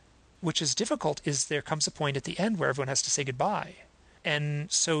difficult, is there comes a point at the end where everyone has to say goodbye.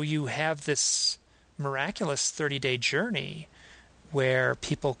 And so you have this miraculous 30-day journey where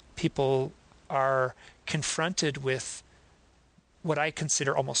people are confronted with what I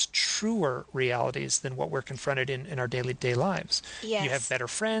consider almost truer realities than what we're confronted in our daily lives. Yes. You have better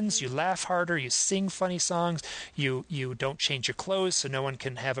friends, you laugh harder, you sing funny songs, you don't change your clothes so no one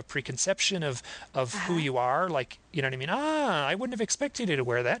can have a preconception of who you are. You know what I mean? I wouldn't have expected you to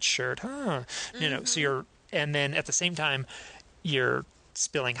wear that shirt, huh? So and then at the same time, you're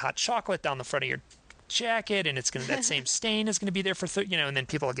spilling hot chocolate down the front of your jacket, and that same stain is going to be there for and then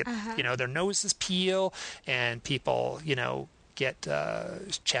people get their noses peel, and people get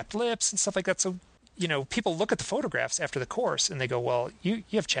chapped lips and stuff like that. So people look at the photographs after the course and they go, well, you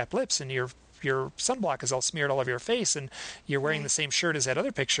have chapped lips and your sunblock is all smeared all over your face, and you're wearing the same shirt as that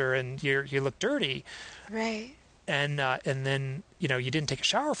other picture, and you look dirty, right? And then you didn't take a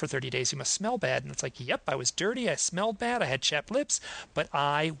shower for 30 days. You must smell bad. And it's like, yep, I was dirty. I smelled bad. I had chapped lips, but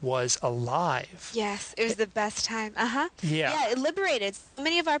I was alive. Yes, it was the best time. Yeah, it liberated. So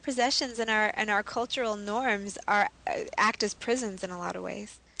many of our possessions and our cultural norms act as prisons in a lot of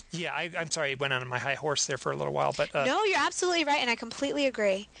ways. Yeah, I'm sorry, I went on my high horse there for a little while, but No, you're absolutely right, and I completely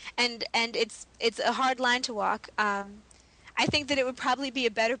agree. And it's a hard line to walk. I think that it would probably be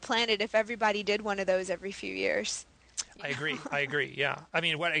a better planet if everybody did one of those every few years. I You agree. know? I agree. Yeah. I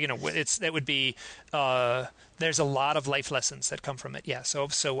mean, it's that would be. There's a lot of life lessons that come from it. Yeah.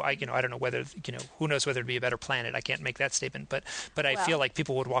 So I don't know whether who knows whether it'd be a better planet. I can't make that statement, but I feel Well, like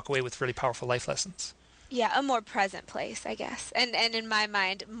people would walk away with really powerful life lessons. yeah, a more present place, I guess. And in my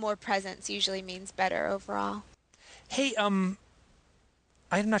mind, more presence usually means better overall. Hey, I'm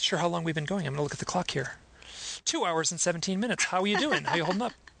not sure how long we've been going. I'm gonna look at the clock here. 2 hours and 17 minutes. How are you doing? How are you holding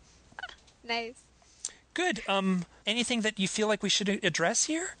up? Nice. Good. Anything that you feel like we should address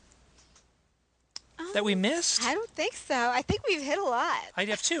here that we missed? I don't think so. I think we've hit a lot. I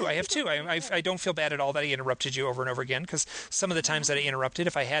have two. I don't feel bad at all that I interrupted you over and over again, because some of the times that I interrupted,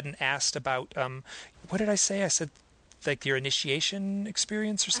 if I hadn't asked about, what did I say? I said, like, your initiation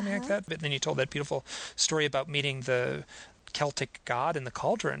experience or something like that. But then you told that beautiful story about meeting the Celtic god in the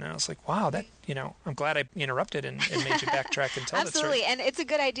cauldron, and I was like, wow, I'm glad I interrupted and made you backtrack and tell that Absolutely, story. and it's a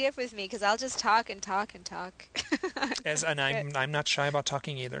good idea with me because I'll just talk and talk and talk. I'm not shy about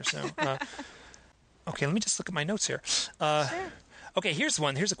talking either. So, okay, let me just look at my notes here. Sure. Okay, here's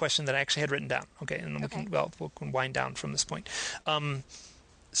one. Here's a question that I actually had written down. Okay, and then Okay. we can wind down from this point.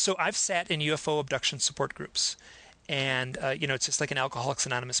 So I've sat in UFO abduction support groups, and it's just like an Alcoholics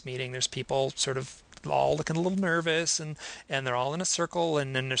Anonymous meeting. There's people sort of all looking a little nervous, and they're all in a circle,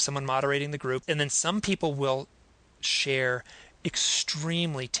 and then there's someone moderating the group, and then some people will share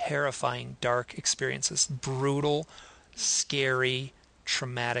extremely terrifying, dark experiences, brutal, scary,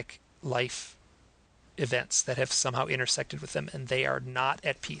 traumatic life events that have somehow intersected with them, and they are not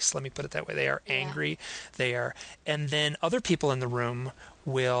at peace. Let me put it that way. They are angry. And then other people in the room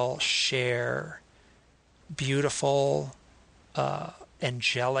will share beautiful,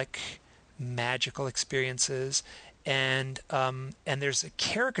 angelic, magical experiences, and there's a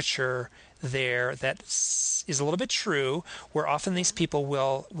caricature there that is a little bit true, where often these people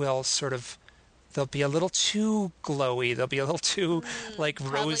will sort of, they'll be a little too glowy, they'll be a little too like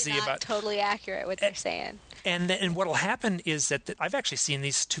rosy Probably not about. totally accurate what they're saying. And what'll happen is that I've actually seen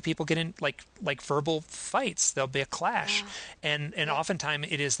these two people get in like verbal fights. There'll be a clash, and oftentimes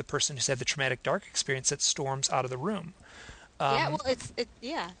it is the person who's had the traumatic dark experience that storms out of the room. Yeah, well, it's it's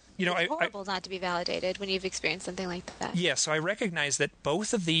I horrible not to be validated when you've experienced something like that. Yeah, so I recognize that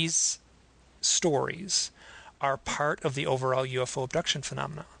both of these stories are part of the overall UFO abduction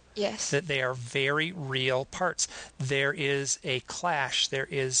phenomena. Yes. That they are very real parts. There is a clash. There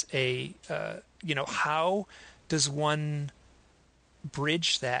is a, how does one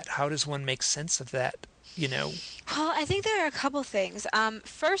bridge that? How does one make sense of that? Well, I think there are a couple things.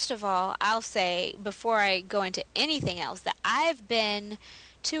 First of all, I'll say, before I go into anything else, that I've been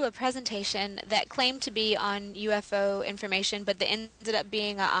to a presentation that claimed to be on UFO information, but that ended up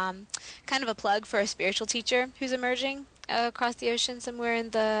being kind of a plug for a spiritual teacher who's emerging across the ocean somewhere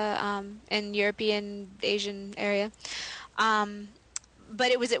in the in European, Asian area.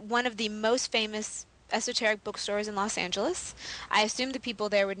 But it was at one of the most famous esoteric bookstores in Los Angeles. I assumed the people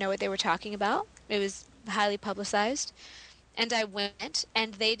there would know what they were talking about. It was highly publicized. And I went,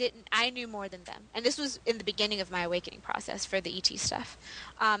 and they didn't. I knew more than them. And this was in the beginning of my awakening process for the ET stuff.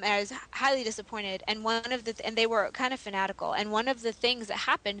 And I was highly disappointed. And and they were kind of fanatical. And one of the things that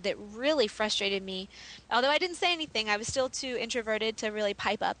happened that really frustrated me, although I didn't say anything, I was still too introverted to really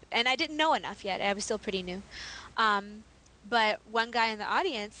pipe up. And I didn't know enough yet. I was still pretty new. But one guy in the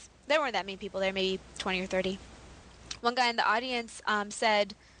audience, there weren't that many people there, maybe 20 or 30. One guy in the audience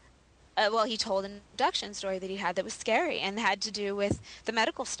said, he told an abduction story that he had that was scary and had to do with the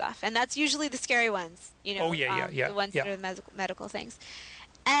medical stuff. And that's usually the scary ones, Oh, yeah. the ones that are the medical things.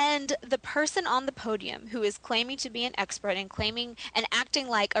 And the person on the podium who is claiming to be an expert and claiming and acting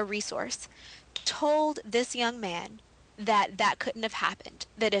like a resource told this young man that couldn't have happened.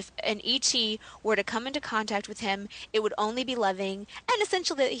 That if an ET were to come into contact with him, it would only be loving, and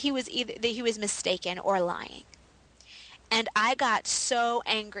essentially that he was mistaken or lying. And I got so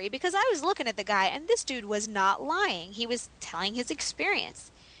angry because I was looking at the guy, and this dude was not lying. He was telling his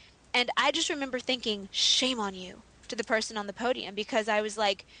experience. And I just remember thinking, shame on you, to the person on the podium, because I was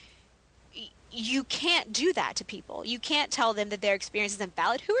like, you can't do that to people. You can't tell them that their experience isn't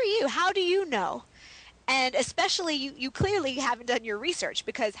valid. Who are you? How do you know? And especially, you clearly haven't done your research,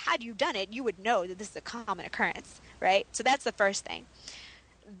 because had you done it, you would know that this is a common occurrence, right? So that's the first thing.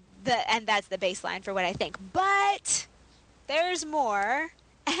 And that's the baseline for what I think. But there's more,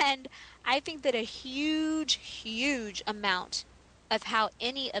 and I think that a huge, huge amount of how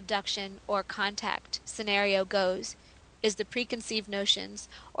any abduction or contact scenario goes is the preconceived notions,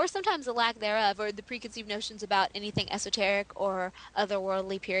 or sometimes the lack thereof, or the preconceived notions about anything esoteric or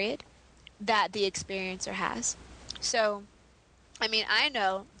otherworldly, period, that the experiencer has. So, I mean, I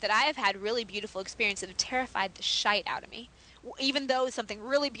know that I have had really beautiful experiences that have terrified the shite out of me. Even though something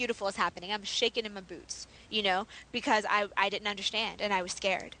really beautiful is happening, I'm shaking in my boots, because I didn't understand and I was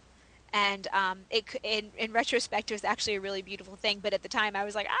scared. And in retrospect, it was actually a really beautiful thing. But at the time, I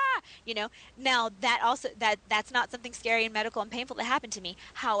was like, Now that's not something scary and medical and painful that happened to me.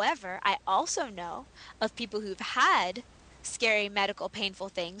 However, I also know of people who've had scary, medical, painful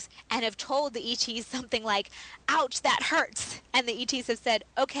things and have told the ETs something like, "Ouch, that hurts," and the ETs have said,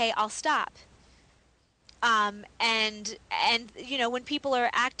 "Okay, I'll stop." And when people are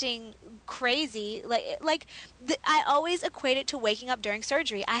acting crazy, I always equate it to waking up during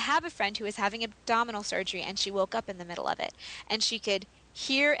surgery. I have a friend who was having abdominal surgery, and she woke up in the middle of it, and she could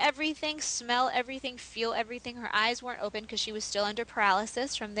hear everything, smell everything, feel everything. Her eyes weren't open because she was still under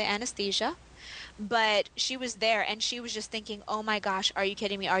paralysis from the anesthesia, but she was there, and she was just thinking, "Oh my gosh, are you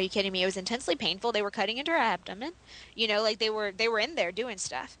kidding me? Are you kidding me?" It was intensely painful. They were cutting into her abdomen, they were in there doing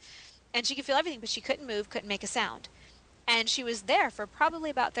stuff. And she could feel everything, but she couldn't move, couldn't make a sound. And she was there for probably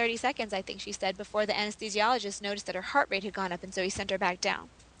about 30 seconds, I think she said, before the anesthesiologist noticed that her heart rate had gone up, and so he sent her back down.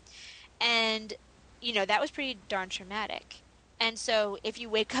 And, that was pretty darn traumatic. And so if you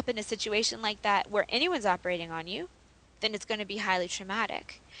wake up in a situation like that where anyone's operating on you, then it's going to be highly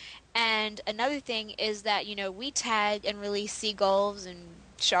traumatic. And another thing is that, we tag and release seagulls and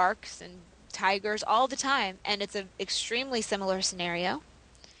sharks and tigers all the time, and it's an extremely similar scenario.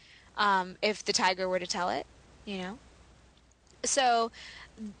 If the tiger were to tell it. So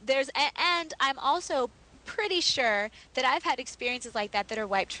and I'm also pretty sure that I've had experiences like that are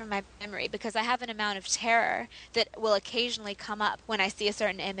wiped from my memory, because I have an amount of terror that will occasionally come up when I see a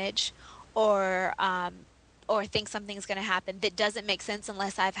certain image or think something's going to happen that doesn't make sense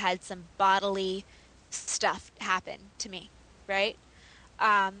unless I've had some bodily stuff happen to me, right?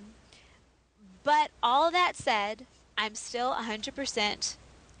 But all that said, I'm still 100%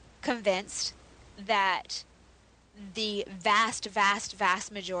 convinced that the vast, vast,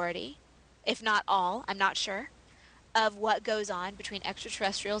 vast majority, if not all, I'm not sure, of what goes on between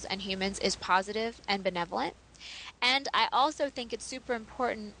extraterrestrials and humans is positive and benevolent. And I also think it's super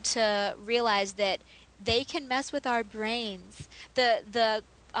important to realize that they can mess with our brains. The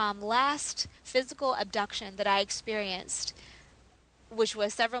last physical abduction that I experienced, which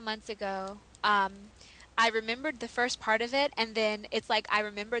was several months ago, I remembered the first part of it, and then it's like I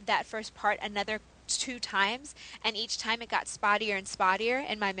remembered that first part another 2 times, and each time it got spottier and spottier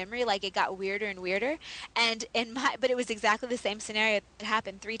in my memory, like it got weirder and weirder. And but it was exactly the same scenario that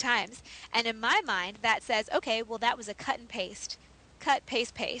happened 3 times. And in my mind, that says, okay, well, that was a cut and paste, cut,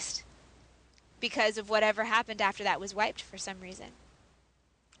 paste, paste, because of whatever happened after that was wiped for some reason.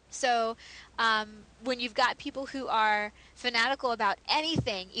 So when you've got people who are fanatical about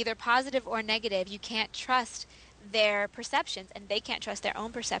anything, either positive or negative, you can't trust their perceptions, and they can't trust their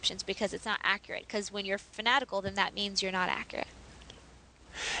own perceptions because it's not accurate. Because when you're fanatical, then that means you're not accurate.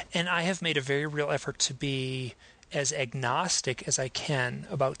 And I have made a very real effort to be as agnostic as I can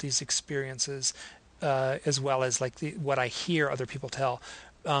about these experiences, as well as what I hear other people tell.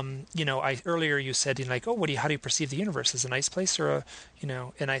 Earlier you said, oh, how do you perceive the universe? As a nice place or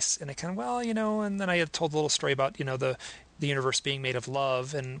and I kind of, and then I had told a little story about, the universe being made of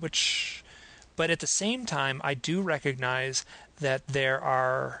love, but at the same time, I do recognize that there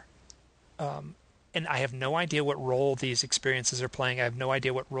are, and I have no idea what role these experiences are playing. I have no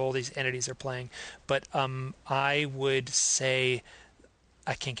idea what role these entities are playing, but I would say,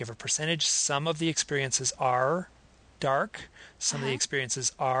 I can't give a percentage. Some of the experiences are dark. Some of the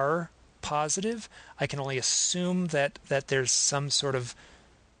experiences are positive. I can only assume that there's some sort of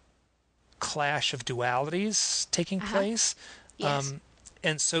clash of dualities taking place. Yes.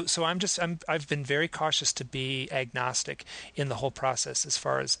 And so I've been very cautious to be agnostic in the whole process, as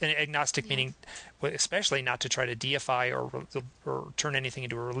far as, and agnostic meaning, especially not to try to deify or turn anything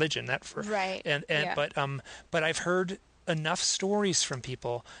into a religion. Right. But I've heard enough stories from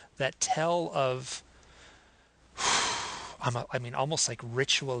people that tell of, almost like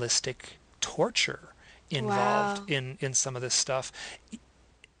ritualistic torture involved in some of this stuff.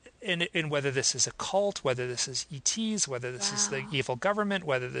 And whether this is a cult, whether this is ETs, whether this is the evil government,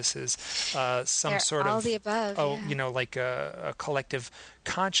 whether this is some sort of, the above, like a collective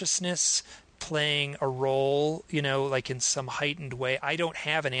consciousness playing a role, like in some heightened way. I don't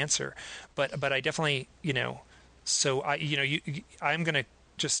have an answer, but I definitely, so I'm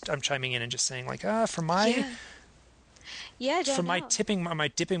chiming in and just saying, from my Yeah, I don't From know. my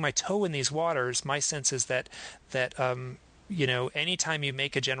dipping my toe in these waters, my sense is that anytime you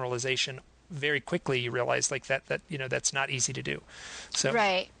make a generalization, very quickly you realize like that that's not easy to do. So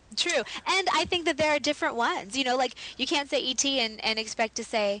Right. True. And I think that there are different ones. Like you can't say ET and expect to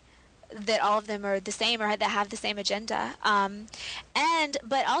say that all of them are the same or that have the same agenda.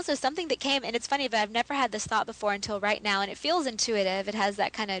 But also something that came, and it's funny, but I've never had this thought before until right now, and it feels intuitive. It has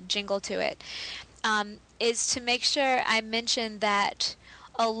that kind of jingle to it. Is to make sure I mention that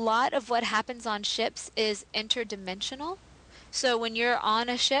a lot of what happens on ships is interdimensional. So when you're on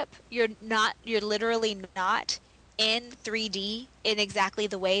a ship, you're literally not in 3D in exactly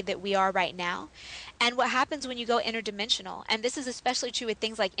the way that we are right now. And what happens when you go interdimensional, and this is especially true with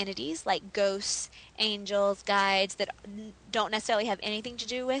things like entities, like ghosts, angels, guides that don't necessarily have anything to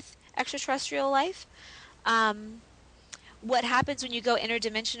do with extraterrestrial life. Um, what happens when you go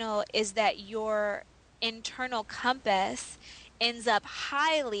interdimensional is that your internal compass ends up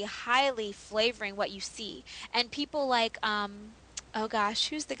highly, highly flavoring what you see. And people like, oh gosh,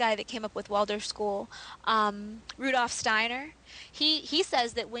 who's the guy that came up with Waldorf School? Rudolf Steiner. He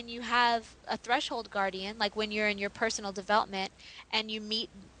says that when you have a threshold guardian, like when you're in your personal development and you meet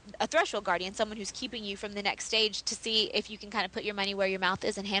a threshold guardian, someone who's keeping you from the next stage to see if you can kind of put your money where your mouth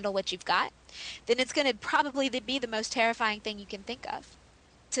is and handle what you've got, then it's going to probably be the most terrifying thing you can think of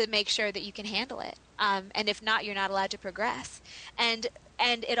to make sure that you can handle it. And if not, you're not allowed to progress. And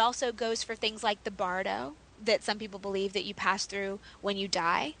it also goes for things like the bardo that some people believe that you pass through when you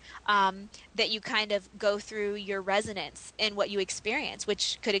die, that you kind of go through your resonance in what you experience,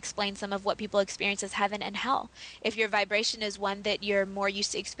 which could explain some of what people experience as heaven and hell. If your vibration is one that you're more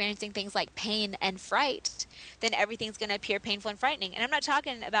used to experiencing things like pain and fright, then everything's going to appear painful and frightening. And I'm not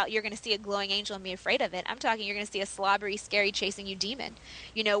talking about you're going to see a glowing angel and be afraid of it. I'm talking you're going to see a slobbery, scary, chasing you demon,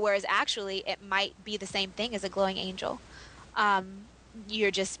 whereas actually it might be the same thing as a glowing angel.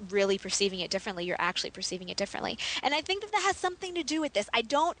 You're just really perceiving it differently. You're actually perceiving it differently. And I think that has something to do with this. I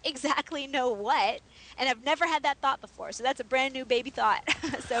don't exactly know what, and I've never had that thought before. So that's a brand new baby thought.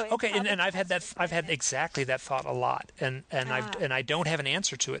 So okay, and I've had exactly that thought a lot, and I don't have an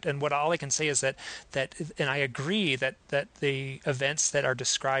answer to it. And what all I can say is that and I agree that the events that are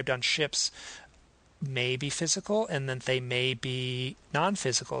described on ships may be physical, and that they may be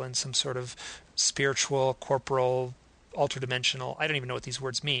non-physical in some sort of spiritual, corporal, ultra-dimensional. I don't even know what these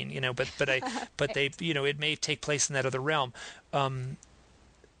words mean, but they, it may take place in that other realm. That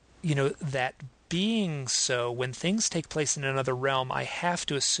being so, when things take place in another realm, I have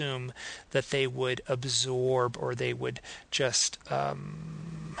to assume that they would absorb, or they would just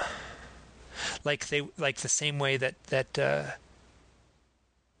like the same way that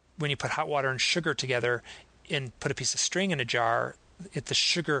when you put hot water and sugar together and put a piece of string in a jar, the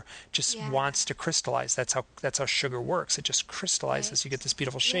sugar just wants to crystallize. That's how sugar works. It just crystallizes. Right. You get this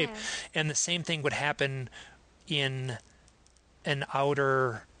beautiful shape. Yeah. And the same thing would happen in an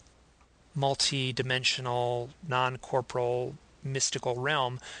outer, multi-dimensional, non-corporal, mystical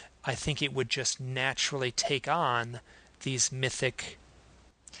realm. I think it would just naturally take on these mythic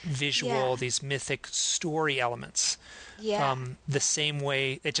visual, these mythic story elements. Yeah. The same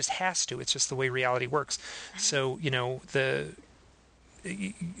way it just has to. It's just the way reality works. So,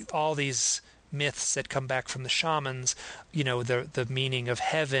 all these myths that come back from the shamans, the meaning of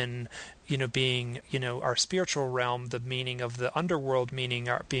heaven, being, our spiritual realm, the meaning of the underworld, meaning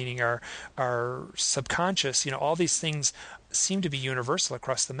our subconscious, all these things seem to be universal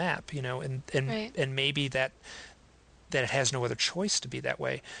across the map, and right. And maybe that it has no other choice to be that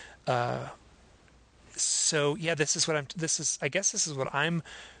way. So yeah, I guess this is what I'm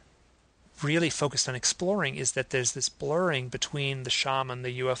really focused on exploring, is that there's this blurring between the shaman,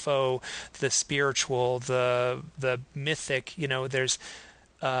 the UFO, the spiritual, the mythic. There's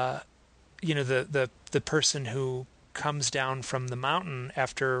the person who comes down from the mountain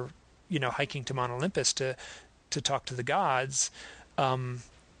after hiking to Mount Olympus to talk to the gods.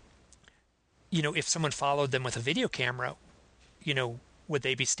 If someone followed them with a video camera, would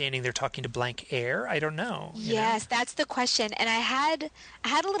they be standing there talking to blank air? I don't know. Yes, that's the question. And I had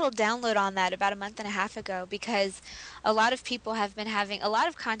a little download on that about a month and a half ago, because a lot of people have been having, a lot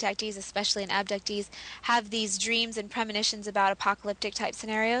of contactees, especially in abductees, have these dreams and premonitions about apocalyptic type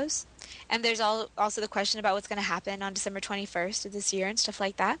scenarios. And there's also the question about what's going to happen on December 21st of this year and stuff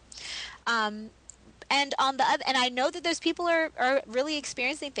like that. And on the other, and I know that those people are really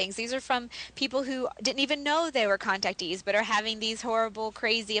experiencing things. These are from people who didn't even know they were contactees, but are having these horrible,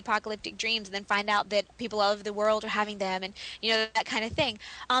 crazy, apocalyptic dreams, and then find out that people all over the world are having them, and that kind of thing.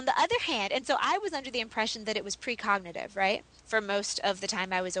 On the other hand, and so I was under the impression that it was precognitive, right? for most of the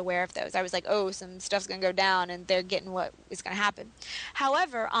time I was aware of those. I was like, oh, some stuff's going to go down and they're getting what is going to happen.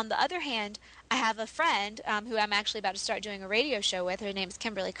 However, on the other hand, I have a friend who I'm actually about to start doing a radio show with. Her name is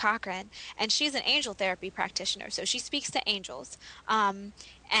Kimberly Cochran, and she's an angel therapy practitioner. So she speaks to angels.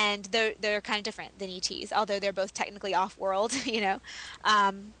 And they're kind of different than ETs, although they're both technically off-world, you know.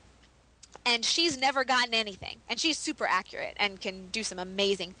 And she's never gotten anything. And she's super accurate and can do some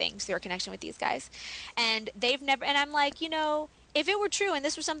amazing things through her connection with these guys. And they've never, and I'm like, you know, if it were true and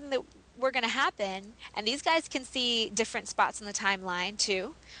this was something that were going to happen, and these guys can see different spots in the timeline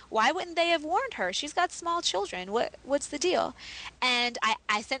too, why wouldn't they have warned her? She's got small children. What's the deal? And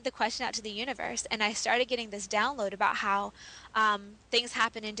I sent the question out to the universe, and I started getting this download about how things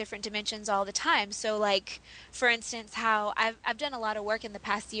happen in different dimensions all the time. So, like, for instance, how I've done a lot of work in the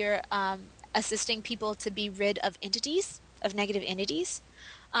past year assisting people to be rid of entities, of negative entities.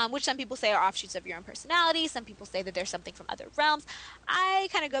 Which some people say are offshoots of your own personality. Some people say that there's something from other realms. I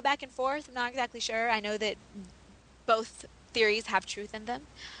kind of go back and forth. I'm not exactly sure. I know that both theories have truth in them.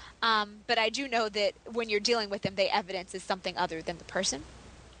 But I do know that when you're dealing with them, the evidence is something other than the person.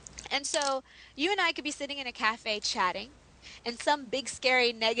 And so you and I could be sitting in a cafe chatting, and some big,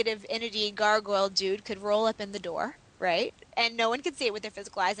 scary, negative entity gargoyle dude could roll up in the door, right? And no one could see it with their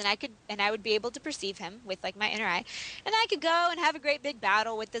physical eyes, and I would be able to perceive him with, like, my inner eye. And I could go and have a great big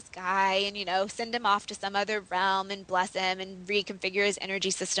battle with this guy and, you know, send him off to some other realm and bless him and reconfigure his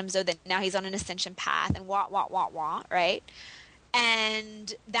energy system so that now he's on an ascension path and wah, right?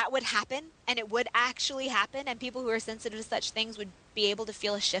 And that would happen, and it would actually happen, and people who are sensitive to such things would be able to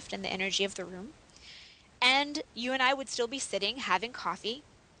feel a shift in the energy of the room. And you and I would still be sitting having coffee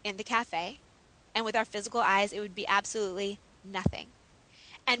in the cafe, and with our physical eyes, it would be absolutely nothing.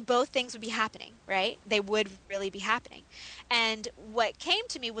 And both things would be happening, right? They would really be happening. And what came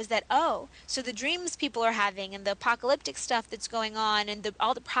to me was that, oh, so the dreams people are having and the apocalyptic stuff that's going on and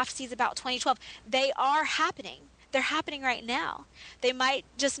all the prophecies about 2012, they are happening. They're happening right now. They might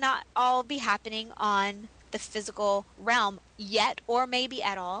just not all be happening on the physical realm yet, or maybe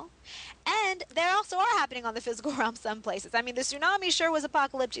at all. And they also are happening on the physical realm some places. I mean, the tsunami sure was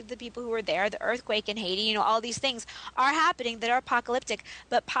apocalyptic to the people who were there. The earthquake in Haiti, you know, all these things are happening that are apocalyptic,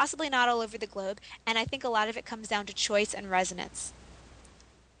 but possibly not all over the globe. And I think a lot of it comes down to choice and resonance.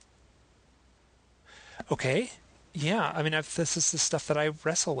 Okay. Yeah, I mean, this is the stuff that I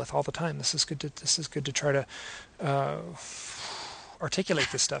wrestle with all the time. This is good to try to articulate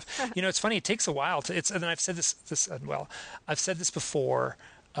this stuff. You know, it's funny. It takes a while to. And I've said I've said this before.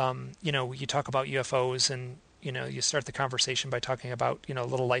 You know, you talk about UFOs, and you know, you start the conversation by talking about, you know,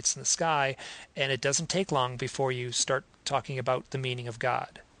 little lights in the sky, and it doesn't take long before you start talking about the meaning of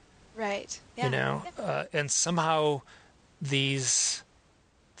God. Right. Yeah. You know, and somehow these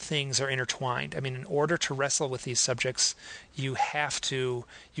things are intertwined. I mean, in order to wrestle with these subjects, you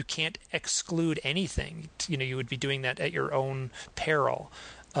can't exclude anything. You know, you would be doing that at your own peril.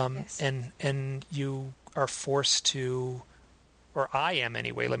 Yes. And you are forced to, or I am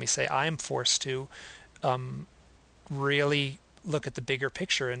anyway, let me say, I am forced to really look at the bigger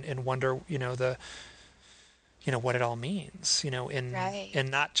picture and wonder, you know, what it all means, you know,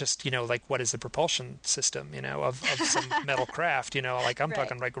 and not just, you know, like, what is the propulsion system, you know, of some metal craft, you know, like, I'm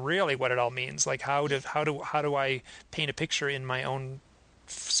talking like really what it all means. Like, how do I paint a picture in my own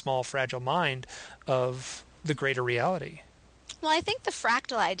small, fragile mind of the greater reality? Well, I think the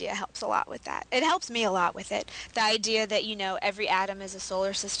fractal idea helps a lot with that. It helps me a lot with it. The idea that, you know, every atom is a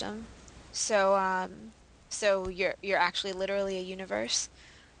solar system. So, so you're actually literally a universe,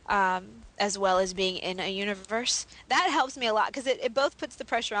 as well as being in a universe. That helps me a lot because it both puts the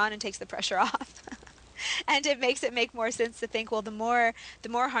pressure on and takes the pressure off. And it makes it make more sense to think, well, the more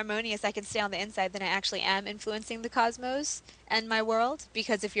harmonious I can stay on the inside, then I actually am influencing the cosmos and my world.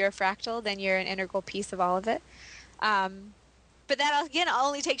 Because if you're a fractal, then you're an integral piece of all of it. But that, again,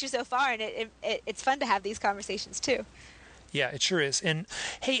 only takes you so far, and it's fun to have these conversations too. Yeah, it sure is. And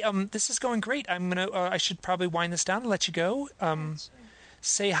hey, this is going great. I should probably wind this down and let you go. Sure.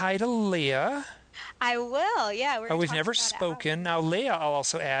 Say hi to Leah. I will. Yeah, we've never spoken. Now, Leah, I'll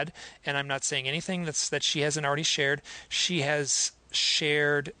also add, and I'm not saying anything that she hasn't already shared. She has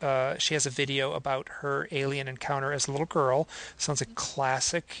shared. She has a video about her alien encounter as a little girl. Sounds like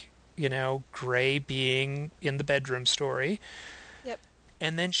classic, you know, gray being in the bedroom story. Yep.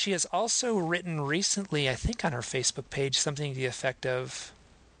 And then she has also written recently, I think on her Facebook page, something to the effect of,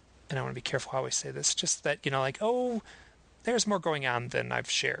 and I want to be careful how I say this, just that, you know, like, oh, there's more going on than I've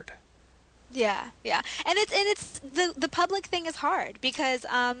shared. Yeah. And it's the public thing is hard because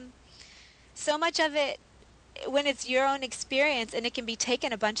so much of it, when it's your own experience and it can be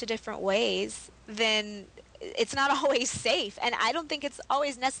taken a bunch of different ways, then it's not always safe, and I don't think it's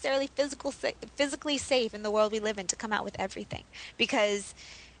always necessarily physically safe in the world we live in to come out with everything, because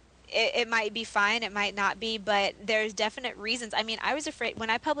it might be fine, it might not be, but there's definite reasons. I mean, I was afraid when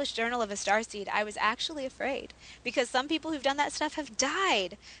I published Journal of a Starseed. I was actually afraid because some people who've done that stuff have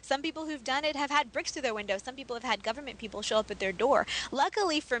died. Some people who've done it have had bricks through their windows. Some people have had government people show up at their door.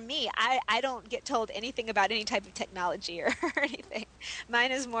 Luckily for me, I don't get told anything about any type of technology or anything.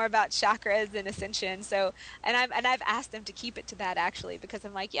 Mine is more about chakras and ascension. So, and I've asked them to keep it to that, actually, because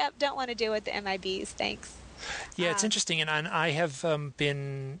I'm like, yep, don't want to deal with the MIBs. Thanks. Yeah, it's interesting, and I have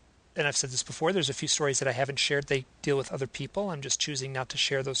been. And I've said this before, there's a few stories that I haven't shared. They deal with other people. I'm just choosing not to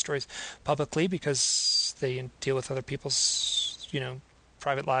share those stories publicly because they deal with other people's,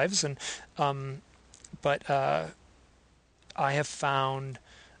 private lives. And but I have found,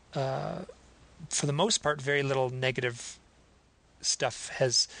 for the most part, very little negative stuff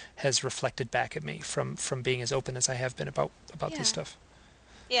has reflected back at me from being as open as I have been about this stuff.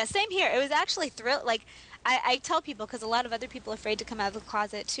 Yeah, same here. It was actually like I tell people, because a lot of other people are afraid to come out of the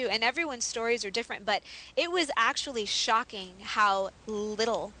closet too, and everyone's stories are different, but it was actually shocking how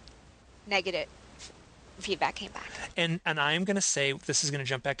little negative feedback came back. And I'm going to say, this is going to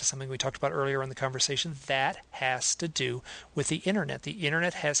jump back to something we talked about earlier in the conversation, that has to do with the internet. The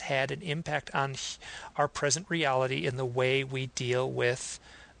internet has had an impact on our present reality in the way we deal with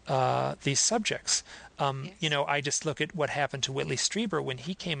these subjects. Yes. I just look at what happened to Whitley Strieber when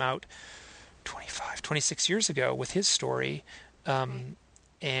he came out 26 years ago with his story,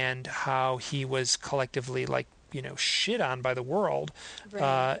 and how he was collectively shit on by the world,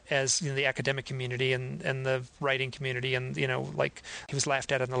 as the academic community and the writing community, and he was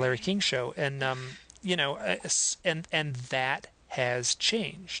laughed at on the Larry King show, and and that has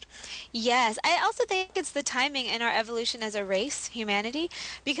changed. Yes, I also think it's the timing in our evolution as a race, humanity,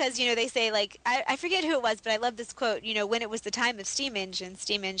 because they say, I forget who it was, but I love this quote. When it was the time of steam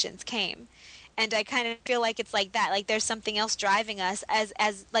engines came. And I kind of feel like it's like that. Like there's something else driving us as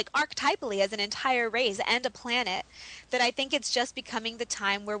archetypally as an entire race and a planet, that I think it's just becoming the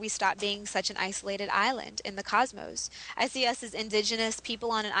time where we stop being such an isolated island in the cosmos. I see us as indigenous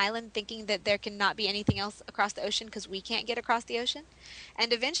people on an island thinking that there cannot be anything else across the ocean because we can't get across the ocean.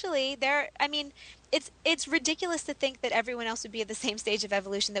 And eventually it's ridiculous to think that everyone else would be at the same stage of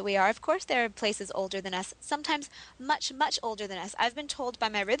evolution that we are. Of course, there are places older than us, sometimes much, much older than us. I've been told by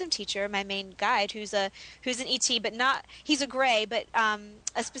my rhythm teacher, my main guide, who's an ET, but not, he's a gray, but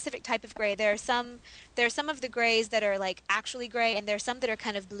a specific type of gray. There are some of the grays that are actually gray, and there are some that are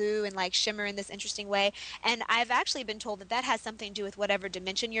kind of blue and shimmer in this interesting way. And I've actually been told that has something to do with whatever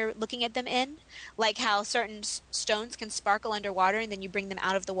dimension you're looking at them in, like how certain stones can sparkle underwater, and then you bring them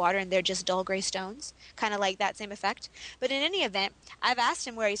out of the water and they're just dull gray stones, kind of like that same effect. But in any event, I've asked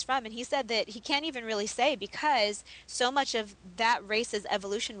him where he's from, and he said that he can't even really say, because so much of that race's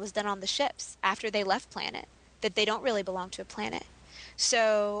evolution was done on the ships after they left planet, that they don't really belong to a planet.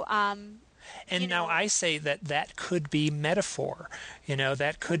 So now I say that could be metaphor.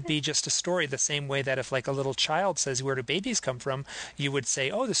 That could be just a story, the same way that if a little child says, where do babies come from, you would say,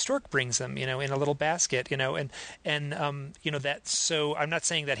 oh, the stork brings them, in a little basket, and that. So I'm not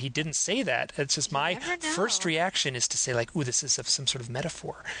saying that he didn't say that. It's just my first reaction is to say ooh, this is some sort of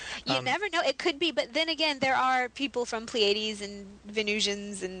metaphor. You never know. It could be, but then again, there are people from Pleiades and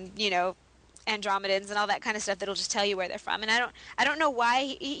Venusians and Andromedans and all that kind of stuff that'll just tell you where they're from. And I don't know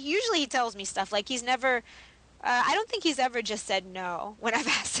why. Usually he tells me stuff. He's never, I don't think he's ever just said no when I've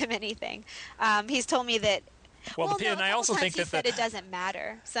asked him anything. He's told me that. And I also think that it doesn't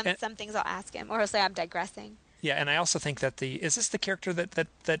matter. Some things I'll ask him, or he'll say I'm digressing. Yeah, and I also think that is this the character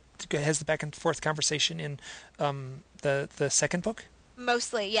that has the back and forth conversation in the second book?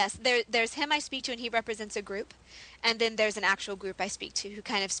 Mostly, yes. There's him I speak to, and he represents a group. And then there's an actual group I speak to who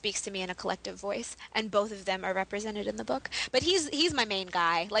kind of speaks to me in a collective voice. And both of them are represented in the book. But he's my main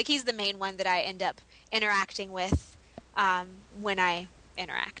guy. He's the main one that I end up interacting with when I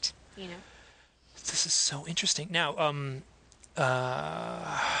interact, This is so interesting. Now,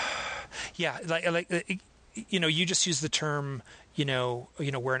 you just use the term,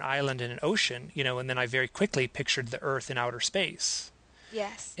 we're an island in an ocean, and then I very quickly pictured the Earth in outer space.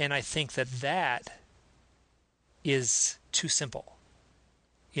 Yes. And I think that is too simple.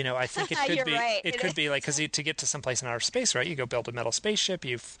 I think it could be. Right. It could be because to get to someplace in outer space, right? You go build a metal spaceship.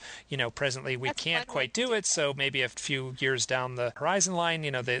 Presently we can't quite do it. So maybe a few years down the horizon line,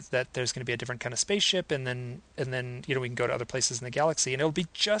 that there's going to be a different kind of spaceship, and then we can go to other places in the galaxy, and it'll be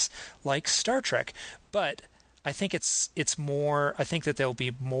just like Star Trek. But I think it's more. I think that there'll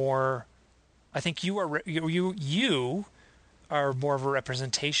be more. I think you are more of a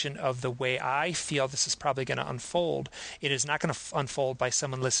representation of the way I feel this is probably going to unfold. It is not going to unfold by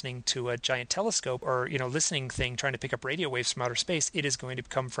someone listening to a giant telescope or, listening thing trying to pick up radio waves from outer space. It is going to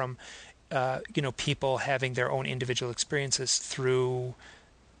come from, people having their own individual experiences through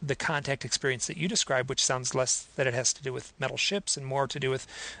the contact experience that you described, which sounds less that it has to do with metal ships and more to do with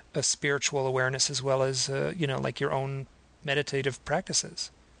a spiritual awareness as well as, like your own meditative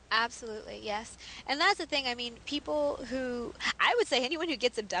practices. Absolutely, yes. And that's the thing. I mean, I would say anyone who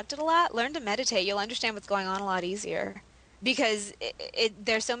gets abducted a lot, learn to meditate. You'll understand what's going on a lot easier. Because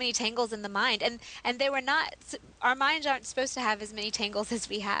there's so many tangles in the mind. And they were not, our minds aren't supposed to have as many tangles as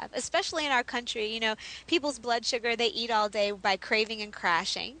we have, especially in our country. People's blood sugar, they eat all day by craving and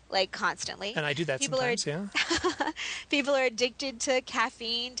crashing, like constantly. And I do that sometimes, yeah. People are addicted to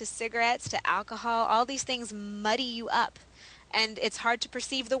caffeine, to cigarettes, to alcohol. All these things muddy you up. And it's hard to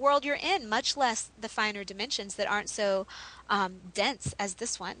perceive the world you're in, much less the finer dimensions that aren't so dense as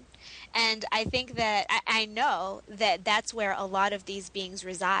this one. And I think that I know that that's where a lot of these beings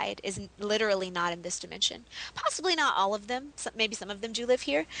reside, is literally not in this dimension. Possibly not all of them. Maybe some of them do live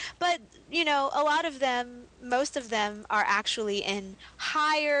here. But, a lot of them, most of them are actually in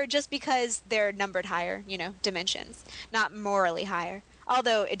higher, just because they're numbered higher, dimensions, not morally higher.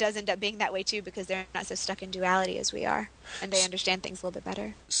 Although it does end up being that way too, because they're not so stuck in duality as we are, and they understand things a little bit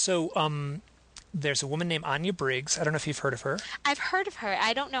better. So, there's a woman named Anya Briggs. I don't know if you've heard of her. I've heard of her.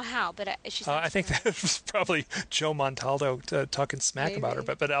 I don't know how, but she's. I think that was probably Joe Montaldo talking smack about her,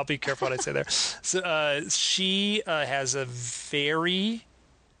 but I'll be careful what I say there. So, she has a very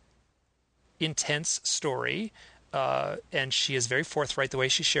intense story. And she is very forthright the way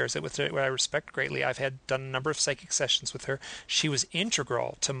she shares it, what I respect greatly. I've done a number of psychic sessions with her. She was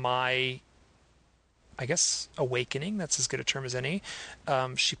integral to my, I guess, awakening. That's as good a term as any.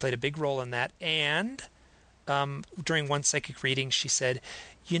 She played a big role in that. And during one psychic reading, she said,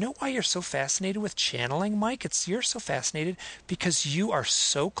 "You know why you're so fascinated with channeling, Mike? You're so fascinated because you are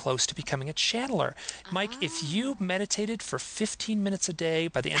so close to becoming a channeler. Mike, if you meditated for 15 minutes a day,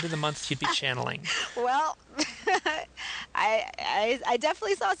 by the end of the month, you'd be channeling." Well, I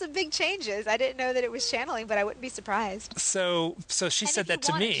definitely saw some big changes. I didn't know that it was channeling, but I wouldn't be surprised. So she said that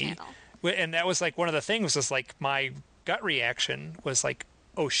to me, and that was like one of the things. Was like my gut reaction was like,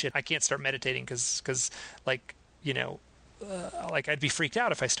 "Oh shit, I can't start meditating because like like I'd be freaked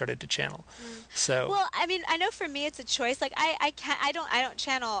out if I started to channel." So well, I mean, I know for me it's a choice. Like I don't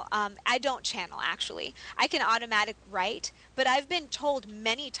channel. I don't channel actually. I can automatic write, but I've been told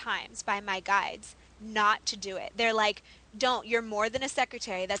many times by my guides not to do it. They're like, "Don't. You're more than a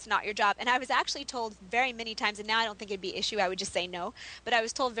secretary. That's not your job." And I was actually told very many times, and now I don't think it'd be an issue. I would just say no. But I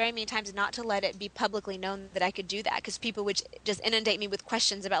was told very many times not to let it be publicly known that I could do that, because people would just inundate me with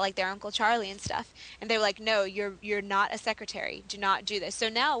questions about like their Uncle Charlie and stuff. And they were like, "No, you're not a secretary. Do not do this." So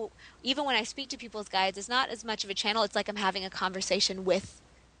now, even when I speak to people's guides, it's not as much of a channel. It's like I'm having a conversation with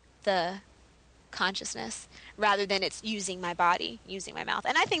the consciousness rather than it's using my body, using my mouth.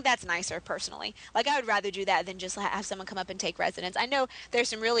 And I think that's nicer personally. Like I would rather do that than just have someone come up and take residence. I know there's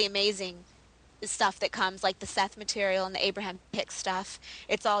some really amazing stuff that comes, like the Seth material and the Abraham Hicks stuff.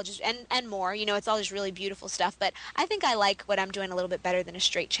 It's all just and more, it's all just really beautiful stuff. But I think I like what I'm doing a little bit better than a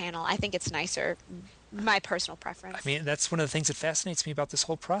straight channel. I think it's nicer, my personal preference. I mean, that's one of the things that fascinates me about this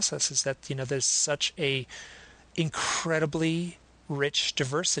whole process, is that there's such a incredibly rich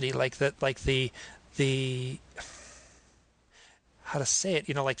diversity, like the how to say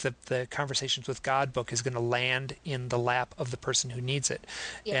it, like the Conversations with God book is going to land in the lap of the person who needs it.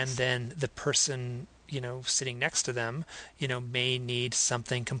 Yes. And then the person sitting next to them may need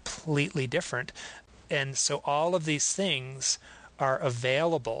something completely different. And so all of these things are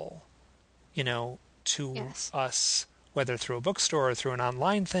available to yes. us, whether through a bookstore or through an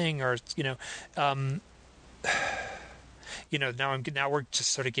online thing, or now we're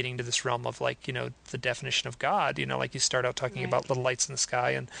just sort of getting to this realm of like, the definition of God, like you start out talking right. about little lights in the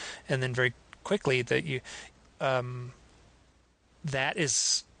sky, and then very quickly that you, that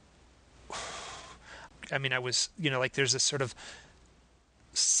is, I mean, I was, like there's this sort of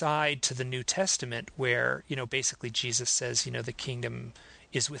side to the New Testament where, basically Jesus says, the kingdom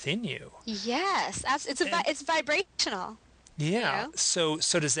is within you. Yes. It's vibrational. Yeah. So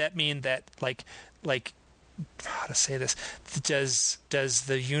does that mean that like, how to say this? Does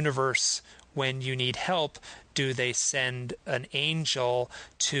the universe, when you need help, do they send an angel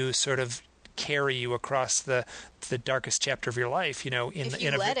to sort of carry you across the darkest chapter of your life?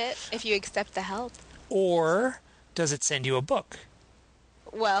 If you accept the help. Or does it send you a book?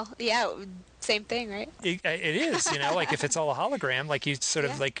 Well, yeah, same thing, right? It is, like if it's all a hologram, like you sort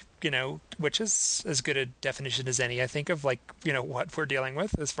of Yeah. like, which is as good a definition as any, I think, of like, what we're dealing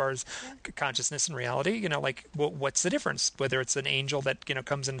with as far as Yeah. consciousness and reality, like what's the difference? Whether it's an angel that,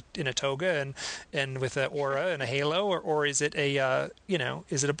 comes in a toga and with an aura and a halo, or is it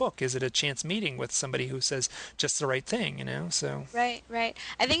is it a book? Is it a chance meeting with somebody who says just the right thing, so. Right, right.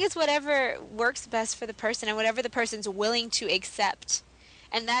 I think it's whatever works best for the person and whatever the person's willing to accept.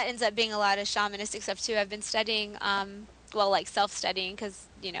 And that ends up being a lot of shamanistic stuff too. I've been studying, well, like self-studying because,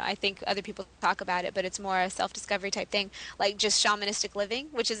 I think other people talk about it, but it's more a self-discovery type thing, like just shamanistic living,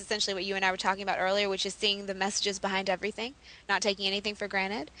 which is essentially what you and I were talking about earlier, which is seeing the messages behind everything, not taking anything for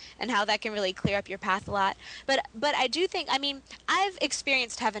granted, and how that can really clear up your path a lot. But I do think, I mean, I've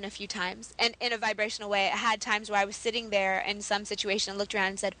experienced heaven a few times, and in a vibrational way. I had times where I was sitting there in some situation and looked around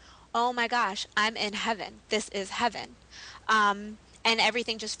and said, "Oh my gosh, I'm in heaven. This is heaven." And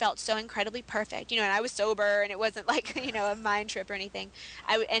everything just felt so incredibly perfect, and I was sober, and it wasn't like a mind trip or anything.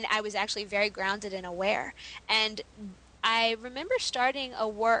 And I was actually very grounded and aware. And I remember starting a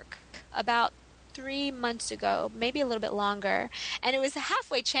work about 3 months ago, maybe a little bit longer, and it was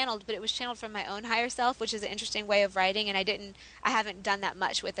halfway channeled, but it was channeled from my own higher self, which is an interesting way of writing. And I haven't done that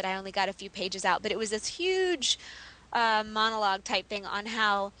much with it. I only got a few pages out, but it was this huge monologue type thing on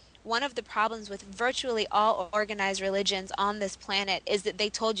how one of the problems with virtually all organized religions on this planet is that they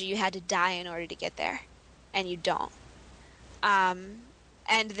told you had to die in order to get there, and you don't. And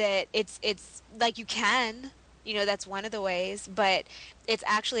that it's like you can, that's one of the ways, but it's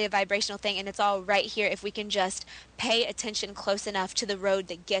actually a vibrational thing, and it's all right here if we can just pay attention close enough to the road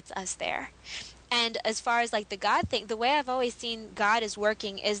that gets us there. And as far as like the God thing, the way I've always seen God is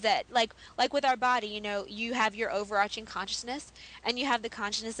working is that like with our body, you have your overarching consciousness, and you have the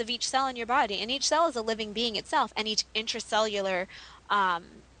consciousness of each cell in your body, and each cell is a living being itself, and each intracellular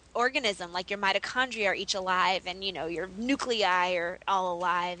organism, like your mitochondria, are each alive, and your nuclei are all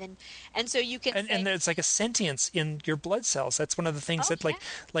alive, and so you can And say, there's like a sentience in your blood cells. That's one of the things oh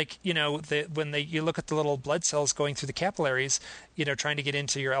that yeah, when you look at the little blood cells going through the capillaries, trying to get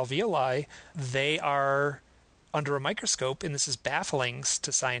into your alveoli, they are under a microscope, and this is baffling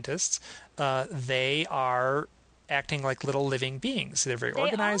to scientists. They are acting like little living beings. They're very they are,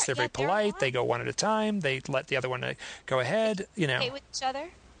 organized. They're yeah, very they're polite. They alive. go one at a time. They let the other one go They ahead. communicate with each other.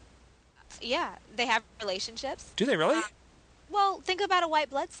 Yeah, they have relationships. Do they really? Well, think about a white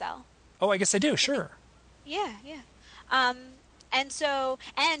blood cell. Oh, I guess they do. Sure. Yeah, yeah. Um,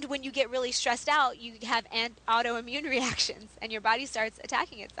 and when you get really stressed out, you have autoimmune reactions, and your body starts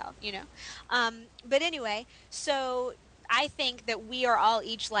attacking itself. But anyway, so I think that we are all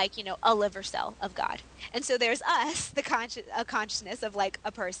each like, a liver cell of God. And so there's us, a consciousness of like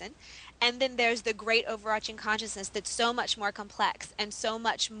a person. And then there's the great overarching consciousness that's so much more complex and so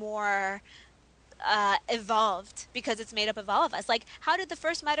much more evolved because it's made up of all of us. Like, how did the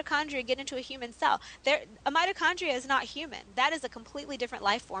first mitochondria get into a human cell? A mitochondria is not human. That is a completely different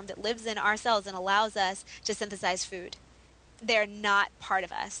life form that lives in our cells and allows us to synthesize food. They're not part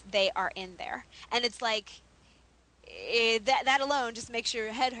of us. They are in there. And it's like, that alone just makes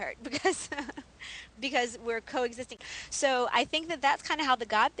your head hurt because because we're coexisting. So I think that that's kind of how the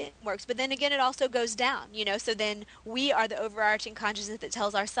God thing works. But then again, it also goes down, so then we are the overarching consciousness that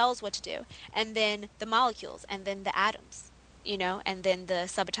tells our cells what to do, and then the molecules, and then the atoms, and then the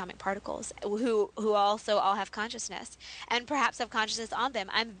subatomic particles who also all have consciousness and perhaps have consciousness on them.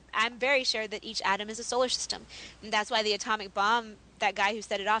 I'm very sure that each atom is a solar system, and that's why the atomic bomb, that guy who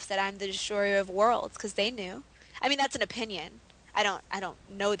set it off said, "I'm the destroyer of worlds," because they knew. I mean, that's an opinion. I don't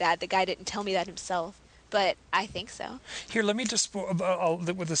know that. The guy didn't tell me that himself, but I think so. Here, let me just.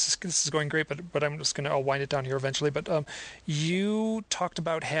 This is going great, but I'm just I'll wind it down here eventually. But you talked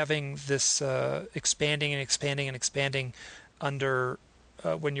about having this expanding and expanding and expanding under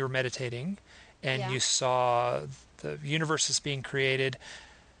when you were meditating, and Yeah. you saw the universes being created.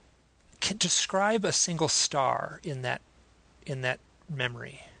 Describe a single star in that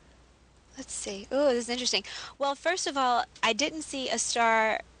memory. Let's see. Oh, this is interesting. Well, first of all, I didn't see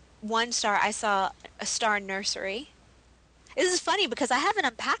one star. I saw a star nursery. This is funny because I haven't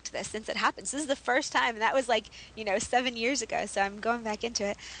unpacked this since it happened. So this is the first time, and that was like, 7 years ago. So I'm going back into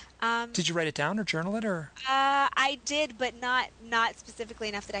it. Did you write it down or journal it or? I did, but not specifically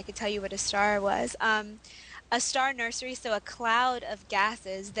enough that I could tell you what a star was. A star nursery, so a cloud of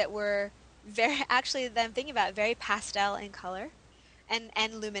gases that were actually, that I'm thinking about, very pastel in color and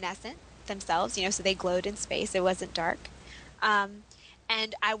luminescent themselves, so they glowed in space. It wasn't dark. And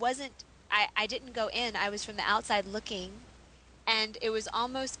I didn't go in. I was from the outside looking, and it was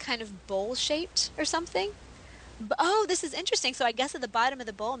almost kind of bowl-shaped or something. Oh, this is interesting. So I guess at the bottom of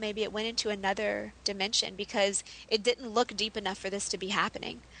the bowl, maybe it went into another dimension because it didn't look deep enough for this to be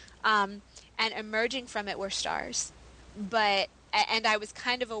happening. And emerging from it were stars. And I was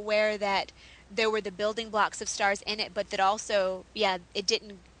kind of aware that there were the building blocks of stars in it, but that also, yeah,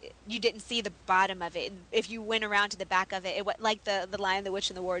 you didn't see the bottom of it. If you went around to the back of it, it was like the Lion, the Witch,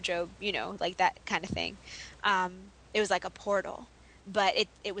 and the Wardrobe, like that kind of thing. It was like a portal, but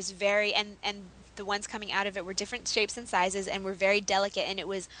it was and the ones coming out of it were different shapes and sizes and were very delicate, and it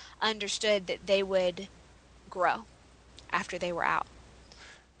was understood that they would grow after they were out.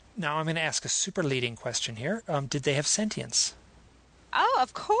 Now I'm going to ask a super leading question here. Did they have sentience? Oh,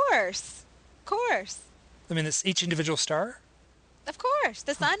 of course. Of course. I mean, each individual star? Of course.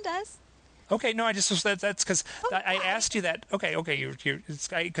 The sun does. Okay, no, I just was that's because I God. asked you that. Okay,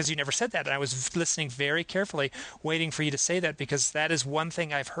 because you never said that, and I was listening very carefully, waiting for you to say that, because that is one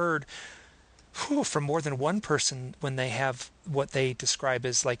thing I've heard from more than one person when they have what they describe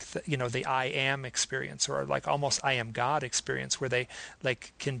as like the I am experience, or like almost I am God experience, where they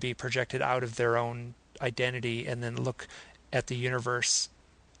like can be projected out of their own identity and then look at the universe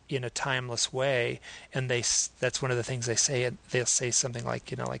in a timeless way, and that's one of the things they say. And they'll say something like,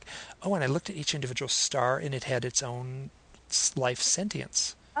 oh, and I looked at each individual star and it had its own life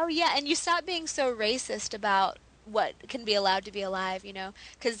sentience. Oh, yeah, and you stop being so racist about what can be allowed to be alive,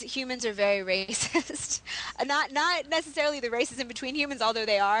 because humans are very racist. Not necessarily the racism between humans, although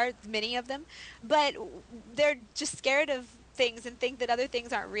they are, many of them, but they're just scared of things and think that other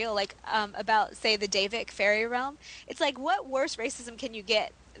things aren't real, like about, say, the Davic fairy realm. It's like, what worse racism can you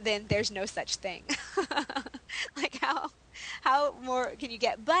get than there's no such thing? Like, how more can you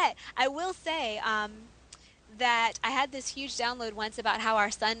get? But I will say that I had this huge download once about how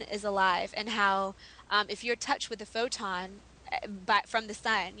our sun is alive, and how if you're touched with a photon from the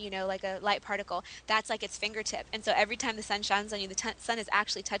sun, like a light particle, that's like its fingertip. And so every time the sun shines on you, the sun is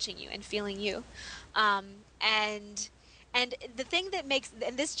actually touching you and feeling you. And the thing that makes,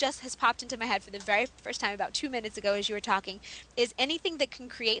 and this just has popped into my head for the very first time about 2 minutes ago as you were talking, is anything that can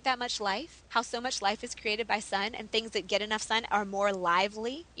create that much life, how so much life is created by sun, and things that get enough sun are more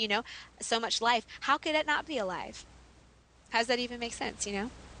lively, so much life. How could it not be alive? How does that even make sense,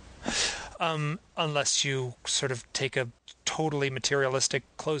 Unless you sort of take a totally materialistic,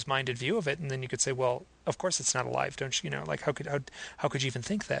 closed-minded view of it, and then you could say, well, of course it's not alive, don't you? Like how could you even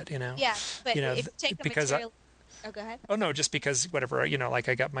think that? Yeah, but if you take a material. Oh, go ahead. Oh no, just because whatever, like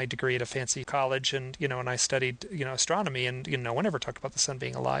I got my degree at a fancy college, and and I studied astronomy, and no one ever talked about the sun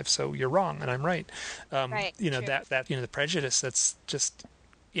being alive, so you're wrong and I'm right. Right. True. that the prejudice that's just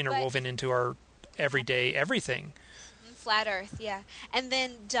interwoven into our everyday everything. Flat Earth, yeah. And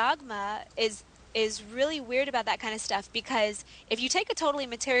then dogma is really weird about that kind of stuff, because if you take a totally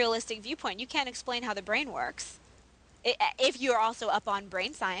materialistic viewpoint, you can't explain how the brain works. If you're also up on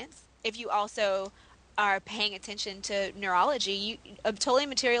brain science, if you also are paying attention to neurology, a totally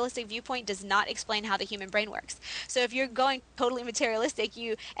materialistic viewpoint does not explain how the human brain works. So if you're going totally materialistic,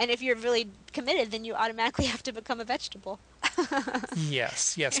 and if you're really committed, then you automatically have to become a vegetable.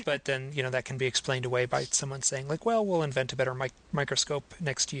 Yes, but then that can be explained away by someone saying like, well, we'll invent a better microscope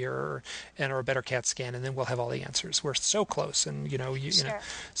next year, or a better CAT scan, and then we'll have all the answers. We're so close, and Sure.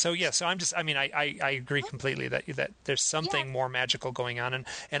 So yeah, so I agree completely that there's something more magical going on,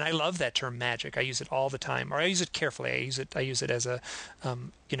 and I love that term magic. I use it all the time, or I use it carefully. I use it as a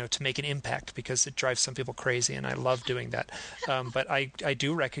to make an impact, because it drives some people crazy, and I love doing that. But I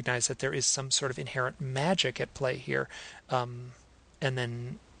do recognize that there is some sort of inherent magic at play here. And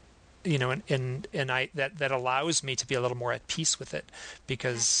then, and I that allows me to be a little more at peace with it,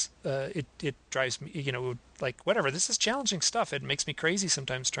 because it drives me, like whatever. This is challenging stuff. It makes me crazy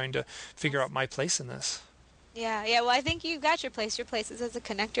sometimes trying to figure out my place in this. Yeah. Well, I think you've got your place. Your place is as a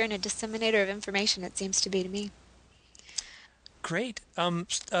connector and a disseminator of information, it seems to be to me. Great.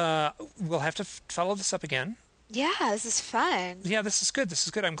 We'll have to follow this up again. Yeah, this is fun. Yeah, this is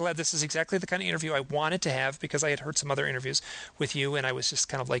good. I'm glad this is exactly the kind of interview I wanted to have, because I had heard some other interviews with you, and I was just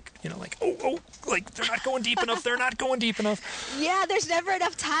kind of like, like they're not going deep enough. They're not going deep enough. Yeah, there's never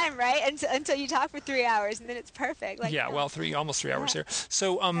enough time, right? Until you talk for 3 hours, and then it's perfect. Like, yeah, well, almost 3 hours here.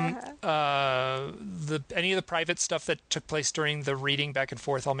 So, any of the private stuff that took place during the reading back and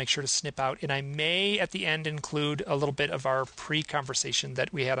forth, I'll make sure to snip out, and I may at the end include a little bit of our pre-conversation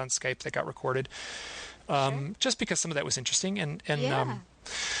that we had on Skype that got recorded. Sure. Just because some of that was interesting, and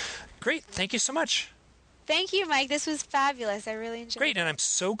great. Thank you so much. Thank you, Mike. This was fabulous. I really enjoyed it. Great, and I'm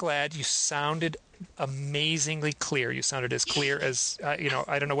so glad you sounded amazingly clear. You sounded as clear as I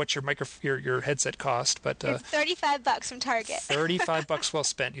don't know what your headset cost, but It's $35 from Target. $35 well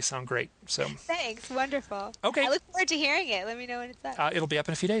spent. You sound great. So Thanks. Wonderful. okay, I look forward to hearing it. Let me know when it's up. it'll be up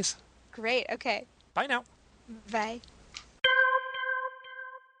in a few days. Great. Okay. Bye now. Bye.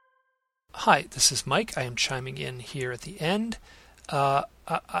 Hi, this is Mike. I am chiming in here at the end.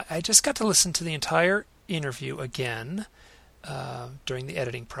 I just got to listen to the entire interview again during the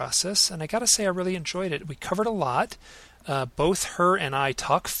editing process, and I got to say I really enjoyed it. We covered a lot. Both her and I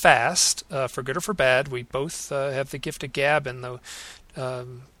talk fast, for good or for bad. We both have the gift of gab in the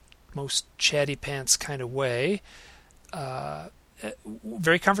most chatty pants kind of way.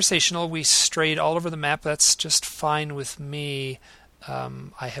 Very conversational. We strayed all over the map. That's just fine with me.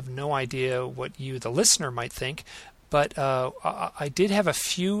 I have no idea what you, the listener, might think, but I did have a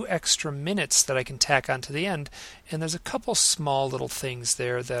few extra minutes that I can tack on to the end, and there's a couple small little things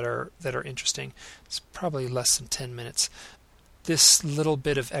there that are interesting. It's probably less than 10 minutes. This little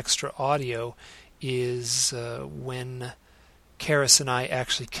bit of extra audio is when Charis and I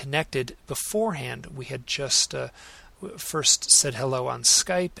actually connected beforehand. We had just first said hello on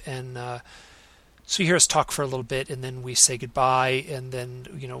Skype, and so you hear us talk for a little bit, and then we say goodbye, and then,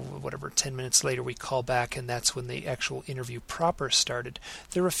 10 minutes later we call back, and that's when the actual interview proper started.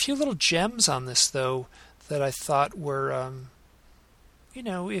 There were a few little gems on this, though, that I thought were,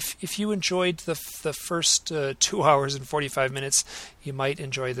 if you enjoyed the first 2 hours and 45 minutes, you might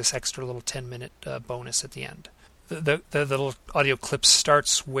enjoy this extra little 10-minute bonus at the end. The little audio clip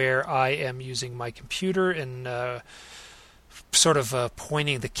starts where I am using my computer and sort of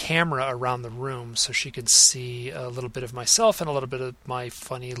pointing the camera around the room so she can see a little bit of myself and a little bit of my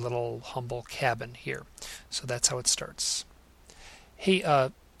funny little humble cabin here. So that's how it starts. Hey,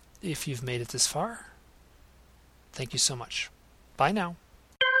 if you've made it this far, thank you so much. Bye now.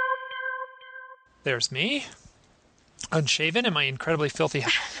 There's me, unshaven in my incredibly filthy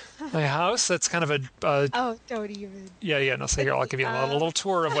my house. That's kind of a oh, don't even. Yeah. No, so here I'll give you a little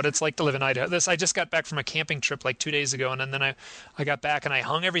tour of what it's like to live in Idaho. I just got back from a camping trip like 2 days ago, and then I got back and I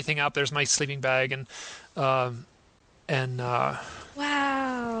hung everything up. There's my sleeping bag and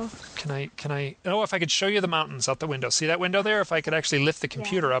wow. Can I? Oh, if I could show you the mountains out the window. See that window there? If I could actually lift the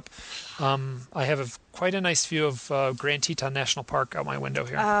computer up, I have quite a nice view of Grand Teton National Park out my window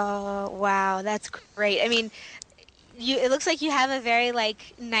here. Oh, wow, that's great. I mean, it looks like you have a very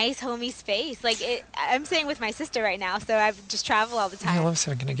nice homey space. I'm staying with my sister right now, so I just travel all the time. Yeah, let me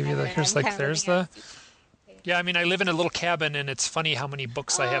see. I'm going to give you Yeah, I mean, I live in a little cabin, and it's funny how many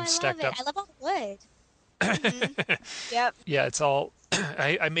books I have stacked up. I love all the wood. Mm-hmm. Yep. Yeah, it's all.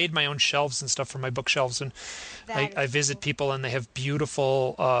 I made my own shelves and stuff for my bookshelves, and I visit people, and they have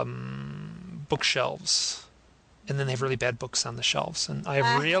beautiful bookshelves. And then they have really bad books on the shelves. And I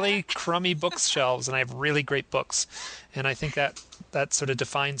have really crummy bookshelves, and I have really great books. And I think that sort of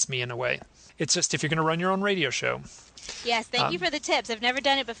defines me in a way. It's just if you're going to run your own radio show. Yes, thank you for the tips. I've never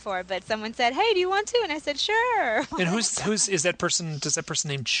done it before, but someone said, "Hey, do you want to?" And I said, "Sure." And who's is that person? Does that person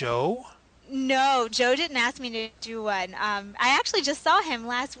named Joe? No, Joe didn't ask me to do one. I actually just saw him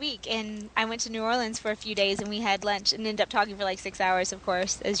last week, and I went to New Orleans for a few days, and we had lunch and ended up talking for 6 hours, of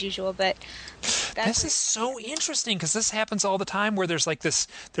course, as usual. But this is so interesting because this happens all the time where there's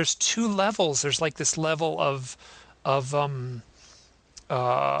there's two levels. There's this level of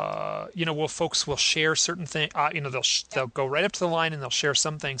folks will share certain things. They'll go right up to the line and they'll share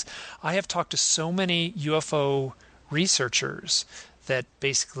some things. I have talked to so many UFO researchers that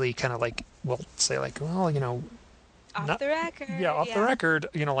basically kind of will say off the record. Yeah, off the record.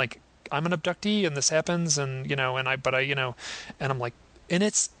 I'm an abductee and this happens, and and I'm like, and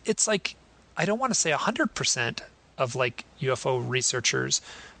it's I don't want to say 100% of UFO researchers,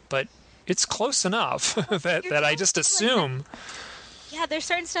 but it's close enough that I just assume. Yeah, there's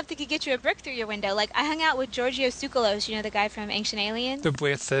certain stuff that could get you a brick through your window. I hung out with Giorgio Tsoukalos, the guy from Ancient Aliens.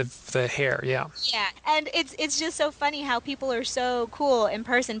 With the hair, yeah. Yeah, and it's just so funny how people are so cool in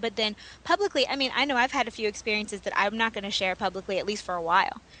person, but then publicly, I know I've had a few experiences that I'm not going to share publicly, at least for a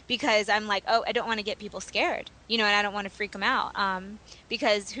while, because I'm like, oh, I don't want to get people scared, and I don't want to freak them out,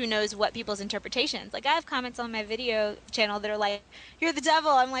 because who knows what people's interpretations. I have comments on my video channel that are like, "You're the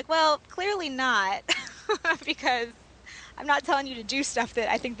devil." I'm like, well, clearly not, because I'm not telling you to do stuff that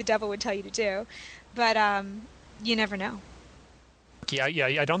I think the devil would tell you to do, but you never know. Yeah,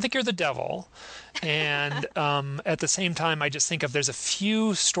 I don't think you're the devil, and at the same time, I just think there's a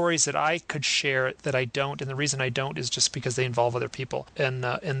few stories that I could share that I don't, and the reason I don't is just because they involve other people, and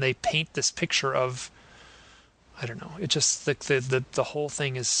they paint this picture of, I don't know, it just the whole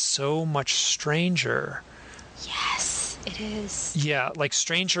thing is so much stranger. Yes. It is. Yeah, like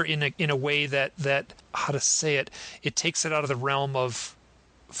stranger in a way that how to say it, it takes it out of the realm of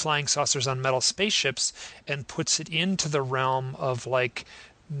flying saucers on metal spaceships and puts it into the realm of like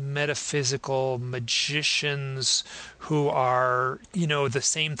metaphysical magicians who are, the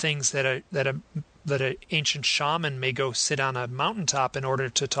same things that a ancient shaman may go sit on a mountaintop in order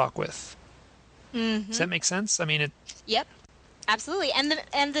to talk with. Does that make sense? I mean, Yep. Absolutely, and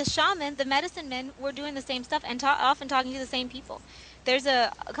the shaman, the medicine men, were doing the same stuff and often talking to the same people. There's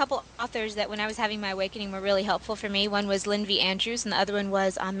a couple authors that when I was having my awakening were really helpful for me. One was Lynn V. Andrews, and the other one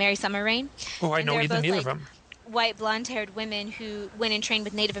was Mary Summer Rain. oh, I And know they're both neither like of them. white blonde-haired women who went and trained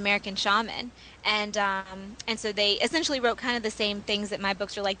with Native American shaman, and so they essentially wrote kind of the same things that my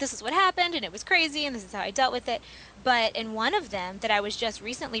books are like. This is what happened, and it was crazy, and this is how I dealt with it. But in one of them that I was just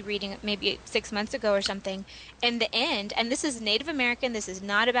recently reading, maybe 6 months ago or something, in the end, and this is Native American, this is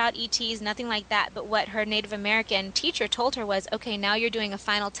not about ETs, nothing like that, but what her Native American teacher told her was, okay, now you're doing a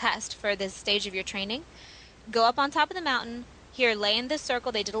final test for this stage of your training. Go up on top of the mountain. Here, lay in this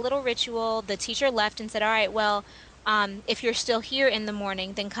circle. They did a little ritual. The teacher left and said, all right, well, if you're still here in the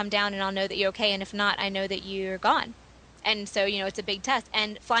morning, then come down and I'll know that you're okay. And if not, I know that you're gone. And so, it's a big test.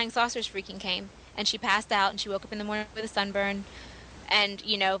 And flying saucers freaking came. And she passed out and she woke up in the morning with a sunburn. And,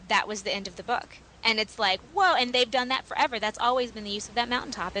 that was the end of the book. And it's like, whoa, and they've done that forever. That's always been the use of that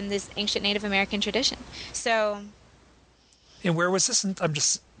mountaintop in this ancient Native American tradition. So... And where was this? I'm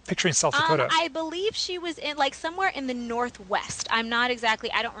just picturing South Dakota. I believe she was in somewhere in the Northwest. I'm not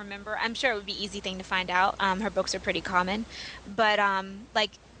exactly. I don't remember. I'm sure it would be an easy thing to find out. Her books are pretty common, but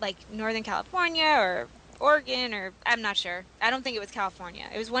like Northern California or Oregon or I'm not sure. I don't think it was California.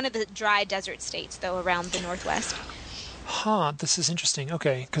 It was one of the dry desert states though around the Northwest. Huh. This is interesting.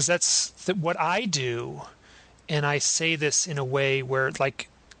 Okay, because that's what I do, and I say this in a way where like,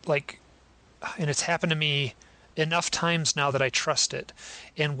 and it's happened to me enough times now that I trust it.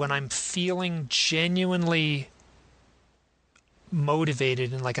 And when I'm feeling genuinely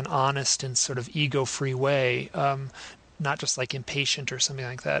motivated in like an honest and sort of ego-free way, not just like impatient or something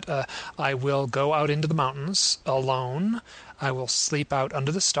like that, I will go out into the mountains alone. I will sleep out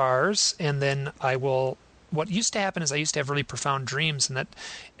under the stars, and then I will. What used to happen is I used to have really profound dreams, and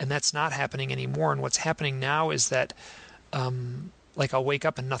that's not happening anymore. And what's happening now is that, like I'll wake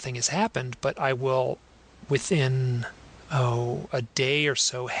up and nothing has happened, but I will, within a day or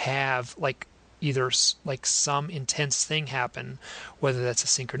so, have like either like some intense thing happen, whether that's a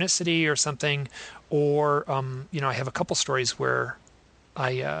synchronicity or something, or I have a couple stories where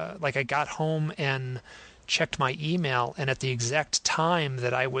I got home and checked my email, and at the exact time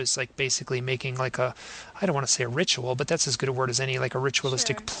that I was like basically making like I don't want to say a ritual, but that's as good a word as any, like a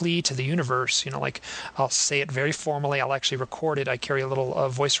ritualistic plea to the universe, like I'll say it very formally. I'll actually record it. I carry a little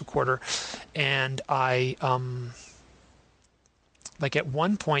voice recorder, and I like at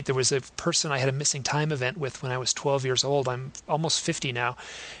one point there was a person I had a missing time event with when I was 12 years old. I'm almost 50 now,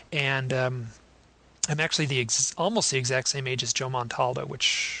 and I'm actually almost the exact same age as Joe Montaldo,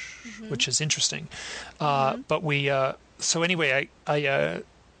 which is interesting. But so anyway, I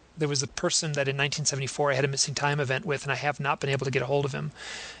there was a person that in 1974 I had a missing time event with, and I have not been able to get a hold of him.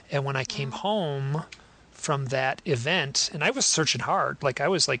 And when I came home from that event, and I was searching hard, like I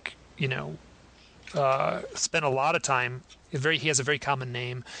was like, spent a lot of time. He has a very common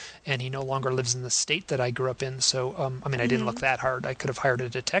name, and he no longer lives in the state that I grew up in. So, I didn't look that hard. I could have hired a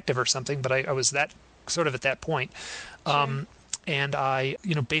detective or something, but I was that sort of at that point. And I,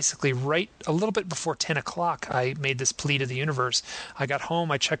 basically right a little bit before 10 o'clock, I made this plea to the universe. I got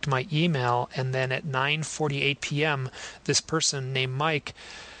home, I checked my email, and then at 9:48 p.m., this person named Mike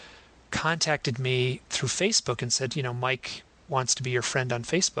contacted me through Facebook and said, Mike wants to be your friend on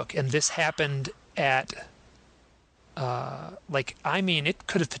Facebook. And this happened at, it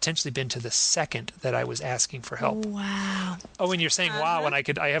could have potentially been to the second that I was asking for help. Wow. Oh, and you're saying, wow, and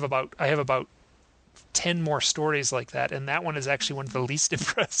I have about 10 more stories like that, and that one is actually one of the least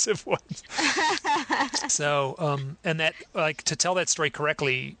impressive ones. So, and that, like, to tell that story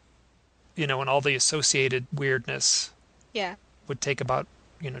correctly, and all the associated weirdness, would take about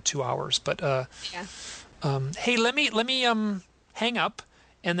 2 hours. But hey, let me hang up,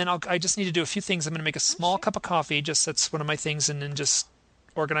 and then I just need to do a few things. I'm going to make a small cup of coffee. That's one of my things, and then just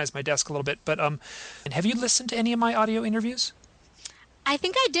organize my desk a little bit. But and have you listened to any of my audio interviews? I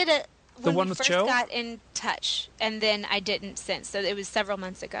think I did it. The one with Joe? When we first got in touch, and then I didn't since. So it was several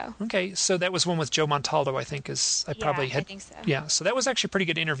months ago. Okay, so that was one with Joe Montaldo, I think. I think so. Yeah, so that was actually a pretty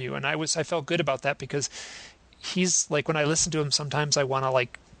good interview, and I felt good about that because he's like, when I listen to him, sometimes I want to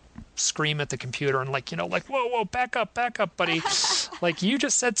like scream at the computer and like, whoa, back up, buddy. Like, you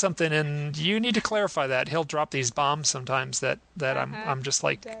just said something and you need to clarify that. He'll drop these bombs sometimes that I'm just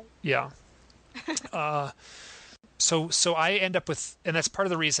like, yeah. So I end up with, and that's part of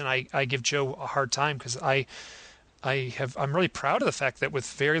the reason I give Joe a hard time, because I'm really proud of the fact that with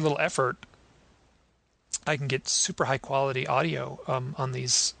very little effort, I can get super high quality audio on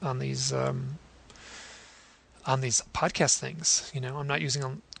these podcast things. I'm not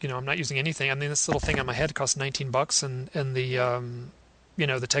using anything. I mean, this little thing on my head costs $19, and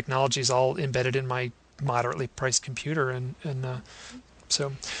the technology is all embedded in my moderately priced computer, and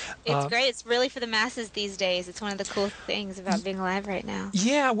so it's great. It's really for the masses these days. It's one of the cool things about being alive right now.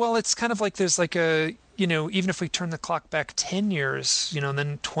 Yeah, well, it's kind of like there's like a, even if we turn the clock back 10 years, and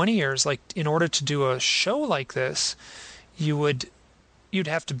then 20 years, like, in order to do a show like this, you'd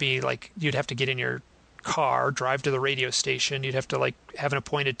have to get in your car, drive to the radio station. You'd have to like have an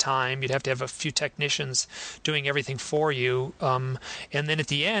appointed time. You'd have to have a few technicians doing everything for you. And then at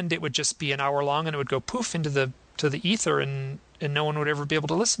the end, it would just be an hour long, and it would go poof into the ether, and no one would ever be able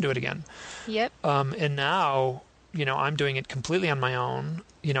to listen to it again. Yep. And now, I'm doing it completely on my own.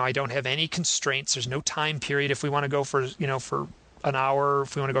 I don't have any constraints. There's no time period. If we want to go for an hour,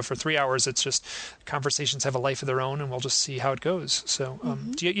 if we want to go for 3 hours, it's just conversations have a life of their own, and we'll just see how it goes. So,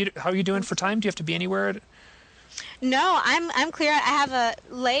 how are you doing for time? Do you have to be anywhere? No, I'm clear. I have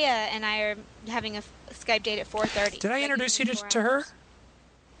Leia and I are having a Skype date at 4:30. Did I introduce you to her?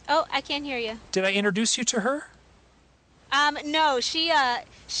 Oh, I can't hear you. Did I introduce you to her? No, she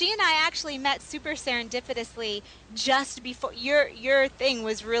and I actually met super serendipitously just before your thing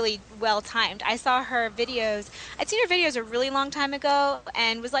was really well timed. I saw her videos. I'd seen her videos a really long time ago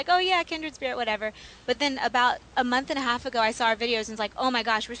and was like, oh yeah, kindred spirit, whatever. But then about a month and a half ago, I saw her videos and was like, oh my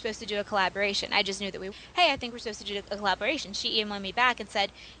gosh, we're supposed to do a collaboration. I just knew that I think we're supposed to do a collaboration. She emailed me back and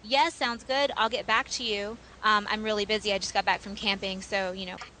said, yes, sounds good. I'll get back to you. I'm really busy. I just got back from camping, so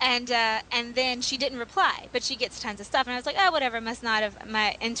And then she didn't reply, but she gets tons of stuff, and I was like, oh, whatever.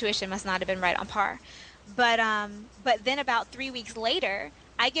 My intuition must not have been right on par. But then about 3 weeks later,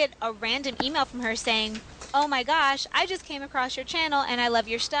 I get a random email from her saying, oh my gosh, I just came across your channel and I love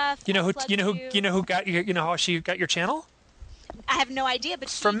your stuff. How she got your channel? I have no idea, but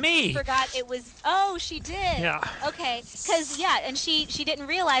she from me. Forgot it was. Oh, she did. Yeah. Okay, and she didn't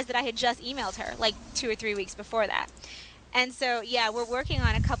realize that I had just emailed her like 2 or 3 weeks before that, and so yeah, we're working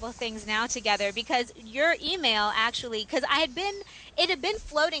on a couple of things now together, because your email actually, because it had been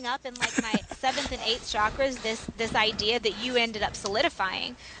floating up in like my 7th and 8th chakras, this idea that you ended up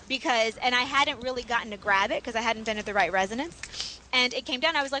solidifying, and I hadn't really gotten to grab it because I hadn't been at the right resonance. And it came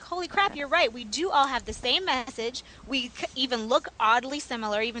down. I was like, holy crap, you're right. We do all have the same message. We even look oddly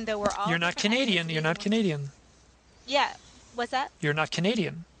similar, even though we're all... You're not Canadian. You're not Canadian. Yeah. What's that? You're not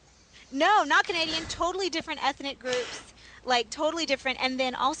Canadian. No, not Canadian. Totally different ethnic groups. Like, totally different. And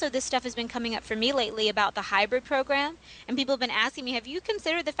then also this stuff has been coming up for me lately about the hybrid program. And people have been asking me, have you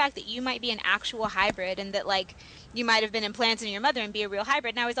considered the fact that you might be an actual hybrid, and that, like, you might have been implanted in your mother and be a real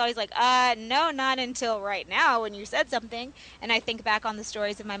hybrid? And I was always like, no, not until right now when you said something. And I think back on the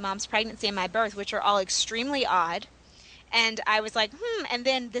stories of my mom's pregnancy and my birth, which are all extremely odd. And I was like, and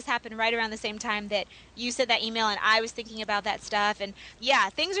then this happened right around the same time that you said that email, and I was thinking about that stuff. And yeah,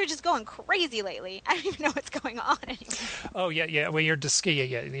 things are just going crazy lately. I don't even know what's going on anymore. Oh, yeah. Well, you're just,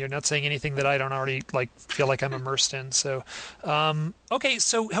 yeah. You're not saying anything that I don't already feel like I'm immersed in. So, okay.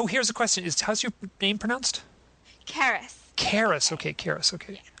 So here's a question: how's your name pronounced? Charis. Charis. Okay, Charis.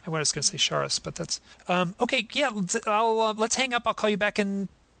 Okay. Yeah. I was going to say Charis, but that's okay. Yeah. Let's hang up. I'll call you back in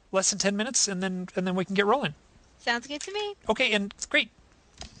less than 10 minutes, and then we can get rolling. Sounds good to me. Okay, and great.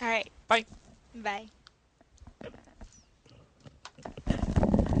 All right. Bye. Bye.